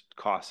those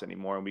costs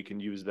anymore, and we can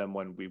use them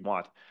when we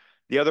want.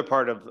 The other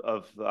part of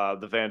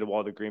the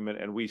Vandewalle agreement,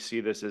 and we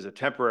see this as a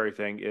temporary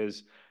thing,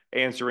 is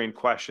answering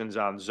questions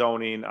on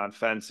zoning, on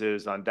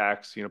fences, on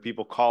decks. You know,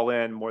 people call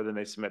in more than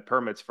they submit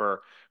permits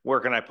for, where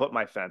can I put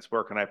my fence?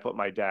 Where can I put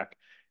my deck?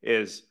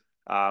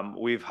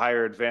 We've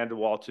hired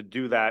Vandewalle to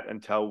do that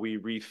until we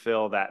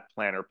refill that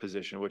planner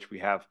position, which we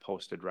have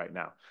posted right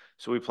now.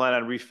 So we plan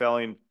on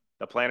refilling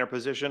the planner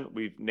position.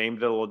 We've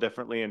named it a little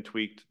differently and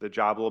tweaked the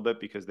job a little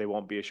bit because they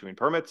won't be issuing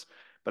permits.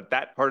 But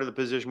that part of the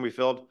position we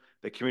filled,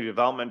 the community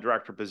development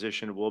director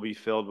position, will be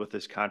filled with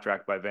this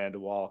contract by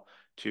Vandewalle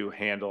to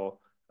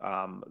handle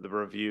the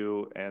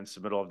review and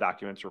submittal of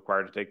documents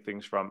required to take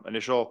things from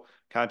initial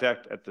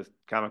contact at the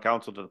Common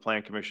Council to the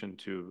Plan Commission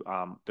to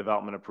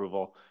development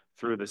approval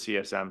through the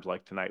CSMs,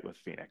 like tonight with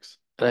Phoenix.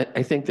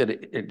 I think that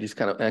it is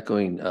kind of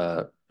echoing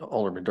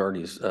Alderman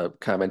Darney's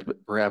comment,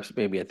 but perhaps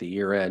maybe at the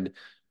year end,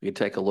 we could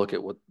take a look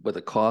at what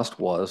the cost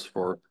was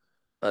for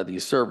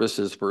these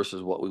services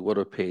versus what we would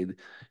have paid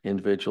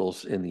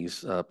individuals in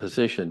these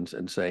positions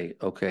and say,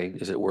 okay,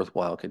 is it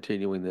worthwhile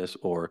continuing this,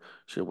 or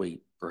should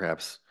we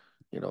perhaps,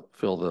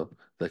 fill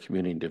the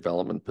community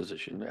development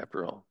position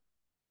after all?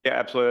 Yeah,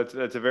 absolutely.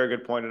 That's a very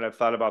good point. And I've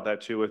thought about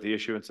that too with the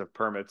issuance of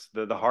permits.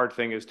 The hard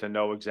thing is to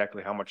know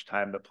exactly how much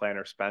time the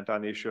planner spent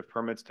on the issue of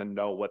permits to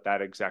know what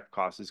that exact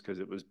cost is, because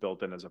it was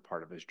built in as a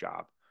part of his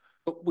job.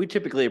 We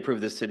typically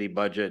approve the city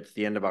budget at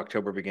the end of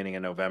October, beginning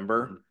of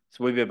November.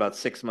 So we'd be about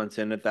 6 months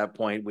in at that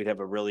point. We'd have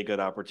a really good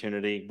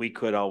opportunity. We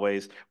could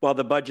always, well,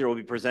 the budget will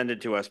be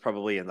presented to us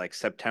probably in like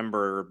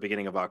September,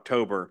 beginning of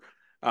October.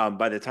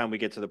 By the time we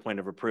get to the point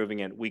of approving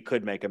it, we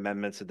could make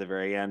amendments at the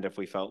very end if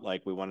we felt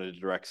like we wanted to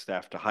direct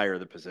staff to hire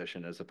the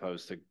position as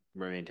opposed to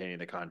maintaining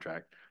the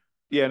contract.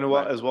 Yeah, and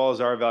as well as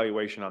our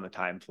evaluation on the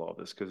time flow of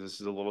this, because this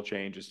is a little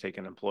change, is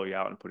taking an employee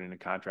out and putting a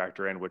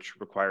contractor in, which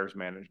requires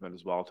management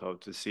as well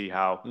to see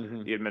how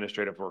the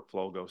administrative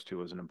workflow goes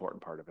too, is an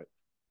important part of it.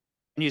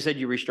 And you said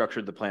you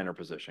restructured the planner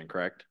position,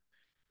 correct?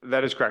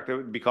 That is correct. It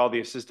would be called the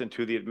assistant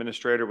to the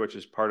administrator, which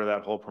is part of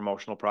that whole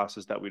promotional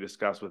process that we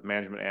discussed with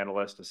management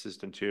analyst,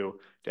 assistant to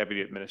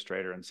deputy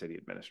administrator, and city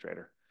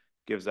administrator.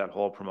 Gives that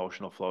whole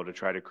promotional flow to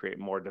try to create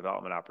more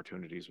development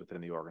opportunities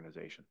within the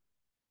organization.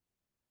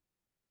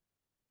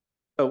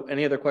 So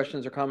any other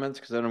questions or comments?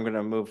 Because then I'm going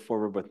to move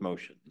forward with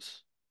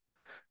motions.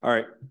 All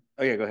right.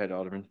 Oh yeah, go ahead,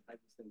 Alderman. I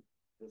just think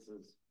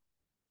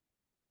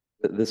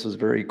this was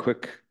very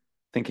quick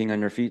thinking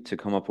on your feet to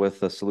come up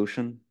with a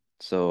solution.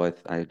 So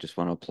I just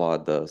want to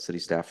applaud the city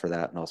staff for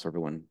that, and also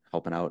everyone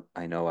helping out.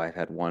 I know I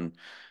had one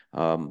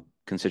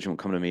constituent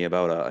come to me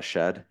about a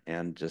shed,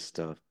 and just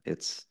those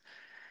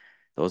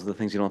are the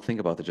things you don't think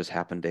about that just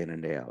happen day in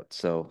and day out.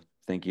 So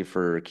thank you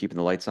for keeping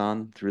the lights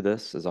on through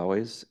this as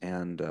always.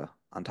 And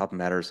on top of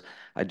matters,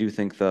 I do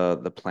think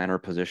the planner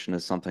position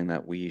is something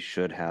that we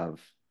should have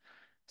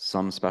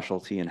some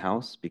specialty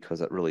in-house,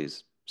 because it really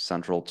is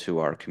central to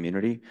our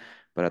community.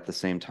 But at the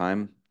same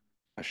time,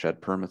 a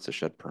shed permit's a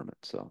shed permit.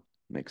 So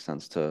it makes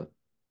sense to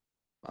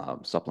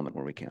supplement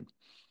where we can.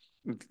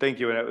 Thank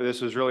you. And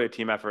this was really a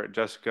team effort.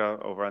 Jessica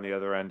over on the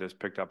other end has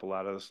picked up a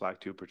lot of the slack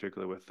too,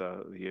 particularly with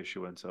the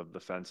issuance of the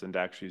fence, and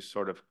actually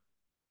sort of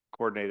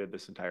coordinated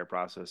this entire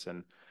process.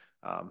 And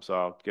so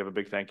I'll give a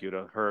big thank you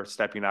to her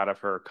stepping out of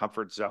her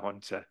comfort zone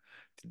to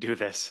do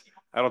this.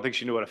 I don't think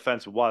she knew what a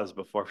fence was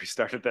before we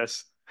started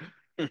this.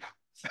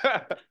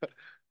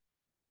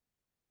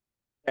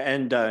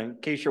 And in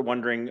case you're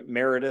wondering,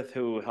 Meredith,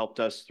 who helped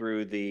us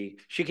through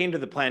she came to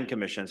the Plan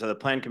Commission, so the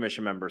Plan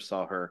Commission members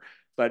saw her.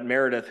 But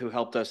Meredith, who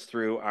helped us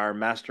through our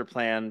master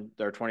plan,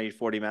 our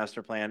 2040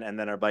 master plan, and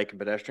then our bike and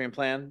pedestrian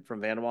plan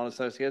from Vandewalle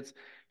Associates,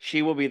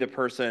 she will be the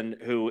person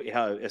who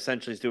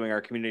essentially is doing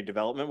our community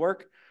development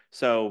work.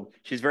 So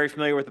she's very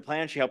familiar with the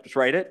plan. She helped us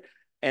write it.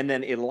 And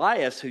then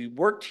Elias, who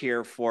worked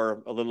here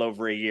for a little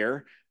over a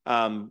year,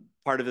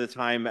 part of the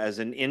time as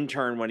an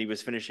intern when he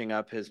was finishing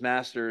up his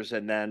master's,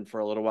 and then for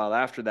a little while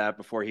after that,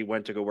 before he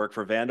went to go work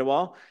for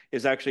Vandewalle,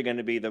 is actually going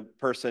to be the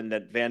person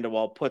that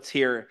Vandewalle puts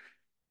here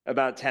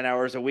about 10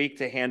 hours a week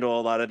to handle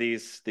a lot of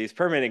these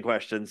permitting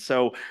questions.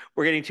 So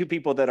we're getting two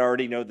people that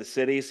already know the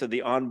city. So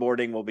the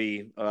onboarding will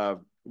be,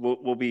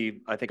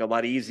 I think, a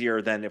lot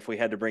easier than if we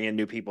had to bring in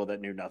new people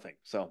that knew nothing.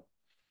 So,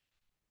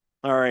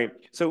 all right.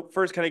 So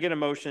first, can I get a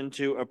motion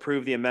to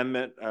approve the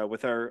amendment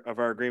of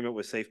our agreement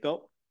with Safe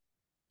Built?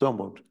 So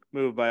moved.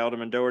 Moved by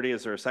Alderman Doherty.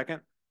 Is there a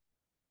second?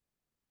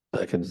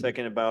 Second.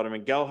 Seconded by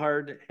Alderman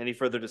Gelhard. Any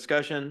further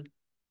discussion?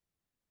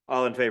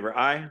 All in favor,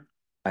 aye.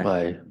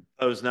 Aye.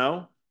 Opposed,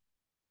 no.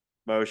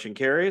 Motion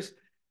carries.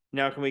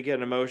 Now can we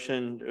get a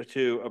motion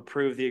to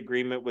approve the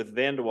agreement with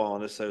Vanderwall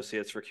and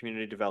Associates for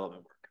community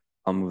development work?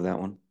 I'll move that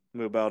one.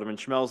 Moved by Alderman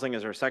Schmelzing.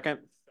 Is there a second?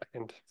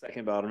 Second.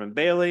 Second by Alderman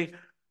Bailey.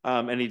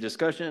 Any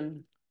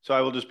discussion? So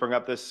I will just bring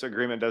up, this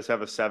agreement does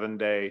have a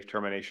 7-day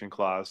termination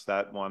clause.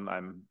 That one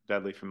I'm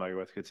deadly familiar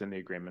with. It's in the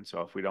agreement.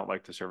 So if we don't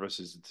like the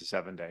services, it's a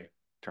 7-day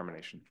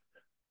termination.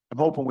 I'm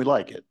hoping we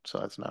like it, so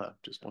that's not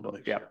just one of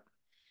those. Yeah.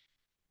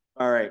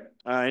 All right.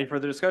 Any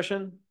further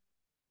discussion?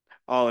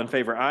 All in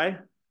favor, aye.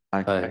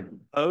 Aye.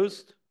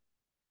 Opposed?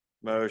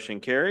 Motion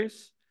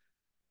carries.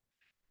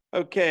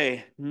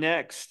 Okay,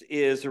 next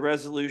is a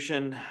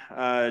resolution,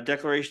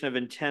 declaration of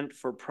intent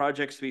for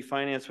projects to be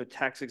financed with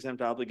tax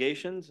exempt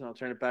obligations. And I'll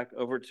turn it back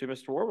over to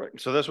Mr.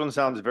 Warwick. So this one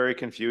sounds very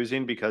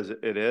confusing because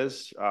it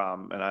is,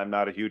 and I'm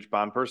not a huge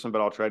bond person,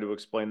 but I'll try to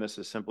explain this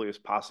as simply as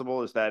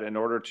possible, is that in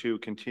order to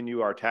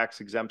continue our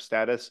tax exempt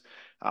status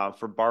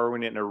for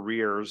borrowing in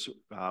arrears,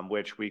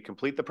 which we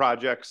complete the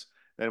projects,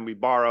 then we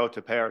borrow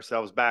to pay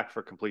ourselves back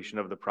for completion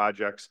of the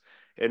projects.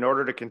 In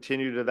order to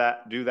continue to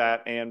do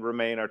that and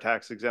remain our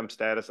tax exempt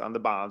status on the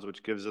bonds,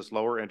 which gives us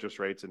lower interest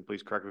rates, and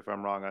please correct me if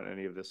I'm wrong on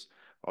any of this,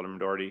 Alderman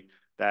Doherty,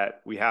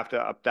 that we have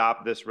to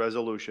adopt this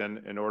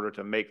resolution in order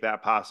to make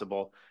that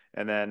possible.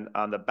 And then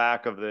on the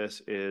back of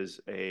this is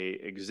a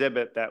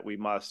exhibit that we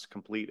must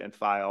complete and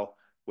file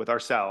with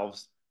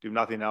ourselves, do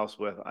nothing else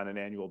with on an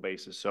annual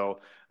basis.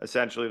 So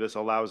essentially this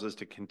allows us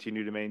to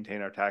continue to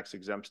maintain our tax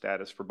exempt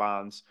status for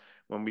bonds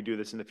when we do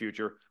this in the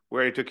future. We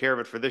already took care of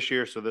it for this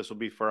year, so this will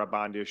be for our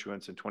bond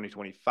issuance in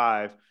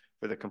 2025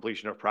 for the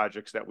completion of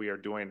projects that we are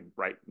doing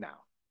right now.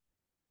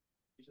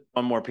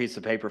 One more piece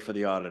of paper for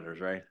the auditors,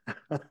 right?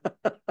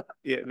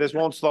 Yeah, this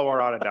won't slow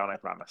our audit down, I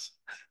promise.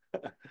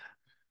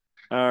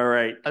 All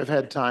right. I've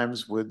had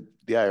times with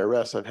the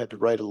IRS, I've had to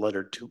write a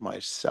letter to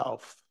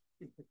myself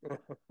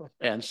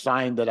and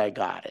sign that I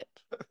got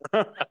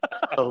it.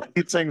 So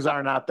these things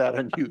are not that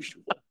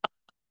unusual.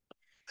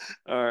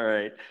 All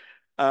right.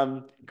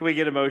 Can we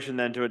get a motion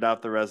then to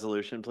adopt the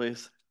resolution,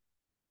 please?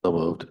 So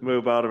moved.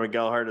 Moved by Alderman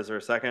Gelhard. Is there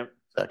a second?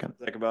 Second.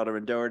 Second by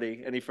Alderman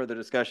Doherty. Any further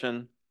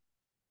discussion?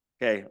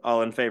 Okay,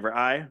 all in favor,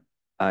 aye.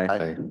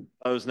 Aye.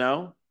 Opposed,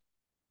 no.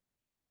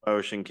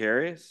 Motion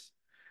carries.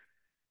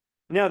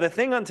 Now, the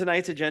thing on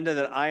tonight's agenda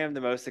that I am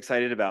the most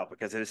excited about,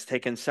 because it has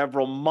taken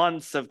several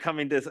months of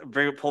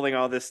pulling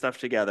all this stuff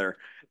together.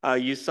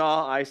 You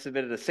saw I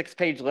submitted a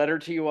 6-page letter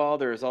to you all.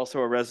 There is also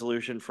a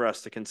resolution for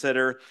us to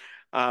consider.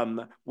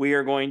 We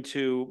are going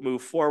to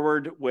move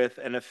forward with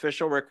an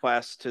official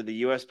request to the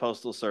U.S.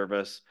 Postal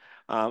Service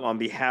on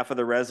behalf of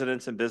the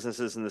residents and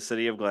businesses in the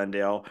city of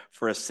Glendale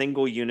for a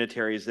single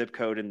unitary zip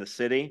code in the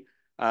city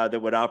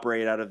that would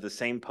operate out of the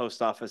same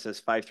post office as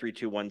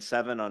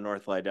 53217 on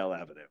North Lydell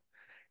Avenue.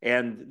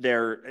 And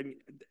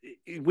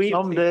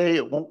someday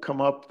it won't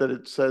come up that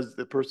it says,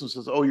 the person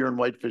says, oh, you're in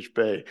Whitefish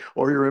Bay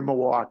or you're in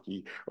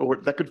Milwaukee, or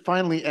that could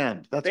finally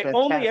end. That's they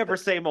fantastic. only ever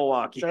say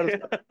Milwaukee.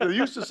 They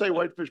used to say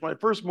Whitefish. When I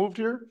first moved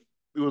here,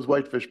 it was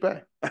Whitefish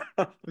Bay.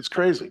 It's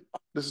crazy.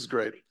 This is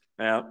great.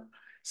 Yeah.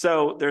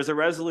 So there's a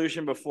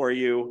resolution before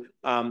you.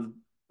 The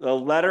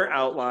letter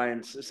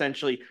outlines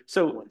essentially,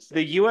 so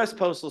the U.S.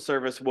 Postal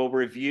Service will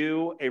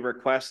review a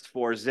request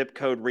for zip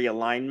code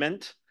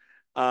realignment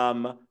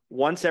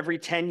once every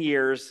 10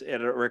 years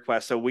at a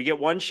request. So we get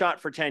one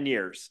shot for 10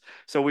 years.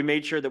 So we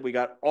made sure that we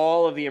got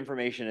all of the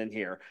information in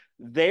here.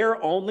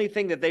 Their only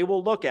thing that they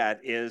will look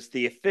at is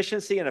the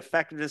efficiency and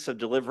effectiveness of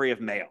delivery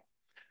of mail.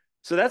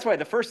 So that's why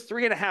the first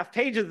 3.5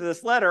 pages of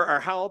this letter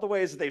are all the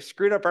ways that they've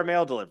screwed up our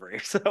mail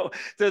delivery. So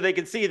they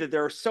can see that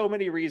there are so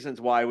many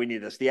reasons why we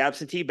need this. The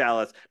absentee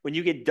ballots, when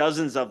you get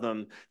dozens of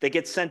them, they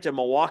get sent to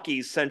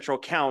Milwaukee's central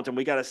count and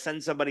we got to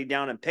send somebody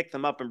down and pick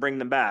them up and bring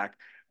them back.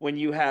 When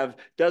you have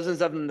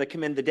dozens of them that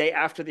come in the day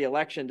after the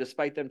election,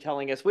 despite them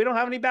telling us, we don't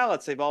have any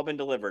ballots, they've all been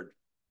delivered.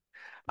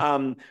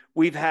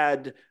 We've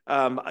had,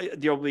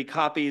 there'll be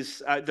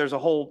copies. There's a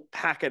whole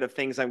packet of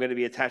things I'm going to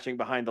be attaching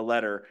behind the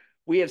letter.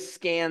 We have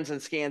scans and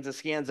scans and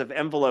scans of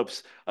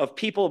envelopes of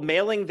people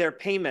mailing their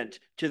payment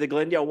to the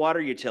Glendale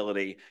Water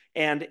Utility,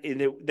 and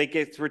they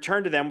get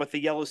returned to them with the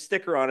yellow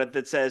sticker on it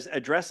that says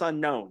address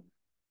unknown.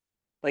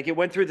 Like it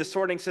went through the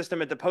sorting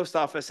system at the post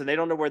office and they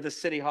don't know where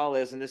this city hall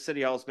is, and this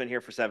city hall has been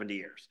here for 70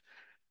 years.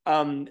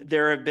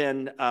 There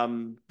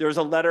was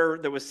a letter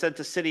that was sent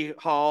to City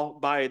Hall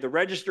by the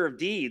Register of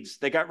Deeds.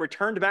 They got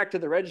returned back to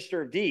the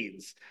Register of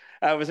Deeds.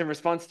 It was in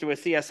response to a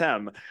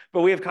CSM,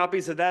 but we have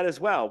copies of that as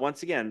well.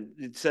 Once again,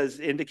 it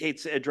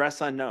indicates address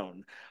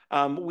unknown.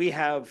 We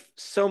have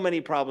so many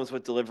problems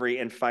with delivery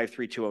in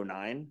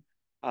 53209.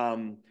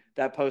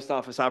 That post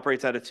office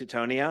operates out of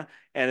Teutonia,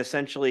 and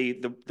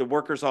essentially the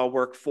workers all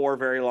work 4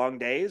 very long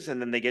days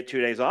and then they get 2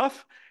 days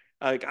off.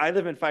 I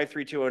live in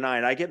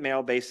 53209. I get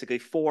mail basically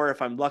 4,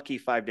 if I'm lucky,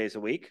 5 days a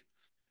week.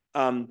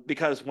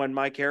 Because when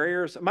my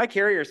carrier's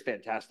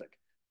fantastic.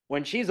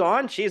 When she's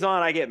on,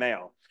 I get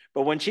mail.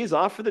 But when she's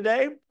off for the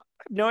day, I have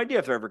no idea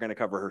if they're ever going to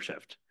cover her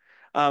shift.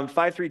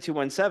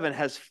 53217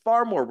 has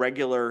far more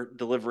regular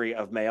delivery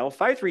of mail.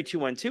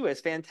 53212 has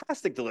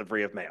fantastic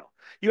delivery of mail.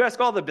 You ask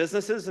all the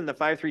businesses in the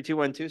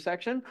 53212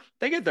 section,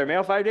 they get their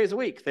mail 5 days a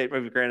week.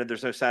 Granted,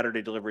 there's no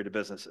Saturday delivery to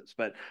businesses,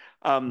 but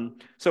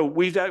so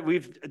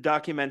we've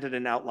documented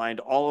and outlined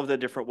all of the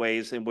different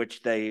ways in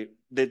which the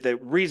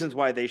reasons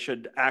why they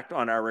should act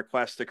on our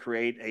request to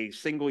create a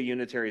single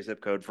unitary zip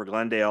code for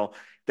Glendale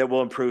that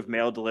will improve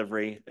mail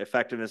delivery,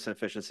 effectiveness and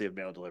efficiency of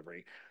mail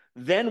delivery.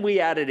 Then we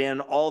added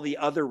in all the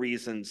other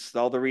reasons,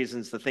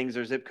 the things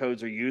our zip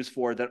codes are used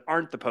for that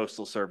aren't the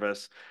Postal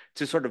Service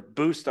to sort of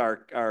boost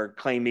our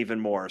claim even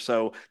more.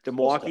 So the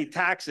Milwaukee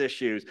tax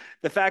issues,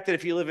 the fact that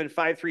if you live in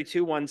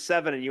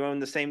 53217 and you own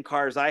the same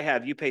car as I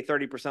have, you pay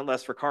 30%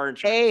 less for car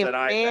insurance Hey, than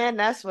I man,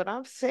 that's what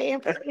I'm saying.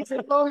 Praise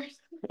the Lord.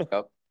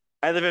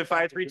 I live in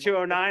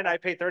 53209, I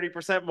pay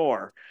 30%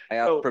 more. I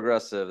asked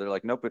Progressive, they're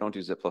like, nope, we don't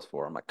do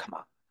Zip+4. I'm like, come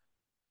on.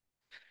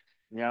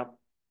 Yeah.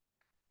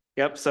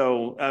 Yep.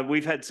 So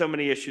we've had so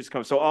many issues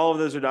come. So all of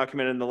those are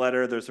documented in the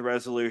letter. There's a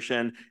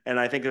resolution, and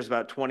I think there's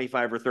about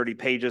 25 or 30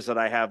 pages that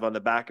I have on the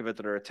back of it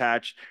that are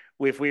attached.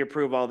 If we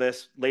approve all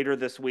this later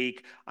this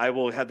week, I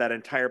will have that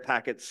entire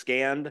packet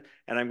scanned,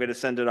 and I'm going to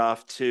send it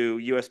off to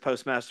U.S.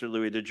 Postmaster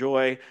Louis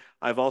DeJoy.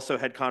 I've also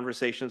had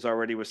conversations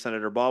already with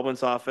Senator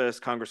Baldwin's office,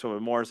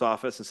 Congresswoman Moore's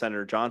office, and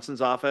Senator Johnson's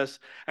office.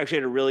 I actually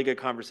had a really good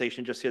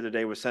conversation just the other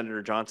day with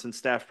Senator Johnson's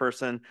staff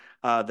person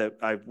that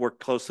I've worked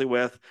closely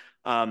with.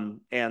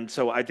 And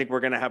so I think we're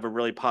going to have a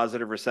really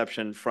positive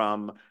reception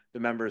from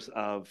the members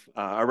of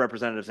our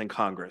representatives in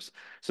Congress.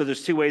 So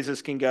there's two ways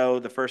this can go.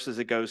 The first is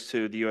it goes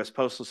to the U.S.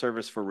 Postal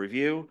Service for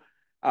review.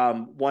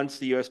 Once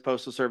the U.S.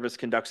 Postal Service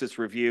conducts its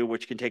review,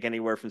 which can take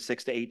anywhere from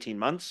 6 to 18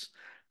 months,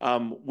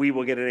 we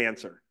will get an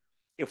answer.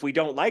 If we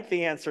don't like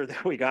the answer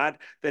that we got,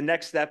 the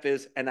next step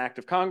is an act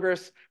of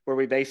Congress, where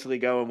we basically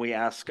go and we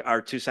ask our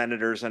 2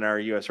 senators and our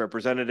U.S.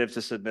 representatives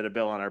to submit a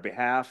bill on our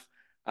behalf.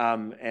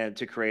 And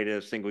to create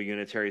a single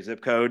unitary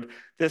zip code.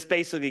 This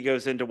basically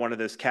goes into one of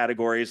those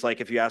categories,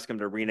 like if you ask them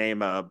to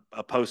rename a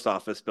post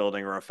office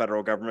building or a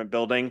federal government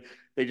building,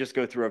 they just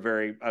go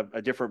through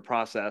a different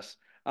process.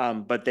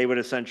 But they would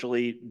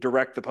essentially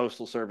direct the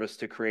Postal Service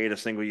to create a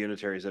single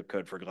unitary zip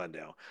code for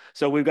Glendale.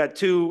 So we've got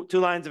two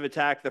lines of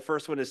attack. The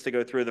first one is to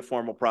go through the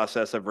formal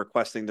process of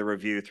requesting the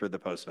review through the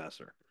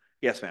postmaster.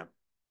 Yes, ma'am.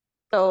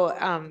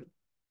 So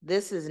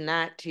this is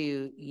not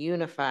to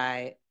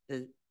unify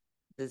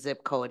the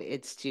zip code,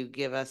 it's to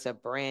give us a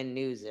brand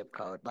new zip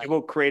code. It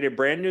will create a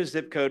brand new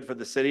zip code for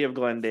the city of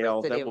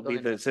Glendale that will be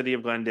the city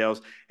of Glendale's.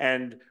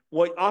 And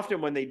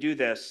often when they do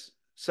this,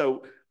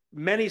 so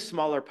many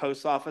smaller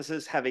post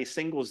offices have a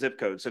single zip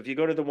code. So if you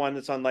go to the one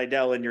that's on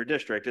Lydell in your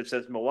district, it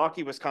says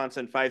Milwaukee,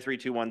 Wisconsin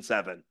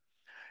 53217.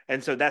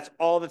 And so that's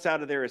all that's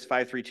out of there is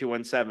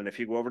 53217. If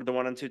you go over to the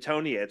one on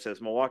Teutonia, it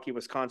says Milwaukee,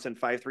 Wisconsin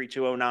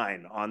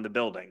 53209 on the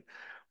building.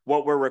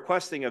 What we're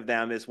requesting of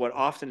them is what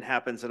often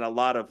happens in a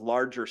lot of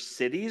larger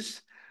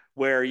cities,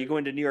 where you go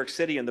into New York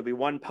City and there'll be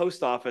one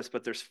post office,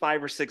 but there's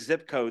 5 or 6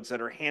 zip codes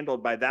that are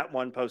handled by that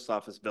one post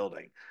office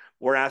building.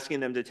 We're asking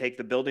them to take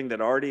the building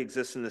that already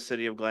exists in the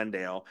city of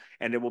Glendale,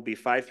 and it will be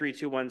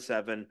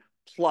 53217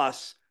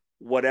 plus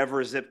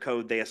whatever zip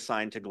code they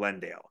assign to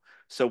Glendale.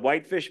 So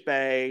Whitefish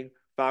Bay,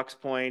 Fox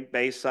Point,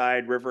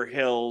 Bayside, River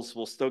Hills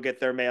will still get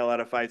their mail out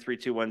of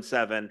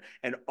 53217,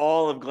 and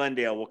all of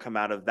Glendale will come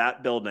out of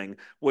that building,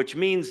 which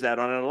means that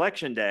on an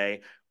election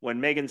day, when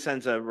Megan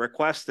sends a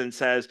request and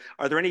says,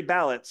 are there any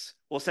ballots?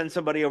 We'll send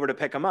somebody over to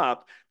pick them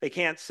up. They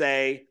can't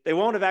say, they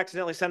won't have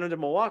accidentally sent them to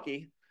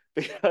Milwaukee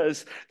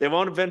because they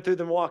won't have been through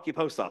the Milwaukee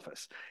post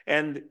office.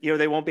 And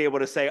they won't be able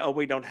to say, oh,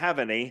 we don't have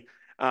any,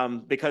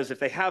 because if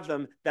they have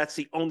them, that's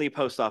the only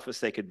post office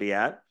they could be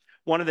at.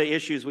 One of the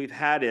issues we've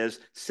had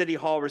is City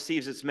Hall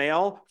receives its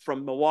mail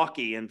from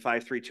Milwaukee in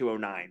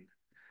 53209.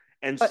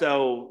 And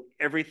so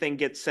everything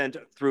gets sent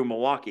through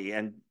Milwaukee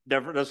and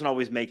never doesn't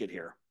always make it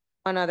here.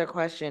 One other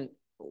question.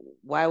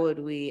 Why would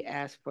we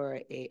ask for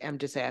I'm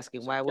just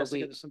asking, why would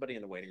we? There's somebody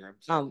in the waiting room.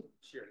 Oh,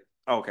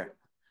 okay.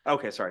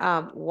 Okay, sorry.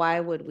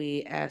 Why would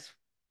we ask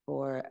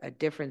for a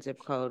different zip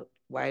code?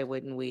 Why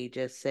wouldn't we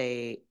just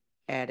say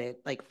add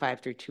it like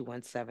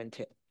 53217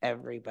 to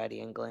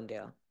everybody in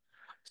Glendale?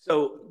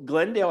 So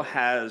Glendale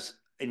has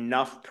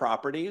enough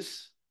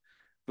properties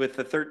with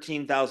the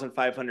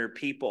 13,500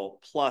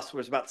 people, plus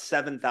there's about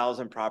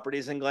 7,000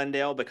 properties in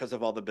Glendale because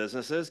of all the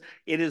businesses.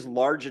 It is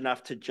large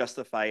enough to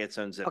justify its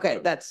own zip Okay,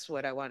 code. that's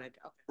what I wanted.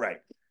 Okay. Right.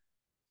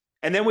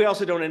 And then we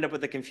also don't end up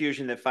with the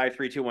confusion that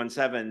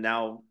 53217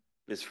 now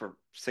is for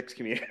 6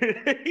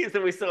 communities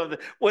and we still have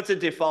what's it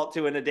default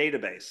to in a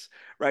database,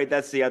 right?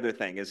 That's the other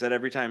thing, is that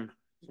every time.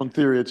 In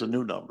theory, it's a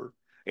new number.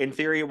 In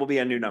theory, it will be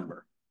a new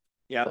number.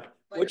 Yeah.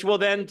 Which will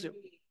then.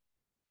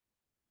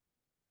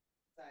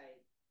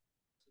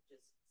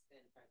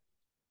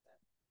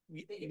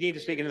 You need to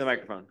speak into the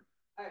microphone.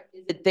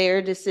 Is it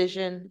their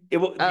decision? It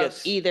will,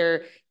 yes.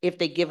 Either if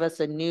they give us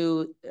a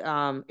new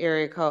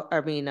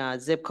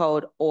zip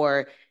code,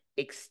 or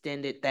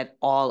extend it that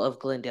all of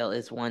Glendale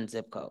is one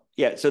zip code.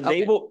 Yeah, so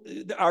they will,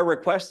 our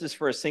request is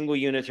for a single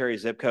unitary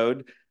zip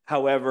code.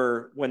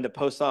 However, when the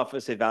post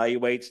office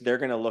evaluates, they're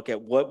going to look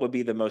at what would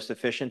be the most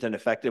efficient and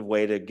effective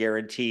way to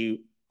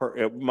guarantee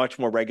a much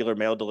more regular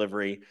mail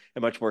delivery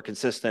and much more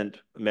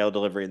consistent mail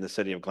delivery in the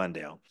city of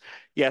Glendale.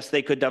 Yes,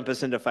 they could dump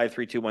us into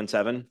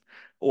 53217,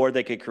 or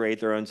they could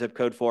create their own zip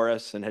code for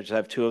us and just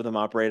have two of them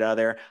operate out of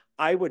there.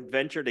 I would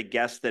venture to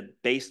guess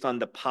that based on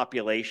the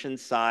population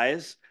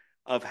size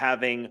of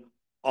having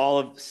all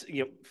of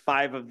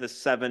 5 of the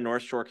 7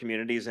 North Shore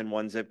communities in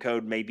one zip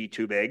code may be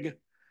too big.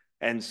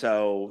 And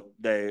so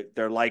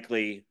they're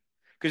likely,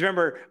 because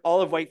remember,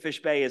 all of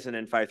Whitefish Bay isn't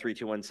in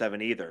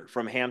 53217 either.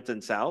 From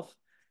Hampton South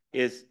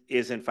is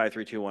in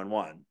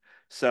 53211.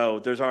 So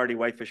there's already,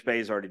 Whitefish Bay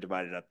is already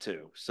divided up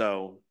too.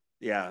 So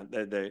yeah,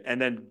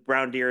 and then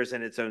Brown Deer is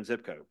in its own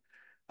zip code.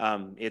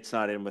 It's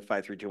not in with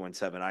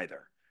 53217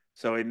 either.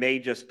 So it may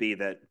just be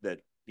that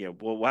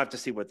we'll have to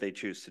see what they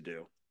choose to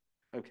do.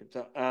 Okay,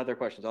 so other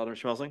questions, Alderman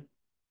Schmelzing?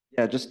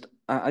 Yeah,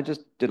 I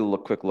just did a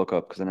quick look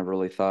up because I never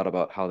really thought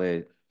about how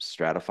they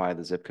stratify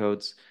the zip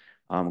codes.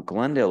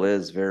 Glendale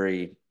is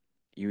very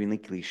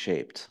uniquely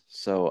shaped.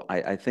 So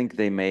I think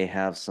they may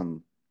have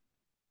some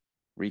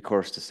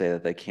recourse to say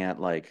that they can't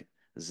like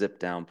zip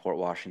down Port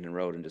Washington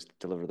Road and just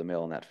deliver the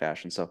mail in that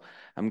fashion. So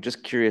I'm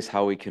just curious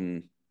how we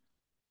can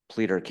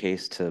plead our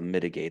case to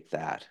mitigate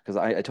that. Because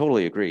I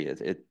totally agree.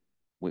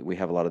 We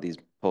have a lot of these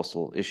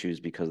postal issues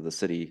because of the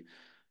city,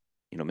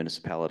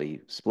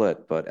 municipality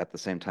split, but at the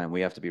same time,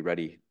 we have to be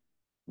ready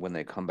when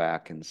they come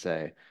back and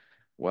say,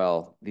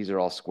 well, these are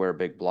all square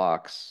big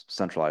blocks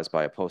centralized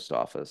by a post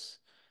office.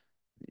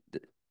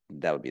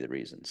 That would be the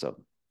reason. So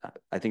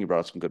I think you brought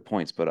up some good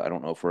points, but I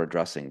don't know if we're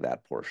addressing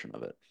that portion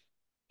of it.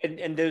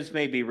 And those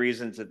may be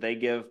reasons that they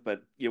give,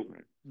 but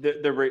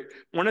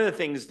one of the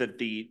things that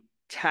the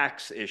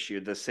tax issue,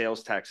 the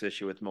sales tax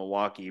issue with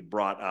Milwaukee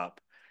brought up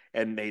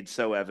and made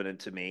so evident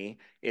to me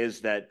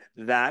is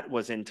that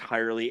was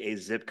entirely a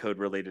zip code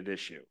related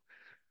issue.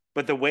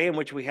 But the way in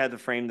which we had to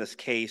frame this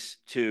case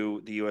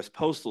to the U.S.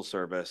 Postal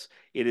Service,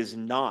 it is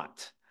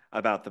not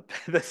about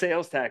the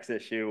sales tax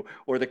issue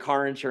or the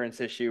car insurance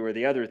issue or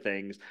the other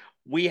things.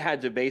 We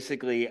had to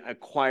basically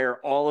acquire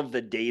all of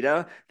the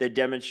data that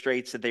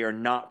demonstrates that they are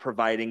not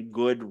providing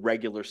good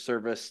regular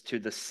service to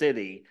the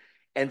city.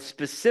 And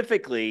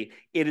specifically,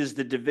 it is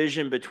the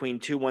division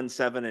between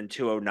 217 and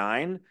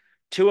 209.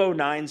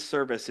 209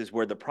 service is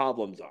where the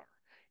problems are.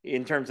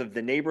 In terms of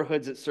the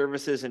neighborhoods it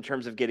services, in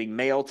terms of getting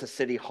mail to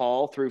City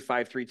Hall through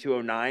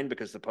 53209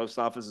 because the post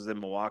office is in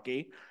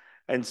Milwaukee.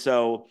 And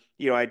so,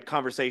 I had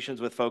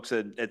conversations with folks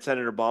at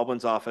Senator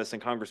Baldwin's office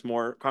and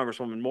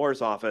Congresswoman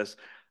Moore's office,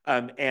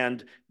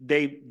 and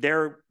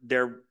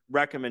their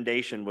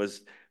recommendation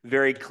was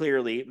very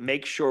clearly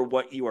make sure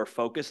what you are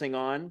focusing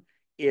on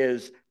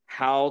is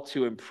how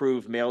to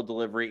improve mail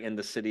delivery in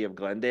the city of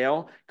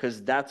Glendale,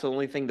 because that's the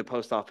only thing the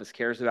post office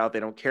cares about. They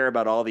don't care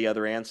about all the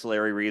other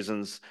ancillary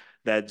reasons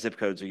that zip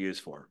codes are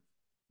used for.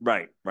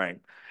 Right.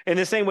 In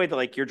the same way that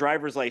like your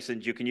driver's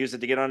license, you can use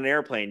it to get on an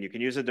airplane, you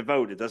can use it to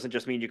vote. It doesn't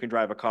just mean you can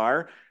drive a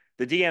car.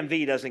 The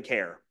DMV doesn't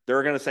care.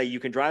 They're going to say you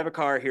can drive a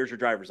car, here's your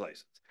driver's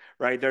license,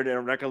 right? They're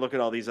not going to look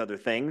at all these other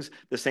things.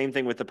 The same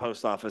thing with the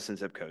post office and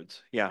zip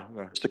codes. Yeah.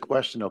 Just a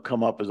question that'll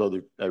come up as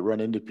I run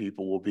into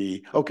people will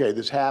be, okay,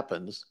 this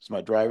happens. So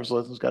my driver's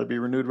license got to be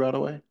renewed right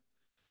away?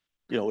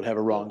 Would have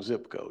a wrong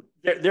zip code.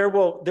 There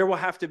will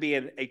have to be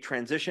a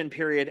transition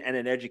period and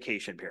an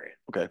education period.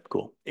 Okay,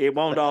 cool. It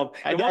won't all.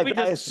 I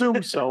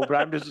assume so,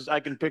 but I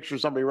can picture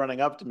somebody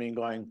running up to me and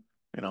going,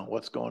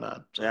 what's going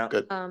on? So, yeah.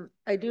 Good.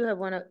 I do have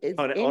one. Is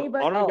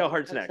anybody? I'll go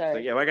hard next. So,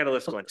 yeah, I got a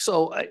list going.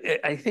 So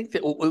I think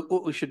that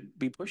what we should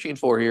be pushing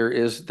for here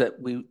is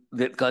that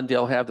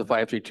Glendale have the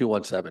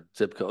 53217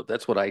 zip code.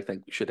 That's what I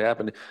think should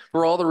happen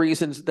for all the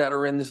reasons that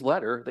are in this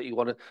letter that you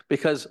want to,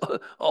 because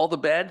all the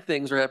bad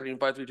things are happening in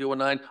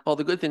 53219, all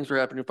the good things are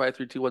happening in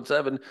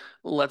 53217.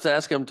 Let's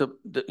ask them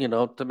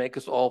to make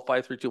us all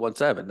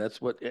 53217.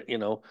 That's what,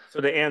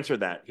 So to answer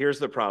that, here's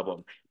the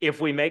problem.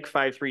 If we make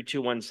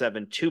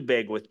 53217 too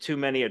big with too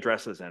many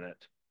addresses in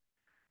it,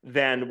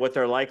 then what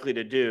they're likely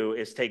to do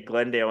is take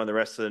Glendale and the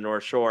rest of the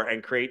North Shore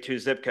and create 2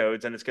 zip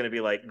codes. And it's going to be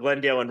like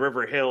Glendale and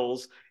River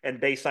Hills,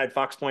 and Bayside,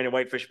 Fox Point, and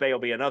Whitefish Bay will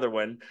be another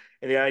one.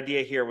 And the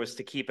idea here was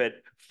to keep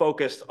it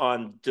focused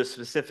on just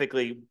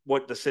specifically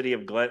what the city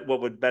of what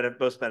would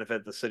most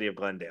benefit the city of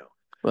Glendale.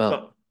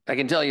 Well, I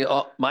can tell you,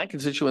 my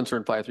constituents are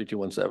in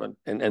 53217,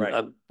 and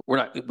right.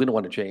 We don't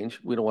want to change.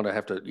 We don't want to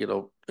have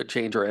to,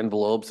 change our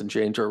envelopes and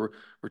change our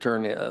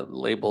return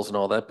labels and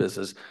all that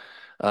business.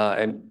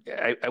 And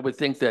I would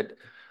think that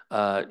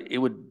it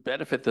would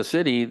benefit the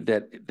city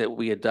that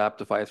we adopt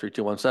the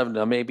 53217.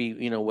 Now, maybe,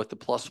 with the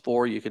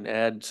 +4, you can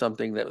add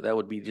something that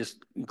would be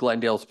just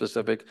Glendale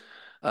specific.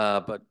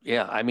 But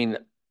yeah, I mean,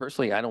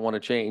 personally, I don't want to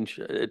change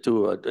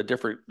to a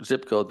different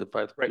zip code than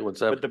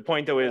 53217. But the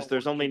point though is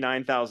there's only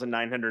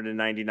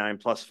 9,999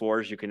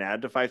 +4s you can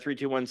add to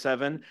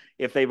 53217.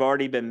 If they've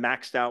already been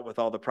maxed out with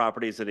all the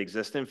properties that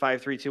exist in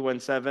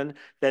 53217,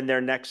 then their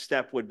next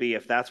step would be,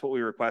 if that's what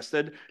we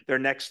requested, their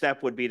next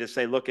step would be to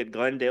say, look at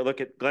Glendale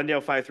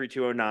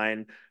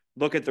 53209.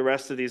 look at the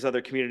rest of these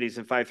other communities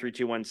in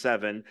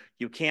 53217.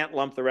 You can't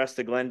lump the rest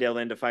of Glendale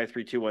into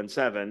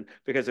 53217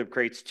 because it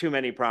creates too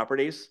many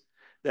properties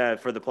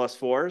for the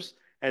 +4s.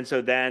 And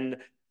so then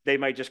they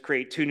might just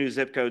create 2 new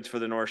zip codes for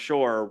the North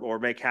Shore or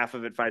make half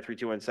of it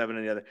 53217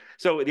 and the other.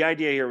 So the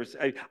idea here was,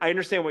 I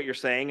understand what you're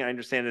saying. I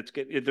understand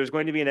there's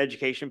going to be an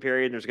education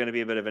period and there's going to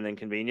be a bit of an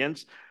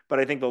inconvenience, but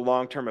I think the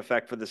long-term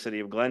effect for the city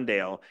of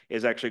Glendale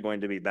is actually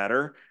going to be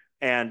better.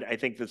 And I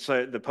think that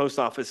the post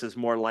office is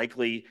more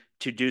likely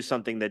to do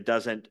something that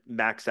doesn't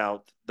max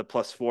out the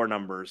 +4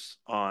 numbers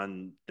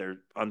on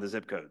the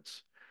zip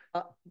codes.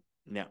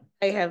 Yeah.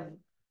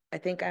 I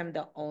think I'm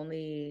the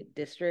only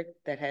district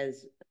that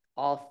has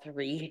all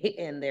 3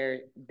 in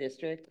their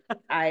district.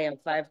 I am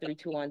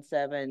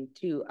 53217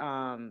 to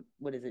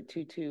what is it,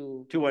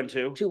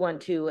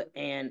 212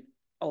 and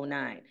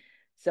 09.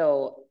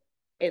 So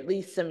at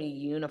least some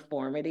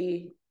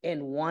uniformity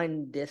in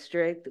one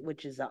district,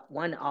 which is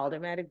one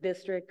aldermanic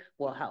district,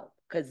 will help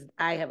because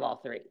I have all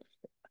 3.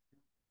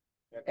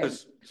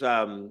 Because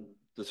the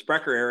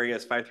Sprecher area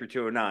is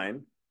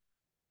 53209.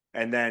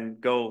 And then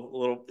go a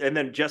little, and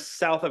then just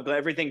south of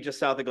everything just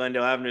south of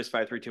Glendale Avenue is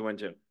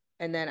 53212.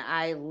 And then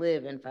I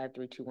live in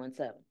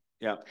 53217.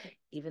 Yeah.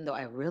 Even though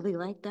I really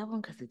like that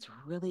one because it's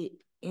really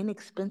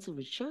inexpensive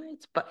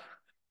insurance, but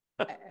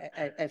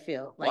I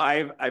feel like.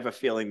 Well, I have a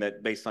feeling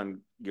that based on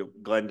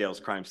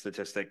Glendale's crime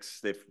statistics,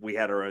 if we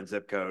had our own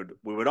zip code,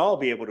 we would all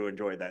be able to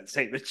enjoy that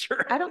same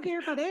insurance. I don't care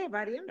about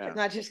everybody. I'm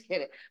not just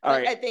kidding. All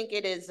But right. I think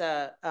it is.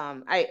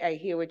 I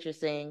hear what you're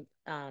saying,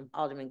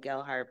 Alderman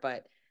Gelhardt,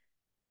 but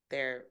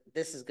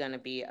this is going to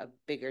be a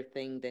bigger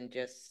thing than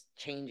just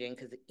changing,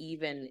 because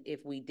even if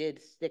we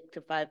did stick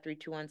to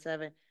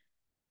 53217,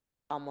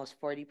 almost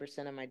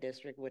 40% of my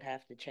district would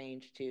have to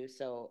change too,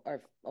 so,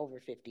 or over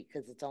 50,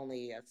 because it's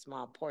only a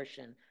small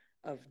portion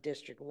of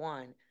District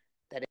 1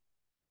 that.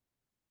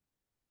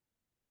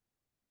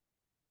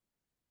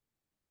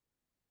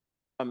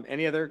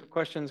 Any other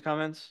questions,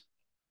 comments?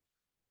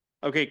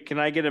 Okay, can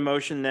I get a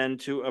motion then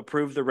to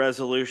approve the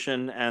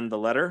resolution and the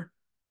letter?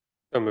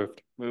 So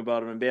moved. Moved by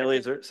Alderman Bailey,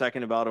 is there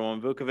second by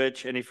Alderman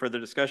Vukovic? Any further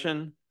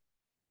discussion?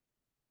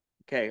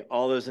 Okay,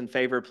 all those in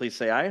favor, please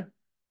say aye.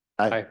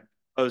 Aye.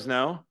 Opposed,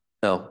 no?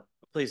 No.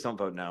 Please don't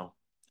vote no.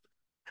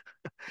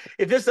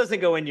 If this doesn't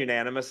go in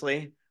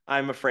unanimously,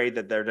 I'm afraid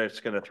that they're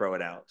just going to throw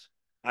it out.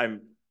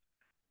 I'm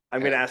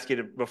going to ask you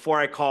to, before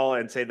I call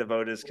and say the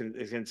vote is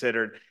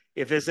considered,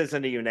 if this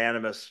isn't a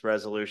unanimous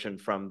resolution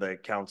from the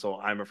council,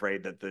 I'm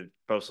afraid that the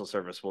Postal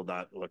Service will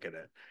not look at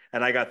it.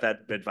 And I got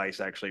that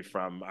advice actually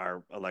from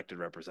our elected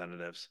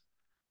representatives.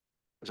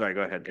 Sorry,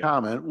 go ahead.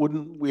 Comment,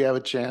 wouldn't we have a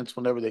chance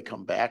whenever they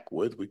come back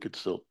with, we could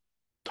still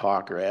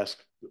talk or ask,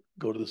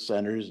 go to the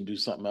centers and do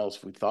something else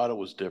if we thought it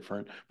was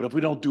different. But if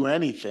we don't do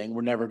anything,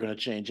 we're never going to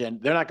change.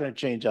 And they're not going to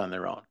change on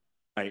their own.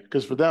 Right.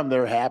 Because for them,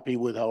 they're happy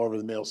with however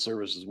the mail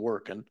service is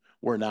working.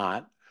 We're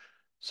not.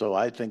 So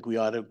I think we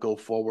ought to go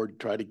forward,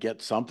 try to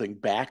get something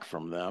back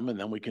from them, and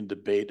then we can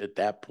debate at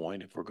that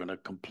point if we're going to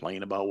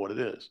complain about what it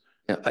is.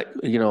 Yeah,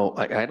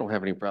 I don't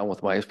have any problem with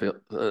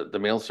the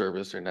mail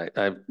service, and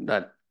I'm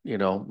not,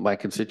 my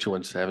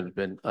constituents haven't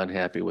been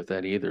unhappy with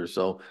that either.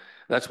 So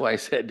that's why I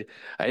said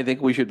I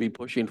think we should be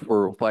pushing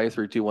for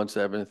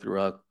 53217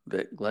 throughout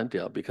the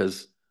Glendale,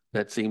 because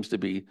that seems to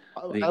be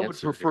the I would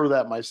answer prefer here.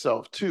 that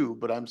myself too,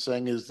 but I'm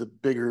saying is the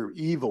bigger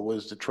evil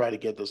is to try to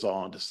get this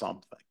all into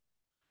something.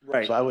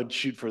 Right. So I would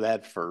shoot for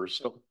that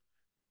first.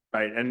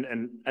 Right,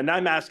 and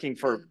I'm asking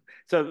for,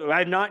 so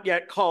I've not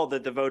yet called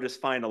that the vote is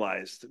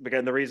finalized.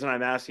 Because the reason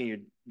I'm asking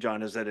you,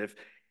 John, is that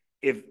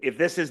if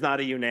this is not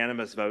a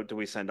unanimous vote, do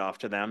we send off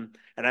to them?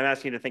 And I'm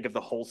asking you to think of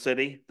the whole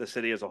city, the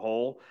city as a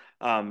whole,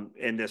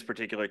 in this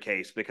particular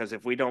case, because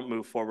if we don't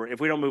move forward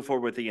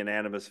with the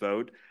unanimous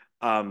vote,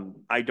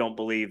 I don't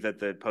believe that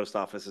the post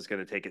office is going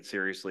to take it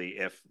seriously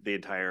if the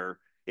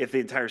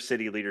entire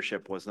city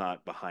leadership was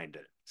not behind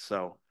it.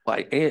 So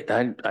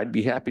I'd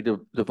be happy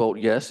to vote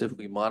yes if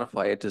we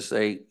modify it to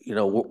say,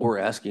 we're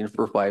asking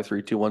for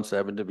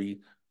 53217 to be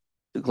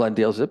the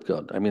Glendale zip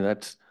code. I mean,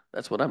 that's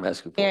what I'm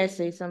asking for. May I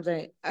say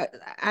something?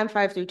 I'm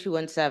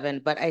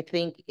 53217, but I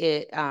think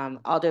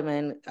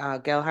Alderman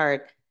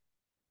Gelhardt,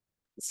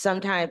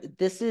 sometimes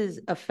this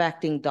is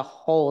affecting the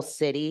whole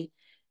city.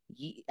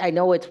 I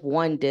know it's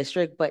one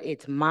district, but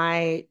it's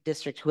my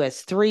district who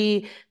has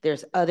 3.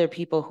 There's other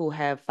people who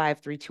have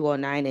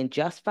 53209 and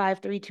just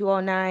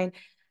 53209.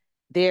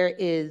 There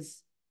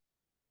is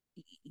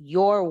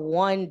your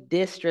one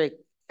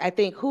district, I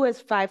think, who has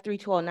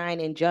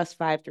 53209 and just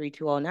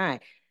 53209.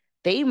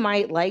 They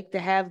might like to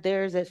have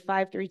theirs as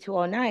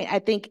 53209. I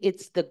think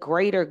it's the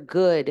greater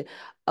good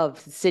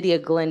of the city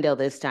of Glendale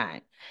this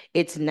time.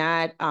 It's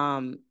not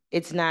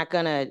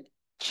gonna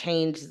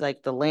change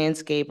like the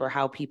landscape or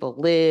how people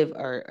live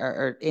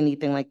or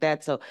anything like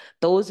that. So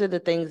those are the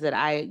things that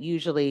I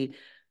usually,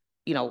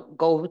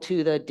 go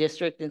to the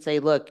district and say,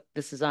 look,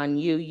 this is on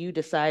you. You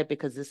decide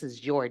because this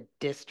is your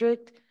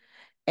district.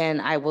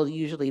 And I will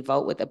usually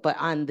vote with it. But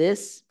on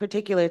this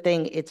particular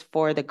thing, it's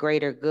for the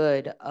greater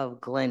good of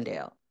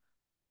Glendale.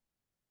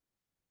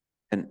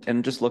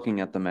 And just looking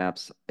at the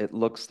maps, it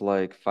looks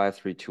like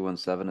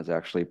 53217 is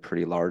actually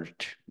pretty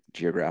large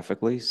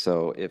geographically.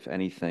 So if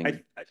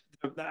anything,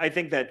 I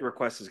think that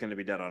request is going to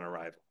be dead on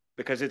arrival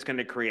because it's going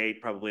to create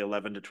probably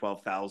 11 to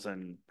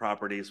 12,000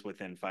 properties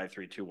within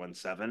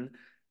 53217.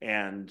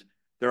 And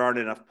there aren't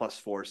enough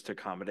 +4s to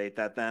accommodate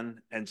that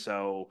then. And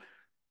so,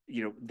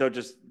 you know, they'll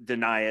just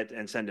deny it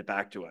and send it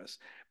back to us.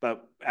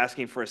 But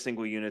asking for a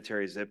single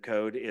unitary zip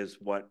code is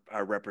what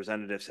our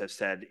representatives have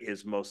said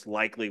is most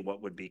likely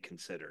what would be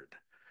considered.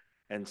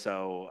 And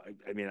so,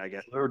 I mean, I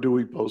guess. Or do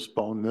we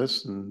postpone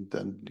this and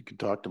then you can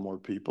talk to more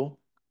people?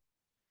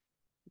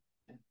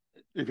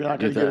 If you're not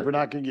gonna get, if we're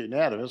not gonna get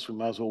unanimous, we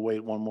might as well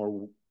wait one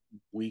more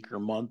week or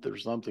month or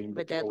something.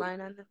 The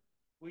deadline on that?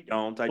 We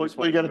don't.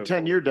 We got a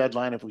 10-year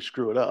deadline if we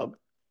screw it up.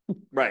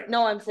 Right.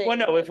 No, I'm saying. Well,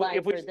 no, if we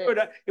for screw it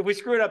up, if we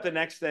screw it up, the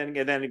next thing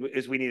then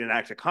is we need an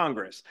act of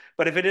Congress.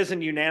 But if it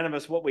isn't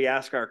unanimous, what we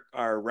ask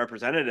our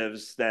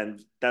representatives,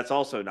 then that's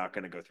also not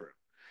going to go through.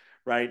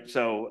 Right.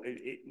 So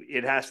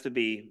it has to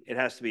be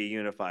a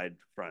unified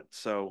front.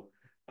 So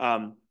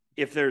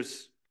if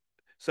there's,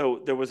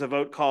 so there was a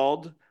vote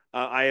called.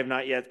 I have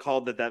not yet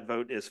called that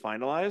vote is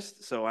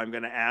finalized. So I'm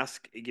going to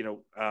ask, you know,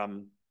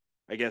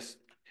 I guess,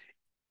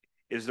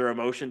 is there a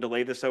motion to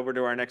lay this over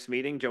to our next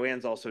meeting?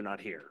 Joanne's also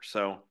not here.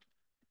 So.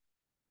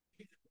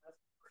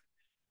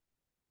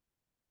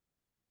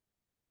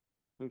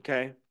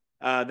 Okay,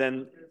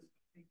 then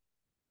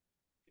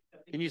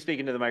can you speak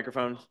into the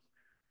microphone?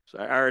 So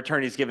our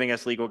attorney's giving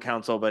us legal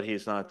counsel, but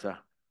he's not.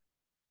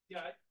 Yeah,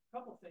 a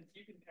couple things.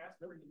 You can ask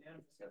for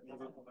unanimous.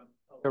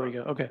 There we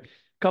go. Okay.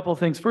 Couple of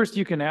things. First,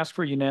 you can ask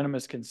for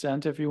unanimous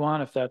consent if you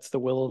want, if that's the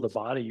will of the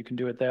body, you can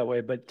do it that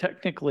way. But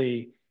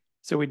technically,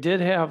 so we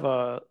did have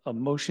a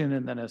motion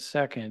and then a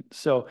second.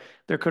 So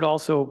there could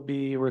also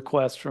be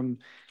requests from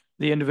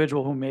the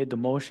individual who made the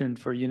motion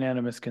for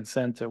unanimous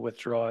consent to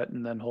withdraw it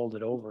and then hold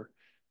it over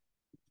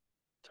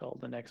till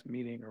the next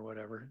meeting or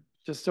whatever.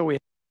 Just so we,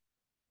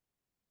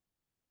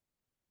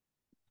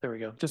 there we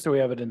go. Just so we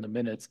have it in the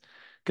minutes.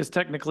 Because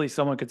technically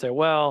someone could say,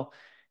 well,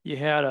 you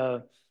had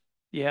a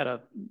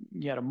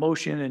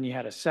motion and you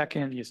had a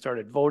second, you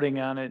started voting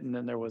on it, and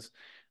then there was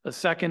a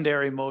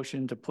secondary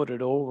motion to put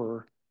it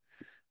over.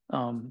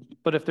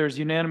 But if there's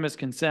unanimous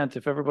consent,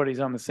 if everybody's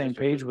on the same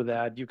page with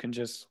that, you can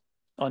just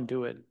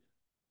undo it.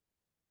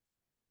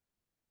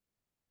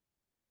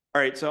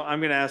 All right, so I'm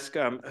going to ask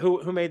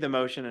who made the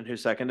motion and who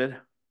seconded?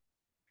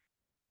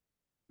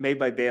 Made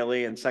by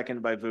Bailey and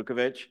seconded by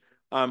Vukovic.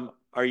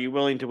 Are you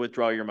willing to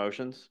withdraw your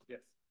motions? Yes.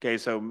 Okay,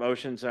 so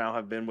motions now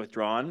have been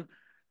withdrawn.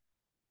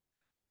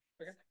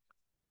 Okay.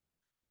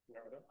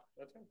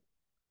 That's fine.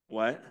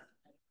 What?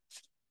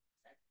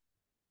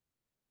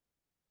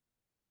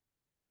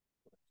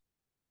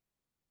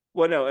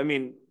 Well, no, I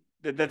mean,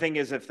 the thing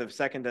is, if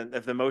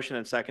the motion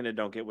and seconded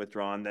don't get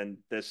withdrawn, then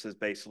this is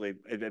basically,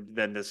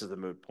 then this is the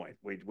moot point.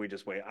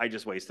 I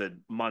just wasted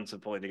months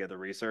of pulling together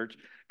research,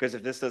 because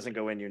if this doesn't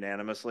go in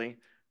unanimously,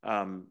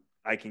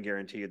 I can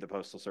guarantee you the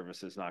Postal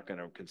Service is not going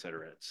to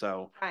consider it.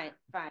 So. Fine.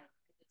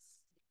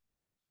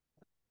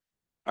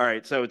 All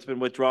right, so it's been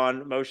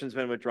withdrawn, motion's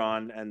been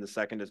withdrawn, and the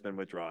second has been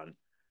withdrawn.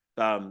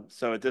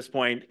 So at this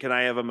point, can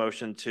I have a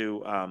motion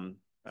to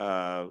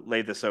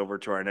lay this over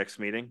to our next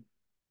meeting?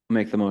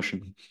 make the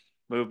motion.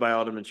 Moved by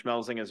Alderman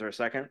Schmelzing. Is there a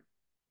second?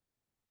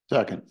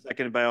 Second.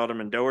 Seconded by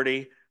Alderman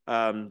Doherty.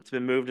 It's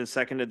been moved and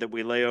seconded that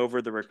we lay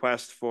over the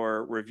request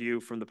for review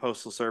from the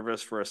Postal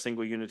Service for a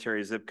single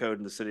unitary zip code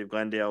in the city of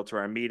Glendale to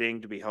our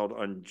meeting to be held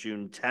on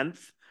June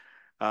 10th.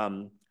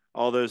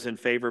 All those in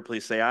favor,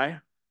 please say aye.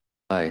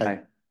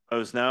 Aye.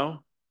 Opposed,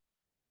 no.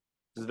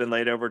 This has been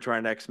laid over to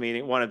our next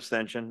meeting. One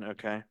abstention.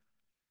 Okay.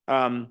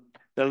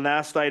 The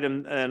last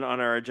item then on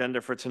our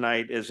agenda for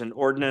tonight is an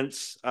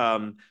ordinance.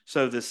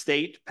 So the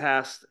state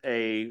passed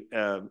a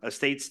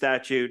state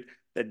statute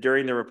that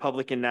during the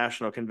Republican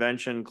National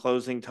Convention,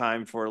 closing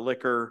time for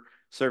liquor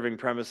serving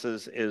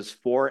premises is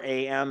 4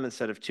 a.m.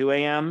 instead of 2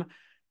 a.m.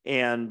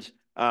 And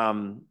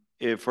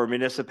for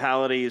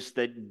municipalities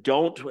that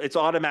don't, it's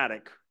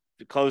automatic.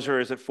 The closure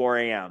is at 4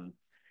 a.m.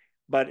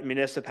 But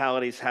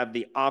municipalities have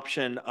the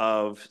option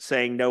of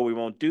saying, no, we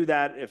won't do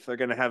that if they're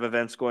going to have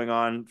events going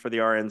on for the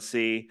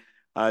RNC.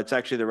 It's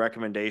actually the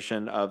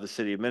recommendation of the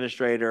city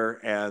administrator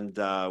and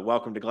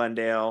Welcome to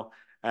Glendale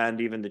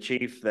and even the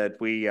chief that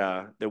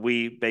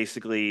we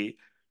basically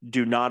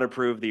do not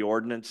approve the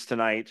ordinance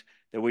tonight,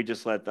 that we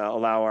just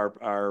allow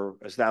our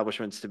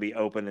establishments to be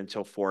open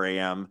until 4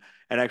 a.m.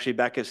 And actually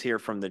Becca's here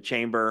from the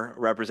chamber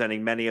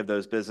representing many of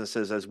those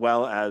businesses as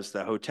well as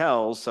the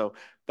hotels. So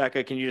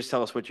Becca, can you just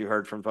tell us what you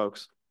heard from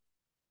folks,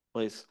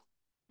 please?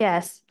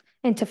 Yes.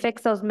 And to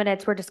fix those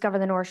minutes, we're Discover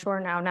the North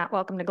Shore now, not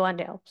Welcome to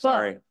Glendale.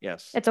 Sorry.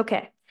 Yes. It's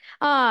okay.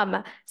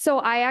 So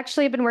I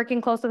actually have been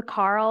working close with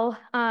Carl,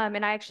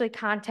 and I actually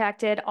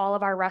contacted all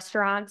of our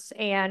restaurants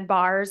and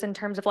bars in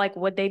terms of like,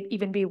 would they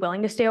even be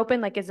willing to stay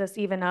open? Like, is this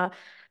even a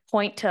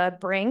point to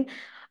bring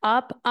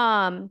up?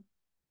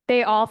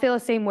 They all feel the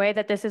same way,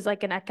 that this is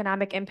like an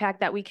economic impact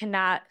that we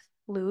cannot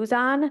lose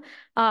on.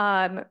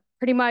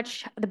 pretty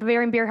much the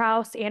Bavarian Beer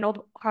House and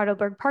Old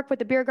Heidelberg Park with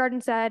the beer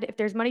garden said, if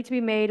there's money to be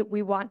made,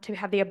 we want to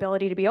have the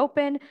ability to be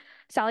open.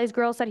 Sally's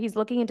Grill said he's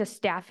looking into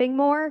staffing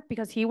more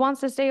because he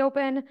wants to stay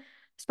open.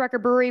 Sprecher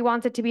Brewery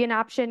wants it to be an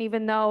option,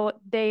 even though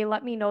they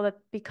let me know that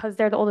because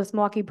they're the oldest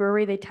Milwaukee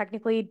brewery, they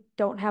technically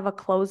don't have a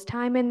close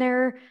time in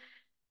their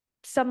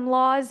some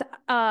laws.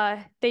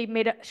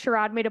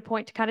 Sherrod made a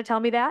point to kind of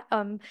tell me that.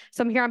 So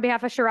I'm here on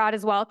behalf of Sherrod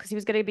as well, because he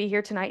was going to be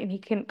here tonight and he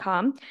couldn't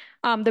come.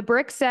 The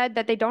Brick said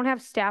that they don't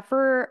have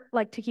staffer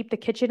to keep the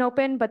kitchen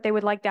open, but they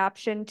would like the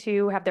option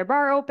to have their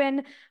bar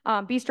open.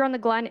 Bistro on the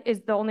Glen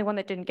is the only one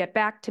that didn't get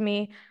back to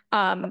me.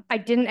 I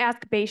didn't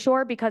ask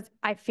Bayshore because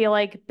I feel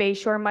like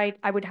Bayshore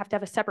I would have to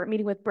have a separate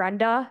meeting with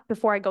Brenda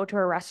before I go to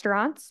her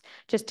restaurants,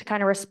 just to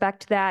kind of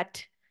respect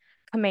that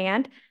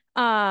command.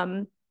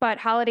 But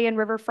Holiday Inn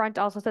Riverfront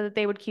also said that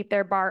they would keep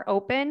their bar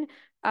open.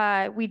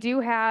 We do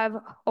have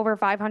over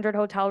 500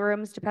 hotel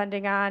rooms,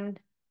 depending on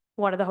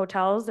one of the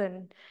hotels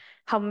and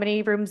how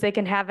many rooms they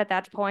can have at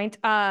that point.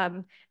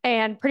 And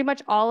pretty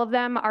much all of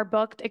them are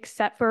booked,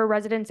 except for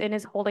Residence Inn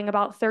is holding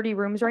about 30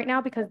 rooms right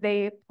now because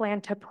they plan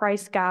to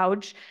price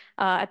gouge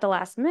at the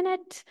last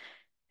minute.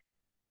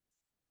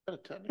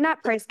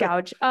 Not price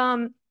gouge.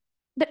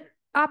 The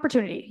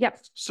opportunity. Yep.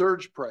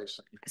 Surge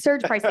pricing.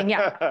 Surge pricing.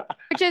 Yeah.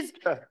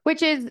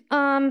 which is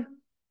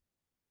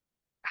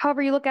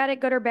however you look at it,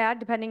 good or bad,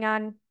 depending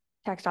on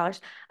tax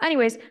dollars.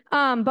 Anyways,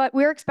 but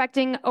we're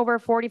expecting over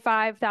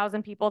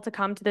 45,000 people to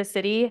come to the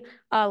city.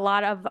 A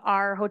lot of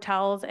our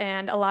hotels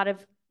and a lot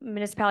of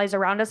municipalities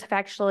around us have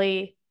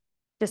actually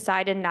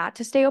decided not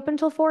to stay open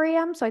till 4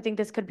 a.m. So I think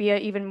this could be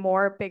an even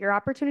more bigger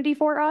opportunity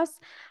for us.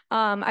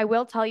 I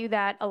will tell you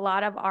that a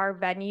lot of our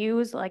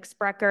venues like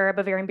Sprecher,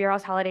 Bavarian Beer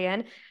House, Holiday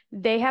Inn,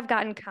 they have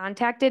gotten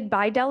contacted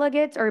by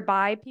delegates or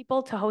by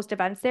people to host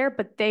events there,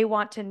 but they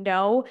want to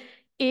know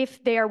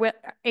if they are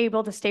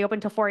able to stay open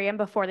till 4 a.m.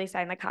 before they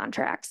sign the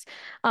contracts.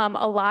 A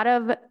lot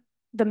of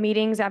the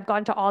meetings, I've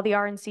gone to all the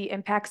RNC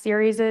Impact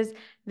Series,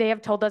 they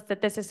have told us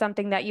that this is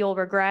something that you'll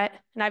regret.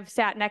 And I've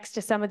sat next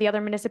to some of the other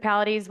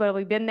municipalities where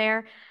we've been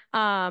there,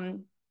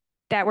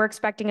 that we're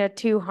expecting a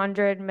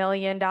 $200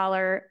 million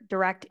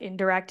direct,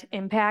 indirect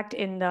impact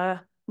in the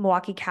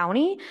Milwaukee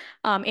County,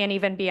 and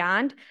even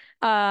beyond.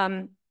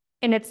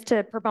 And it's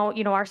to promote,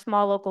 our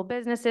small local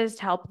businesses,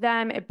 to help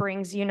them. It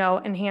brings,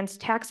 enhanced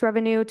tax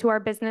revenue to our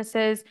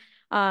businesses,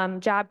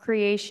 job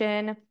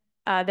creation.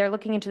 They're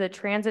looking into the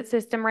transit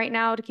system right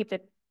now to keep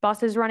the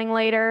buses running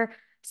later.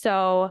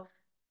 So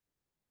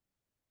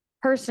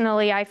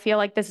personally, I feel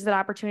like this is an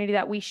opportunity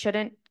that we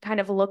shouldn't kind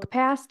of look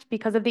past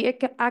because of the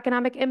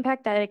economic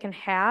impact that it can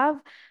have.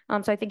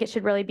 So I think it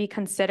should really be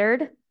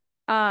considered.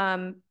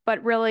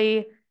 But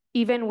really,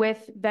 even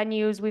with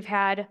venues, we've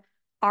had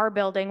our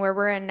building where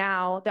we're in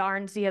now, the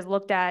RNC has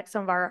looked at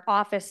some of our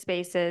office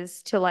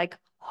spaces to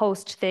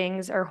host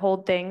things or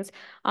hold things.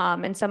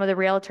 And some of the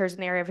realtors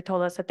in the area have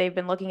told us that they've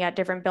been looking at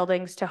different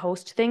buildings to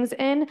host things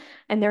in,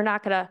 and they're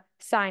not going to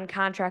sign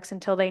contracts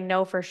until they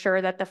know for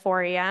sure that the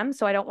 4 a.m.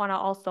 So I don't want to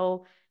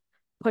also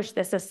push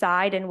this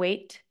aside and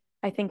wait.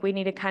 I think we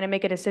need to kind of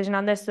make a decision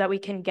on this so that we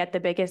can get the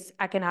biggest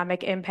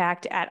economic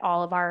impact at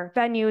all of our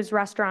venues,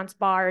 restaurants,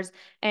 bars.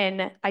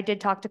 And I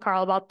did talk to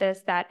Carl about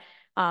this, that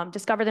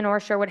Discover the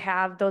North Shore would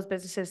have those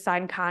businesses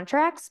sign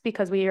contracts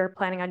because we are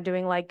planning on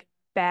doing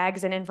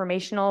bags and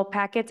informational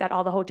packets at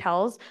all the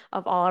hotels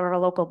of all of our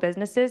local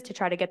businesses to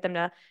try to get them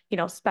to,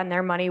 spend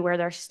their money where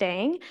they're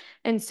staying.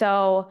 And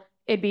so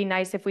it'd be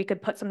nice if we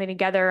could put something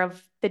together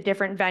of the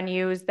different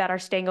venues that are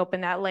staying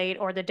open that late,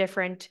 or the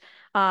different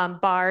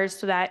bars,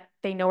 so that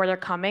they know where they're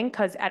coming.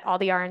 Because at all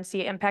the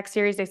RNC Impact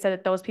Series, they said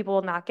that those people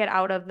will not get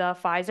out of the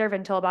Fiserv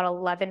until about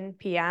 11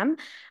 p.m.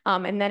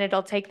 And then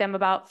it'll take them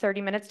about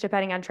 30 minutes,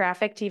 depending on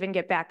traffic, to even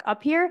get back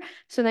up here.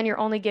 So then you're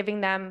only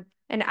giving them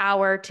an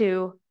hour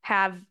to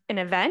have an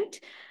event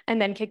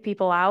and then kick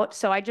people out.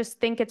 So I just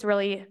think it's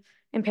really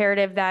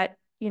imperative that,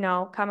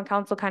 Common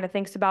Council kind of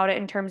thinks about it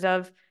in terms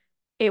of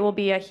it will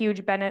be a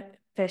huge benefit.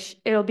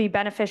 It'll be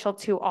beneficial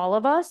to all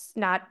of us,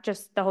 not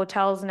just the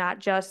hotels, not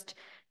just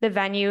the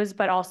venues,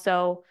 but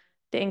also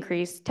the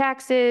increased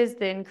taxes,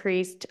 the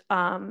increased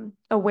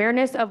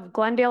awareness of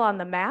Glendale on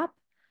the map.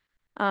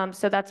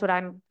 So that's what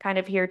I'm kind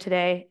of here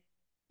today.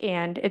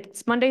 And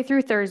it's Monday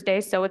through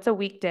Thursday, so it's a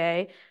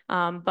weekday,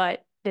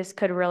 but this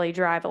could really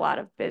drive a lot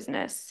of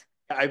business.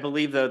 I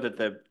believe, though,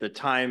 that the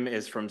time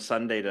is from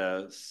Sunday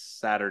to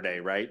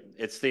Saturday, right?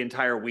 It's the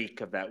entire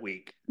week of that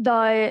week.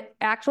 The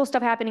actual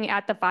stuff happening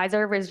at the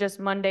Fiserv is just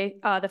Monday,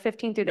 the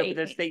 15th through the 18th.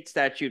 The state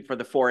statute for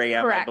the 4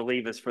 a.m., Correct. I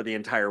believe, is for the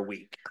entire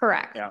week.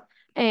 Correct. Yeah.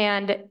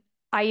 And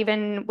I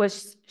even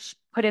was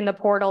put in the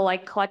portal,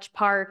 Clutch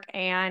Park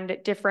and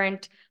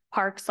different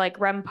parks, like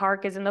Rem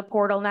Park is in the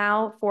portal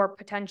now for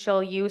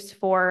potential use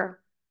for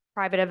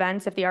private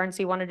events if the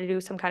RNC wanted to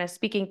do some kind of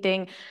speaking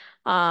thing,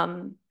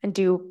 and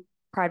do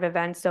private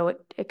events. So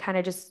it kind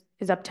of just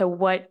is up to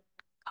what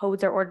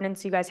codes or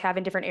ordinance you guys have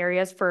in different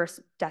areas for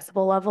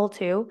decibel level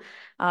too.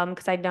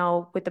 Because I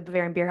know with the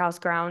Bavarian Beer House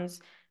grounds,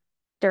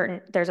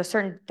 there's a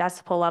certain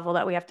decibel level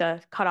that we have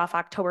to cut off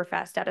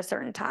Oktoberfest at a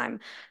certain time.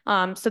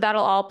 So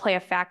that'll all play a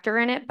factor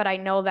in it, but I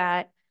know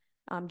that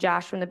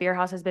Josh from the Beer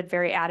House has been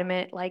very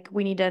adamant, like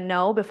we need to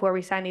know before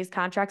we sign these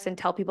contracts and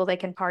tell people they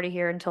can party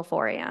here until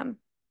 4 a.m.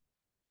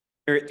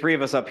 Three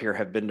of us up here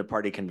have been to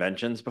party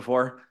conventions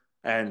before.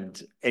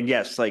 And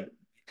yes, like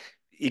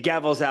it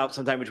gavels out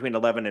sometime between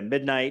 11 and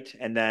midnight,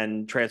 and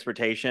then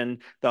transportation,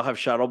 they'll have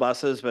shuttle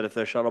buses, but if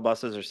their shuttle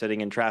buses are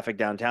sitting in traffic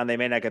downtown, they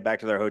may not get back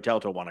to their hotel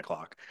till 1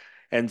 o'clock.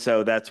 And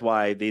so that's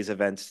why these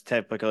events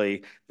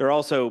typically, they're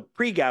also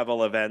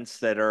pre-gavel events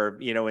that are,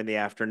 you know, in the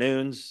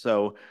afternoons.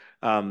 So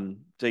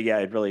yeah,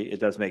 it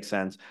does make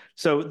sense.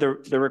 So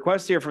the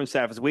request here from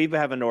staff is we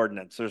have an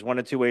ordinance. There's one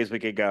of two ways we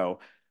could go.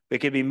 It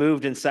could be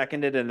moved and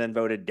seconded and then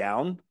voted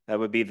down. That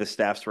would be the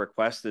staff's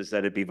request, is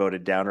that it be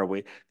voted down,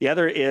 or the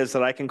other is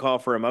that I can call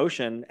for a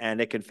motion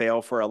and it can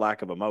fail for a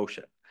lack of a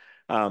motion.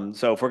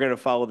 So if we're going to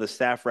follow the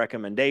staff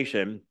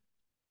recommendation,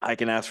 I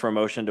can ask for a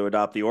motion to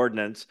adopt the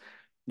ordinance.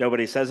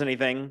 Nobody says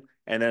anything,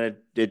 and then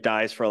it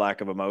dies for lack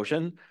of a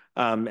motion.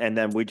 And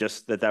then we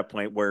just, at that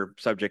point, we're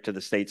subject to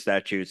the state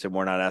statutes and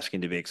we're not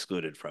asking to be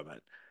excluded from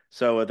it.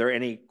 So are there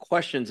any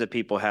questions that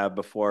people have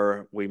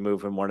before we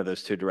move in one of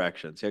those two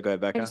directions? Yeah, go ahead,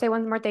 Becca. Can I say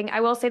one more thing?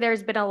 I will say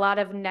there's been a lot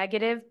of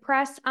negative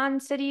press on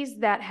cities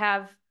that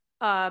have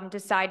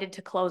decided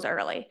to close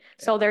early.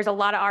 So there's a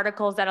lot of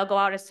articles that'll go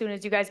out as soon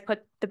as you guys put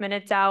the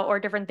minutes out or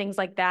different things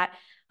like that.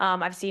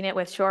 I've seen it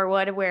with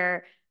Shorewood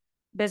where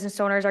business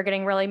owners are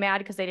getting really mad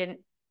because they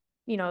didn't,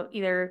 you know,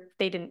 either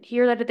they didn't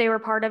hear that they were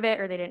part of it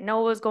or they didn't know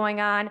what was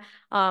going on.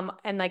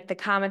 And like the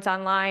comments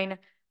online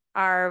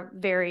are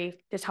very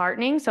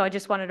disheartening. So I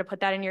just wanted to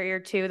put that in your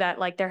ear too, that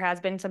like there has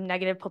been some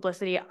negative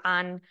publicity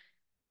on,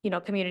 you know,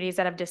 communities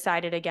that have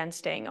decided against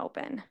staying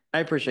open. I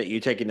appreciate you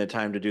taking the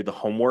time to do the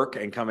homework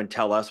and come and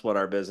tell us what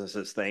our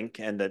businesses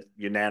think, and that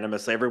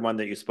unanimously, everyone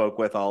that you spoke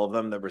with, all of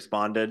them that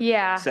responded,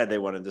 said they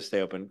wanted to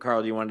stay open.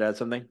 Carl, do you want to add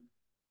something?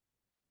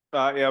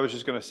 Yeah, I was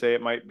just going to say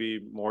it might be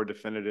more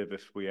definitive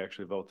if we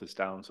actually vote this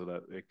down so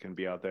that it can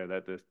be out there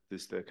that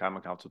the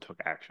Common Council took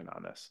action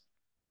on this.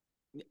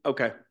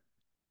 Okay.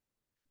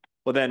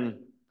 Well,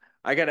 then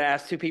I got to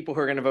ask two people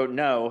who are going to vote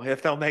no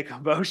if they'll make a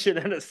motion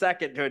in a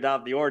second to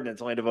adopt the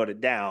ordinance, only to vote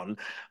it down.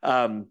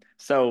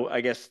 So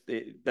I guess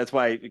that's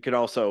why it could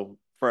also,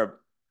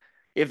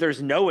 if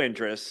there's no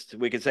interest,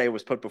 we could say it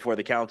was put before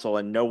the council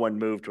and no one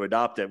moved to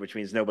adopt it, which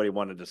means nobody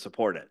wanted to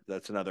support it.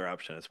 That's another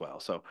option as well.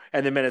 So,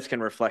 and the minutes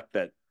can reflect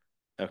that.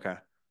 Okay.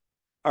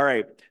 All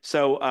right.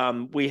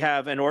 So we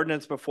have an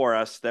ordinance before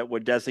us that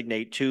would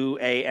designate 2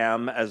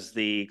 a.m. as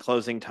the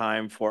closing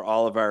time for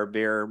all of our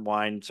beer,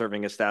 wine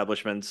serving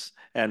establishments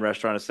and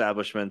restaurant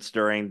establishments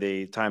during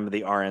the time of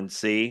the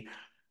RNC.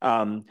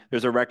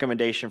 There's a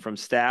recommendation from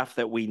staff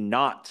that we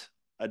not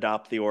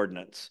adopt the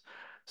ordinance.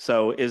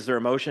 So is there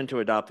a motion to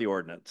adopt the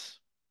ordinance?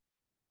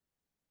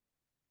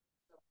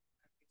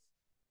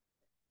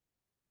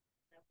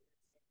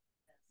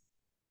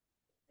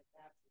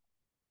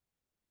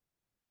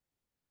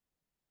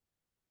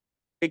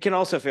 It can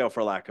also fail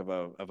for lack of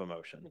a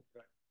motion.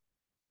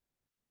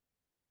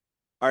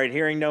 All right,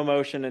 hearing no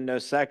motion and no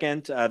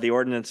second, the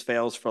ordinance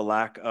fails for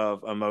lack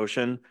of a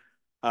motion.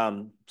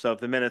 So if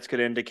the minutes could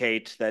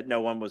indicate that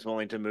no one was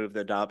willing to move the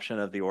adoption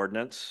of the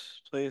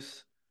ordinance,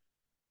 please.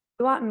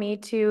 You want me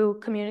to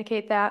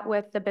communicate that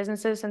with the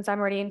businesses since I'm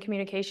already in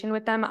communication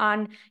with them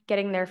on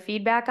getting their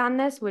feedback on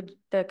this? Would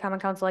the Common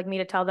Council like me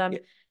to tell them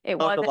it We'll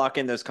have wasn't? to lock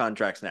in those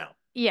contracts now.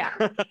 Yeah.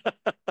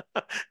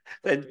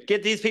 And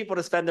get these people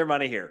to spend their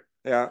money here.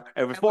 Yeah.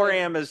 And 4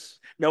 a.m. is,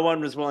 no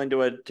one was willing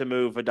to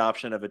move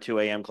adoption of a 2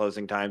 a.m.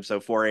 closing time. So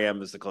 4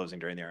 a.m. is the closing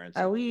during the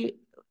RNC.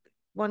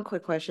 One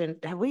quick question.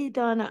 Have we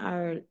done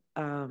our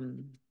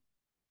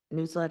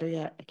newsletter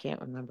yet? I can't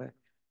remember.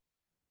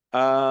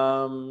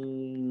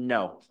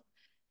 No.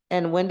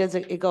 And when does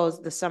it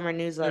goes, the summer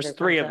newsletter? There's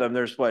 3 of them.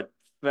 There's what,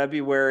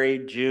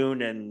 February,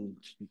 June, and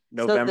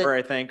November,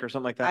 I think, or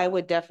something like that. I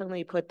would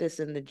definitely put this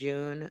in the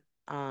June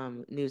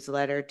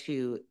newsletter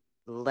to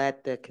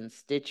let the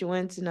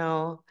constituents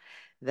know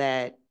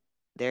that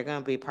they're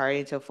going to be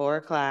partying till 4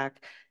 o'clock.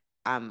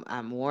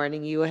 I'm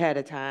warning you ahead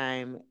of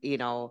time, you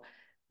know,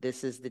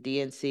 this is the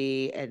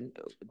DNC and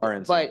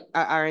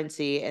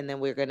RNC, and then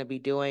we're going to be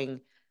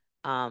doing,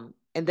 and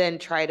then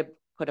try to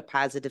put a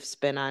positive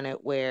spin on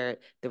it where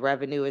the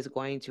revenue is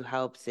going to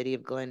help City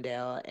of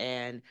Glendale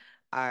and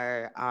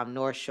our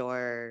North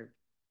Shore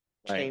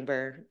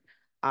Chamber.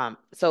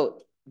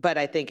 But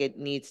I think it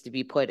needs to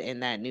be put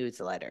in that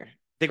newsletter.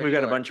 I think we've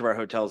got a bunch of our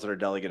hotels that are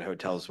delegate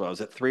hotels as well.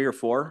 Is it 3 or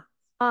 4?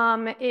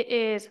 It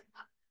is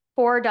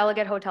 4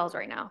 delegate hotels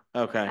right now.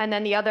 Okay. And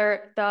then the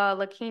other, the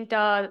La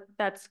Quinta,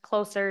 that's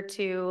closer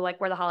to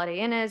like where the Holiday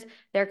Inn is,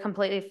 they're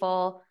completely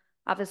full.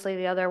 Obviously,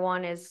 the other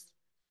one is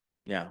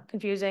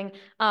confusing.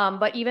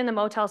 But even the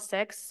Motel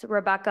 6,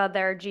 Rebecca,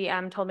 their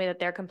GM, told me that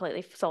they're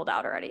completely sold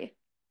out already.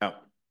 Oh.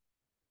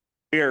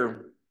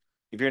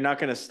 If you're not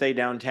going to stay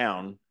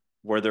downtown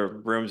where the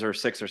rooms are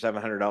 $600 or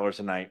 $700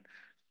 a night,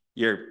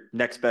 your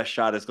next best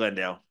shot is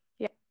Glendale.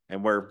 Yeah.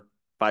 And we're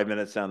 5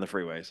 minutes down the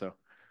freeway. So,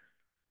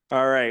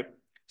 all right.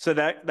 So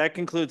that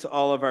concludes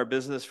all of our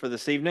business for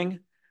this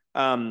evening.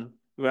 We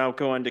now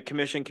go on to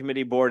commission,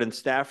 committee, board, and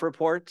staff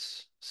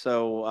reports.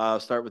 So I'll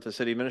start with the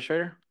city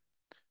administrator.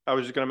 I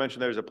was just going to mention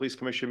there's a police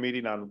commission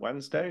meeting on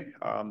Wednesday.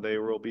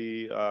 There will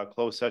be a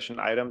closed session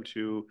item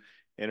to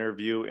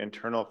interview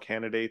internal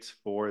candidates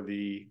for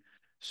the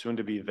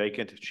soon-to-be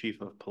vacant chief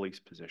of police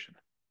position.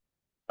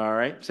 All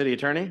right, city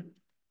attorney.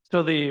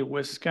 So the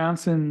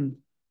Wisconsin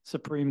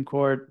Supreme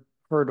Court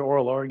heard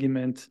oral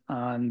argument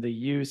on the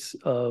use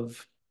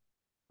of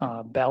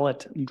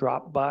ballot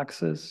drop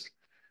boxes.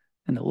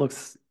 And it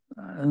looks,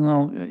 I don't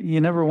know,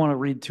 you never want to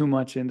read too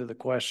much into the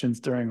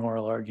questions during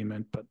oral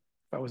argument, but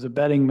if I was a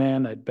betting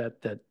man, I'd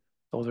bet that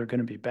those are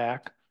going to be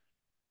back.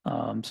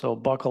 So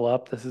buckle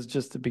up. This is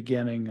just the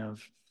beginning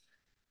of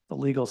the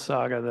legal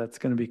saga that's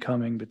going to be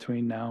coming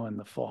between now and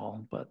the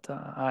fall. But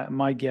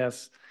my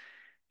guess,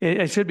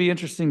 it should be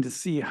interesting to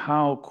see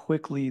how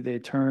quickly they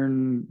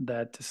turn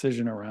that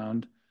decision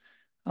around.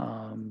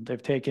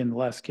 They've taken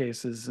less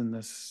cases in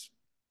this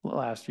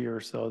last year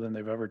or so than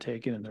they've ever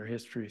taken in their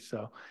history.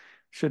 So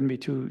shouldn't be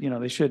too,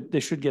 they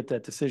should get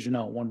that decision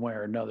out one way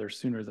or another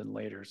sooner than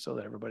later so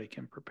that everybody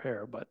can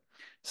prepare, but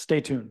stay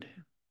tuned.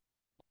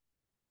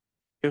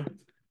 Thank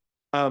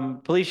you.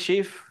 Police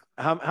chief,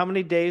 how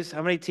many days,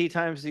 how many tee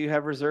times do you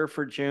have reserved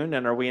for June?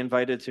 And are we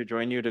invited to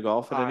join you to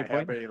golf at any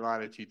point? I have a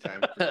lot of tea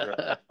time.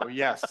 Well,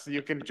 yes,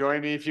 you can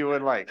join me if you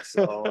would like.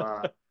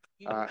 So,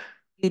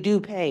 you do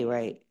pay,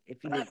 right?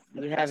 If you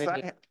have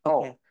it.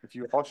 Oh, if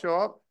you all show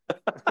up.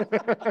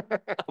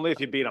 Only if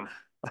you beat them.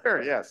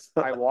 Sure, yes,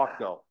 I walk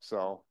though,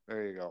 so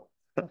there you go.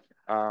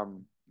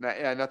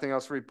 Yeah, nothing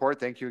else to report.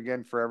 Thank you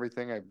again for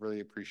everything. I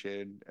really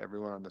appreciated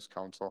everyone on this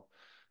council.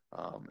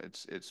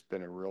 It's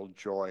been a real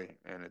joy,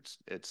 and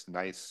it's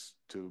nice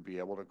to be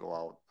able to go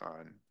out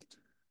on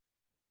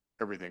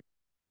everything.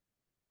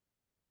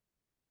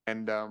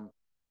 And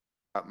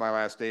my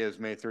last day is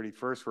May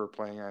 31st. We're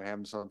planning on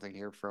having something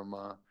here from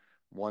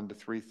 1 to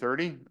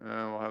 3:30.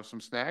 We'll have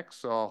some snacks.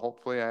 So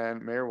hopefully,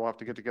 Mayor, we'll have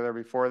to get together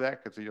before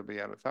that because you'll be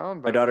out of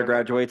town. But my daughter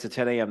graduates at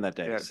 10 a.m. that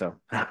day. Yeah. So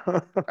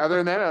other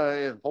than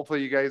that,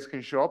 hopefully you guys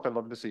can show up. I'd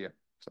love to see you.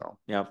 So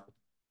yeah.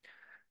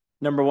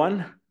 Number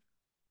one.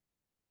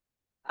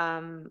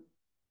 I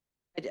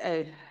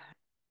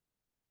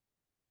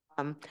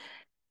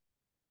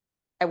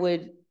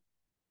would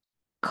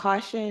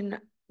caution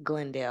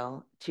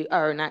Glendale to,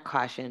 or not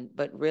caution,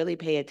 but really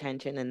pay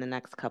attention in the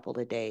next couple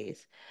of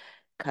days,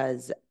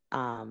 because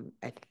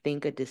I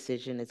think a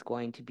decision is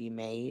going to be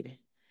made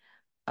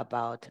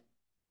about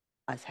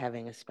us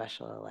having a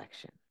special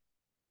election.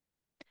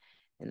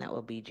 And that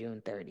will be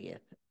June 30th,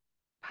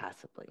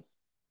 possibly.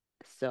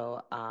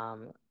 So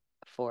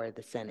for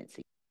the Senate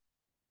seat.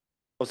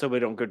 Also, we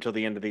don't go till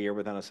the end of the year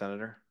without a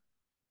senator.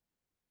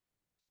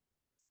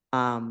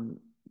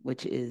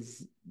 Which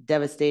is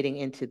devastating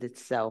into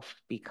itself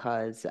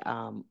because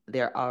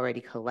they're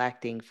already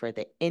collecting for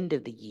the end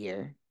of the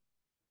year.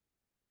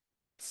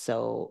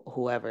 So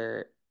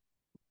whoever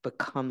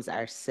becomes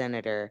our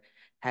senator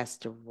has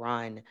to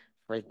run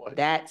for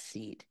that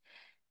seat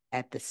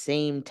at the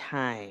same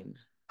time,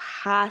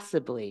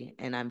 possibly,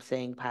 and I'm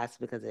saying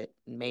possibly because it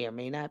may or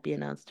may not be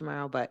announced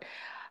tomorrow, but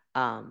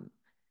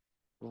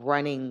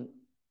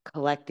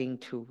collecting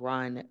to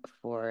run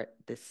for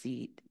the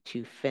seat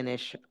to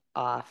finish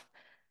off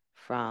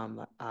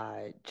from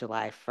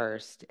July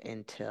 1st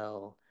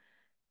until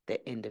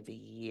the end of the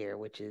year,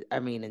 which is,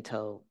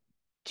 until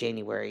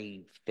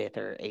January 5th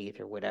or 8th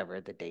or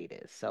whatever the date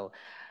is. So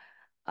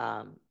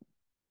I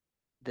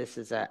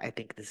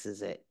think this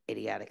is an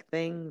idiotic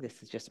thing.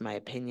 This is just my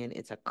opinion.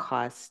 It's a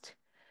cost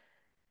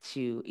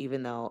to,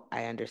 even though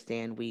I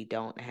understand we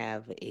don't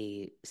have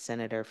a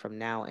senator from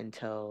now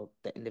until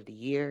the end of the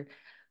year,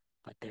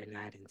 but they're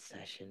not in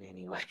session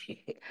anyway.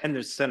 And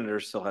the senator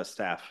still has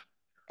staff.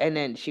 And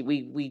then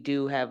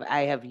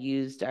I have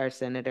used our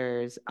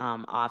senator's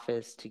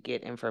office to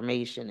get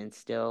information, and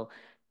still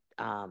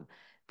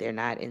they're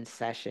not in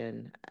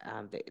session.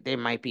 There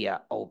might be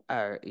a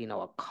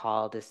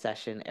call to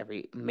session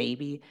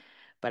maybe,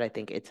 but I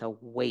think it's a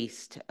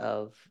waste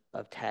of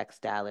tax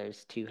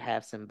dollars to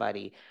have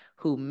somebody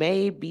who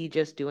may be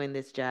just doing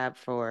this job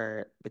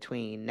for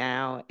between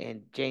now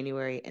and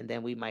January, and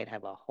then we might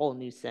have a whole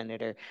new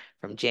senator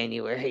from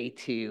January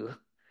to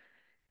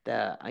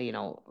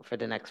for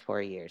the next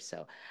 4 years.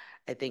 So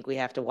I think we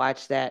have to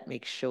watch that,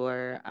 make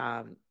sure,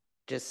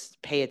 just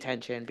pay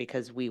attention,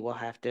 because we will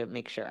have to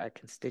make sure our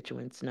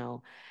constituents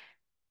know,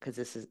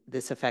 because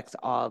this affects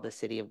all the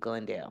city of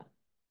Glendale.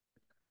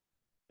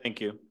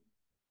 Thank you.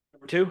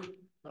 Number two?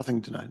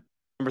 Nothing tonight.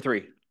 Number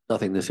three?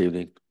 Nothing this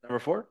evening. Number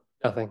four?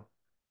 Nothing.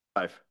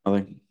 5.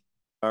 Nothing.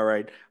 All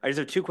right. I just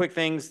have two quick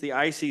things. The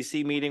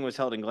ICC meeting was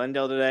held in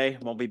Glendale today.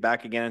 Won't be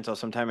back again until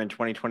sometime in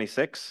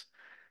 2026.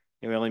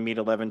 We only meet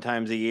 11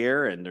 times a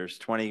year, and there's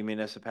 20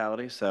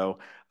 municipalities. So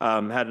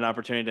had an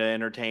opportunity to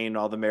entertain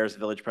all the mayors and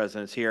village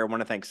presidents here. I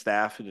want to thank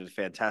staff who did a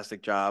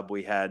fantastic job.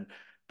 We had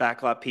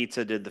Backlot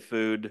Pizza did the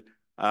food,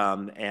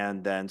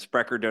 and then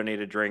Sprecher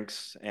donated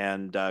drinks,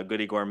 and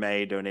Goody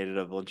Gourmet donated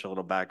a bunch of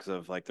little bags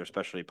of like their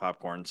specialty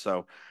popcorn.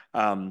 So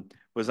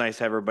was nice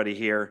to have everybody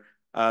here.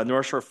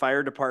 North Shore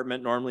Fire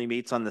Department normally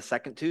meets on the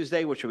second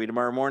Tuesday, which will be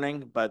tomorrow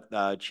morning,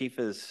 but Chief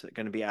is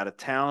going to be out of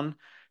town.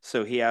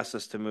 So he asked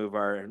us to move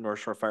our North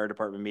Shore Fire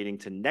Department meeting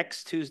to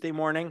next Tuesday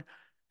morning.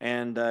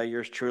 And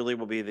yours truly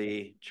will be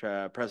the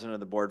president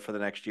of the board for the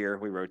next year.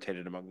 We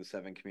rotated among the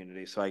 7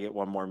 communities. So I get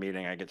one more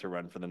meeting I get to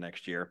run for the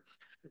next year.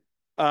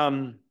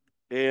 Reminder,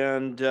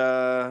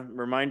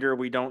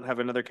 we don't have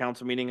another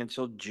council meeting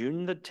until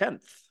June the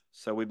 10th.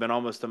 So we've been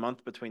almost a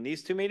month between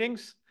these 2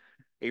 meetings,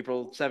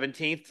 April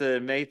 17th to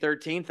May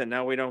 13th, and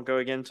now we don't go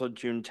again until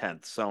June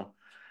 10th. So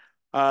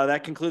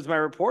that concludes my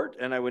report,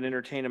 and I would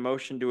entertain a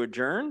motion to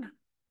adjourn.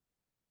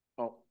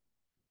 Oh.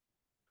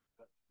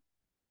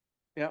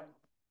 Yep.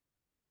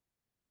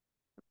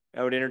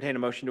 I would entertain a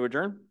motion to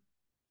adjourn.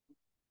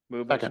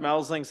 Moved by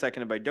Schmelzling,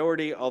 seconded by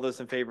Doherty. All those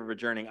in favor of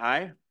adjourning,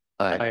 aye.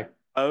 Aye.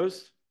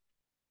 Opposed?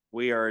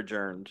 We are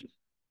adjourned.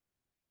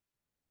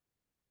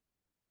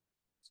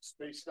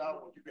 Spaced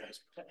out, you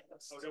guys.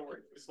 Oh, don't worry.